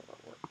change out of our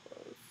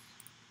workflows.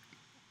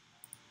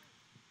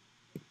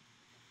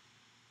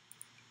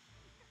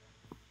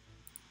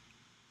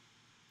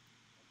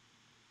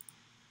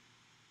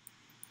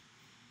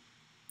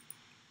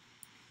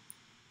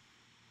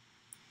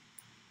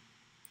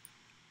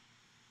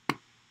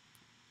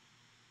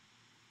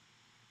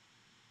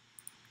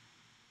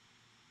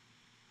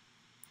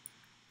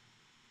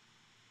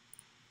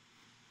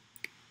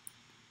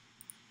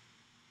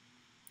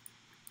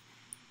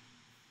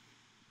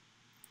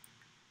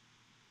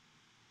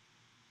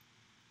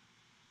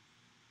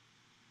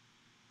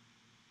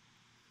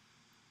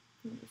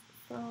 Use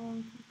the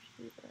phone,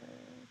 computer.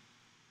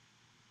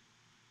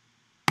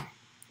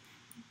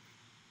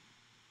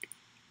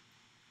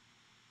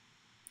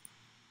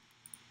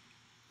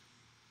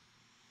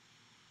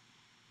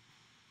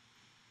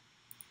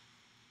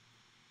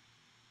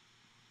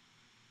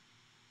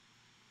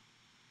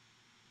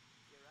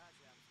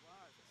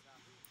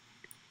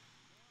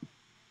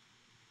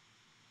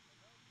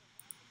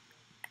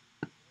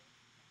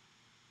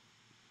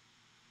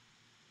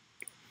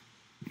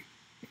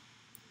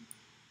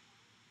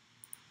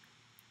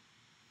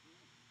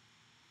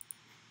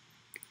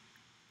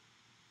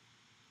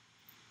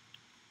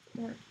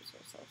 Introduce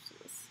ourselves to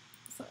this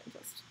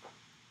scientist.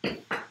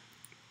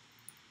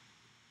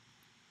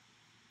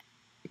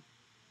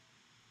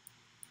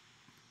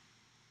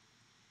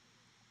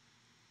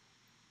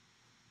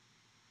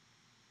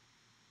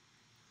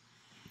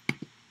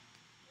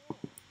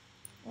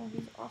 Oh,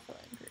 he's also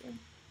angry.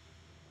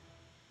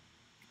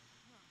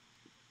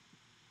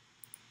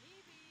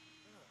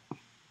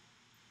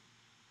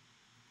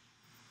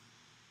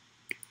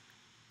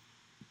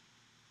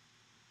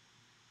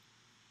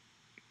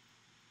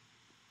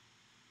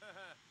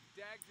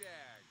 Dag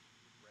dag.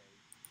 Ray.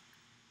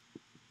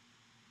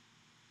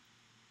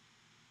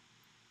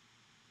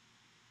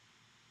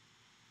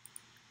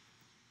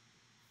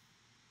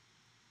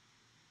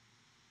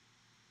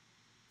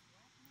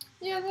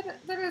 Yeah,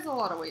 that is a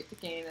lot of weight to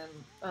gain in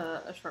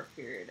a short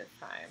period of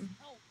time.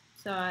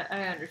 So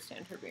I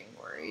understand her being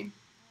worried.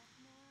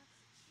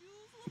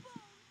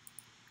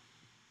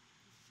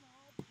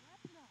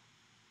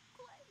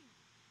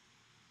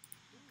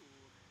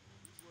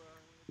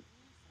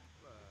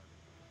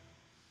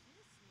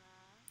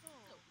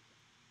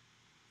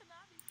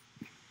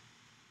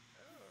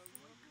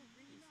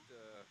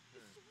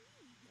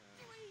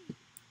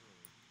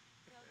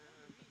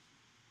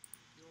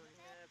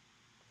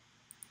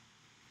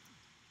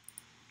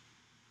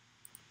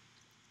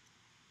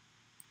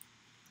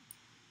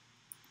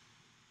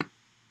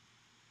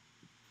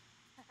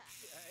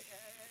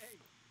 Hey.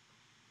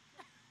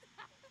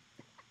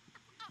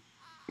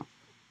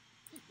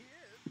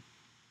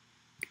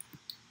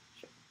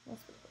 Sure,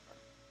 let's go.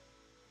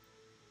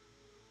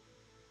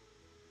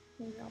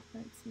 Maybe I'll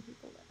prank some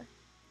people there.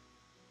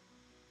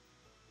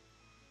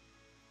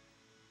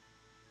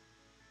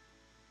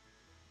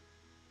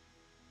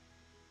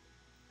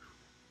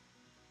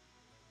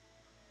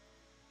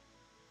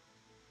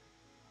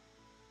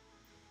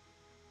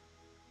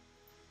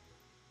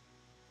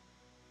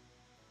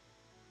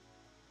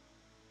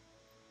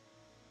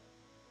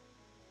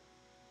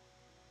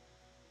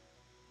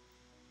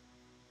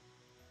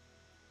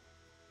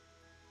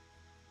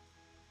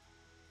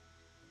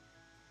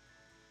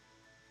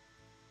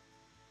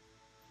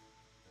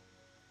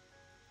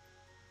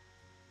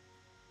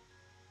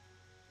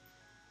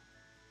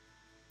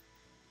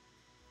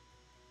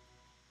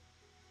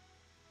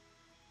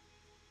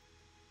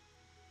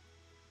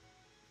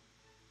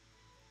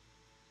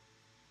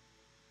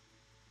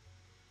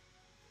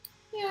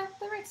 Yeah,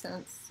 that makes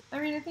sense. I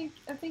mean, I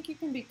think you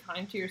can be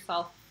kind to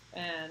yourself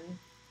and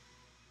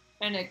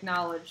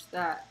acknowledge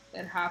that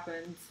it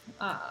happened,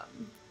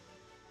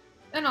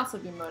 and also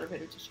be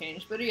motivated to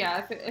change. But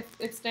yeah,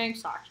 if staying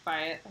shocked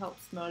by it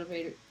helps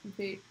motivate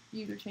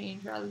you to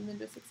change rather than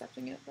just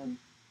accepting it, then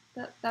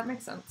that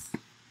makes sense.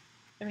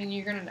 I mean,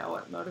 you're gonna know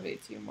what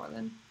motivates you more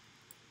than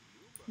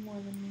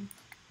me.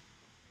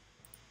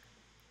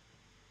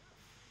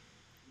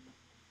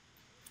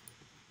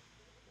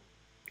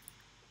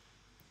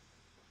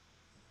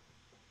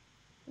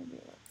 Maybe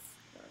let's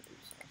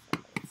introduce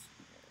ourselves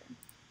here.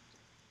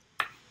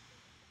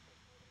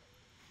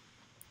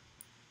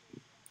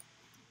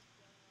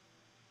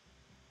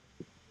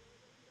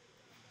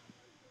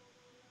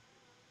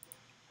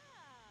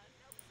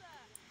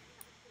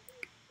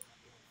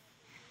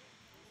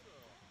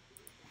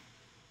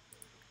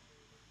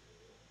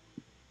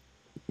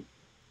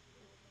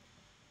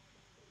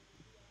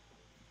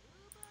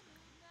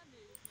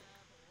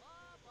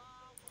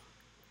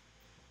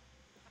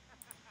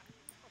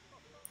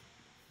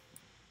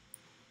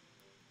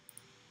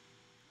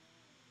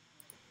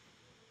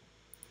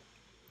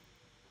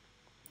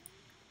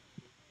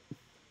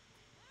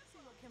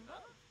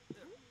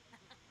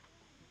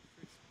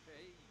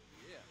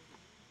 Yeah.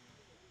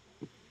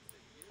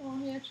 Oh,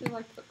 he actually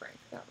liked the prank.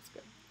 That was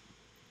good.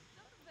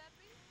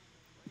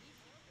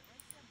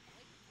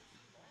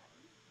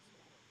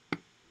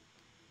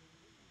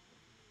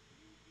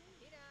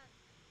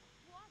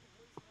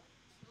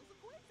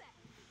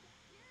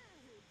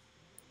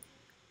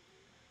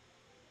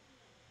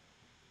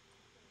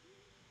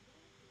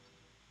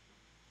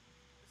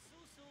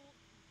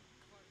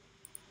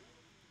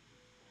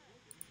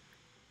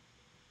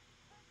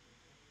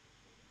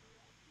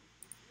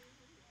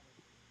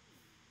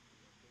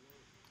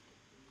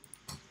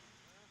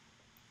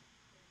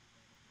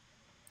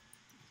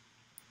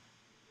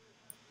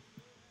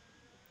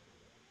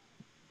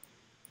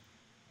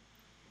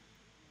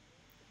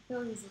 I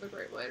feel like this is a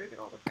great way to get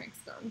all the pranks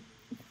done.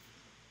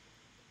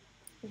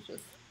 Let's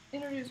just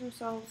introduce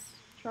ourselves,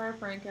 try a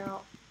prank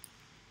out,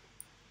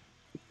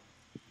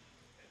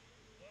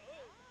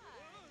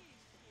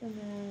 and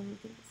then we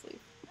can just leave.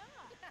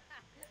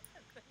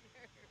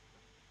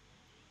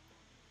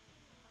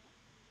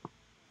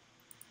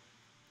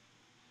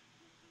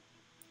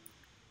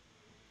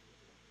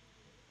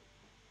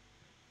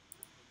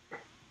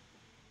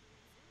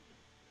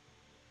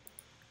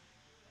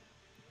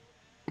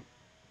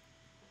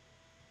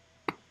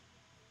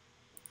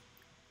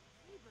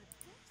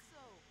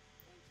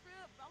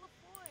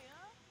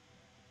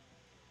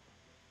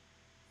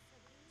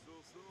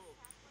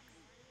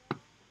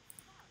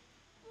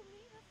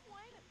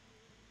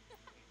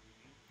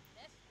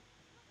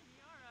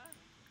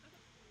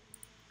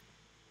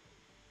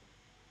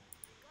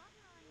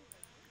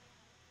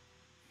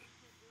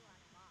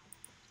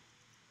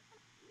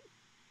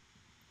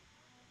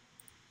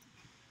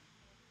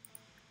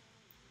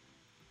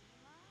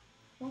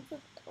 Lots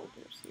of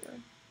elders here.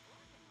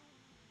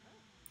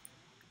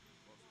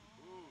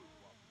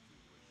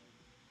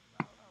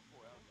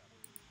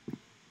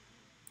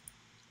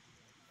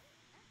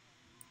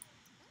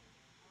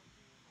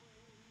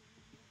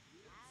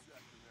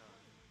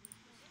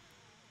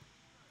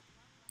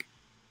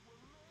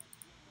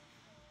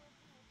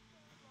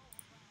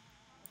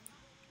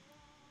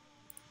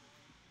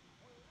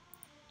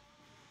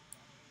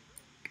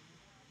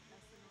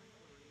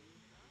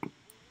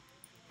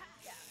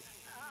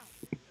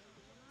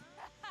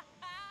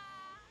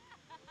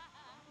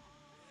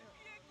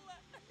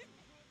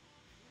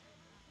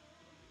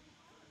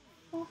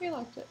 Oh, he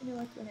liked it. He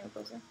liked the hair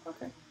buzzer.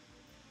 Okay.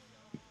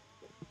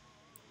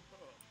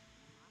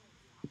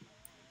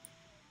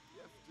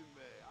 Yeftime,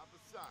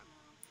 Abasan.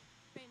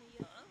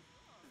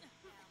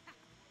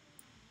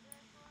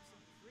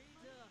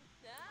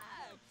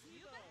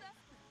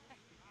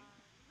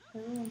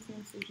 Everyone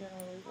seems to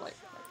generally like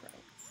my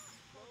pranks.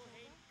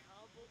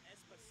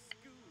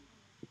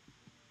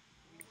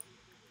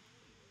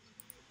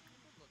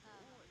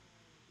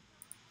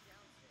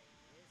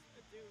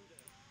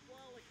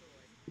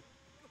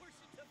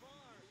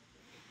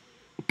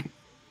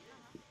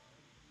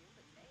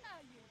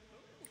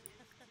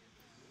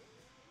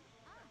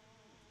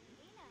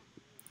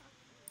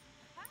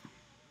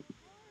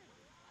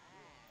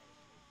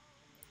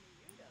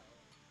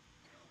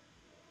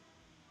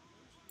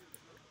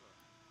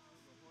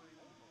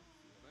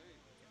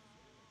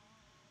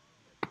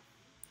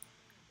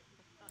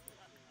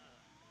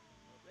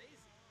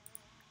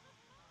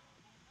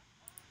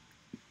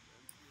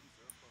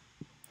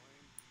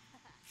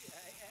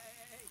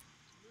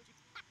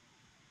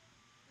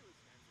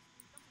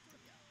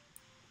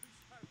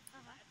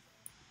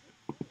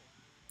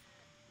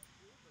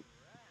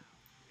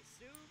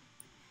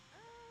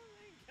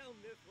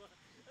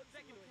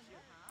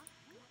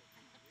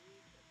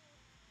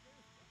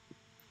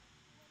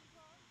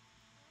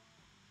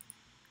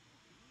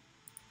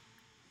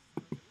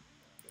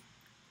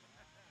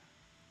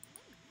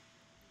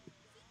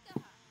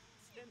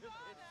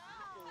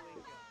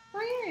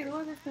 Oh yay, the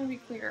weather's gonna be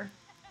clear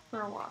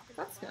for a walk.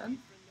 That's good.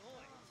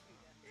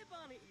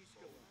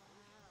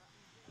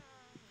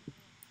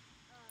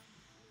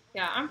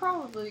 Yeah, I'm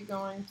probably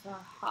going to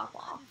hop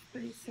off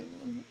pretty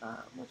soon,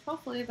 which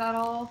hopefully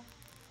that'll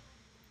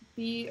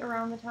be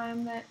around the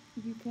time that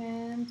you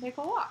can take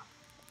a walk,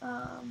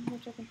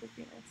 which I think would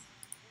be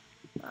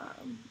nice.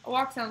 A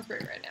walk sounds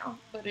great right now,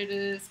 but it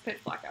is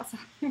pitch black outside,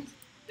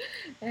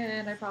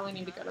 and I probably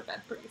need to go to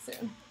bed pretty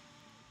soon.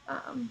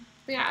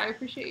 But yeah, I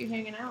appreciate you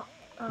hanging out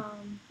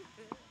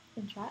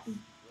and chatting.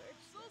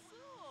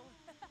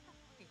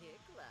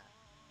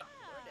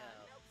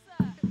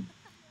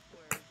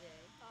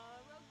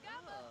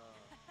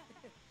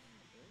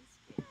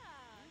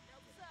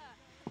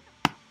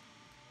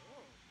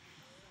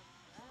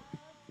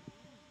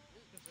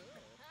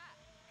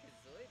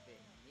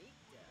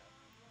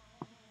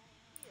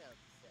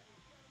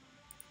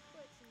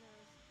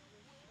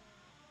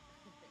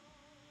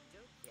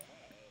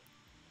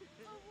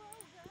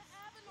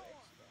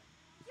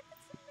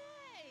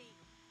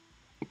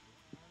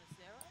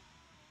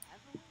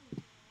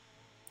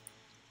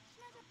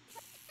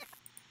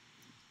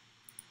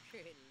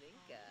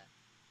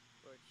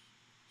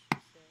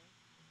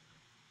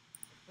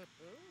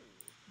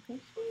 I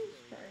think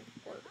she's trying to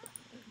flirt with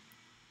me.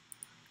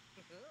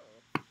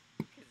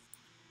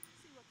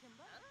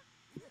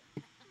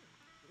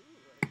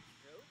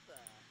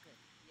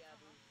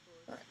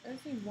 Alright, I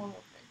just need one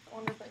more prank. I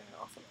wonder if I can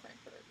also prank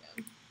her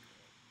again.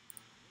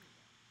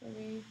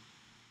 Maybe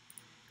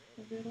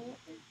it'll let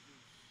me.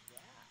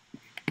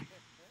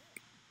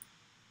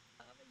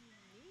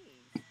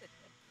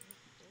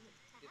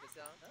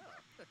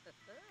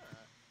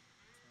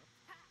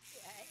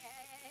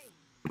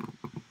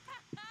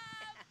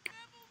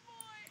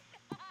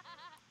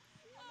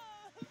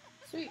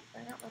 Sweet, I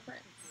got my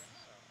pranks.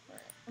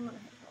 Alright, I'm gonna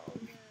head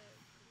home.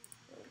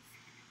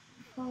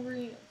 I'm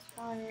hungry and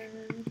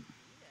tired.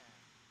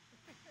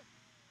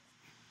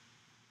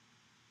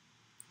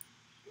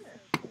 Sure,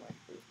 I like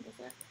blues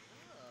music.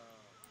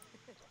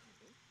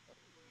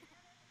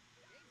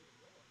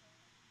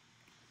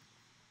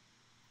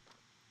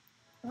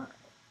 Alright.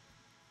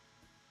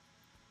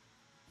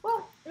 Well,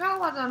 we got a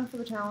lot done for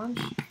the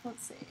challenge.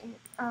 Let's see.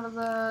 Out of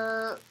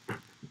the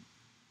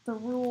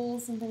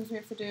rules and things we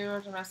have to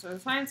do to master the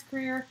science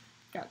career,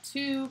 got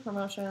 2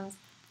 promotions.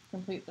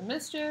 Complete the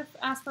mischief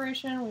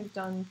aspiration. We've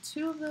done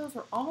 2 of those.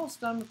 We're almost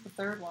done with the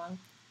 3rd one.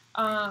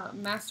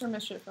 Master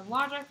mischief and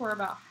logic. We're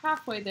about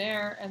halfway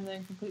there, and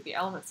then complete the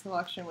elements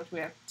collection, which we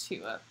have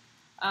 2 of.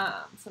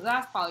 So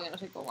that's probably going to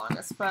take the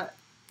longest, but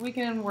we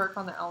can work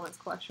on the elements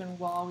collection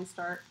while we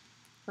start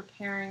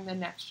preparing the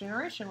next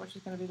generation, which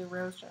is going to be the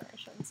rose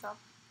generation. So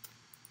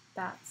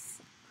that's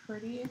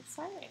pretty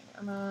exciting.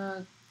 I'm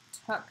gonna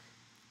tuck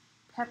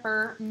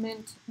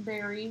Peppermint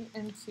Berry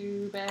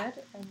into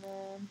bed and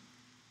then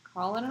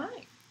call it a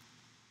night.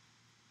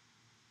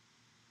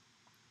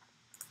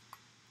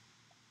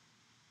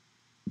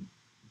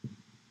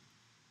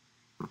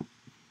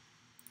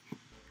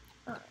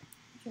 Alright,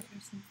 give her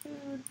some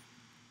food.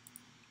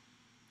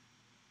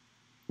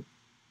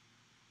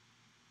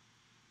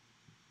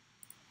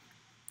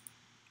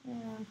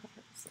 And put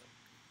her to sleep.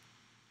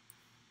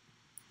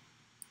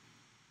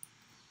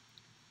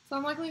 So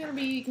I'm likely going to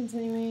be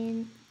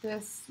continuing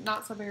this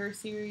Not So Berry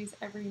series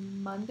every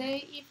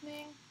Monday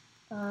evening,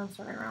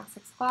 starting around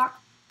 6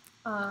 o'clock.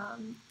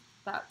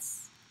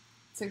 That's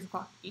 6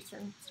 o'clock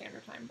Eastern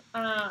Standard Time.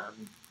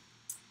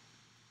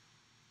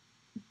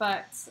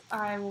 But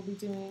I will be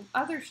doing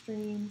other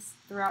streams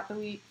throughout the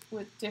week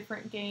with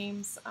different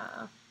games,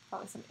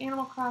 probably some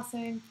Animal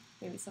Crossing,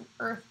 maybe some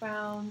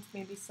Earthbound,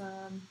 maybe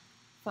some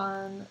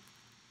fun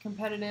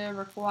competitive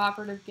or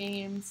cooperative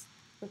games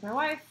with my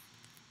wife.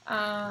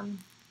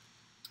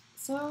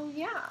 So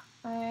yeah,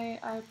 I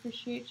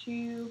appreciate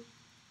you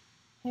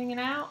hanging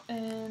out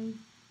and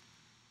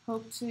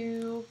hope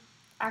to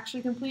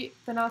actually complete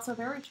the Not So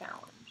Very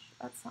challenge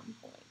at some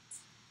point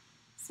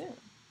soon.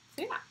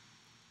 So yeah,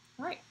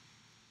 all right.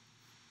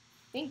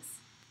 Thanks.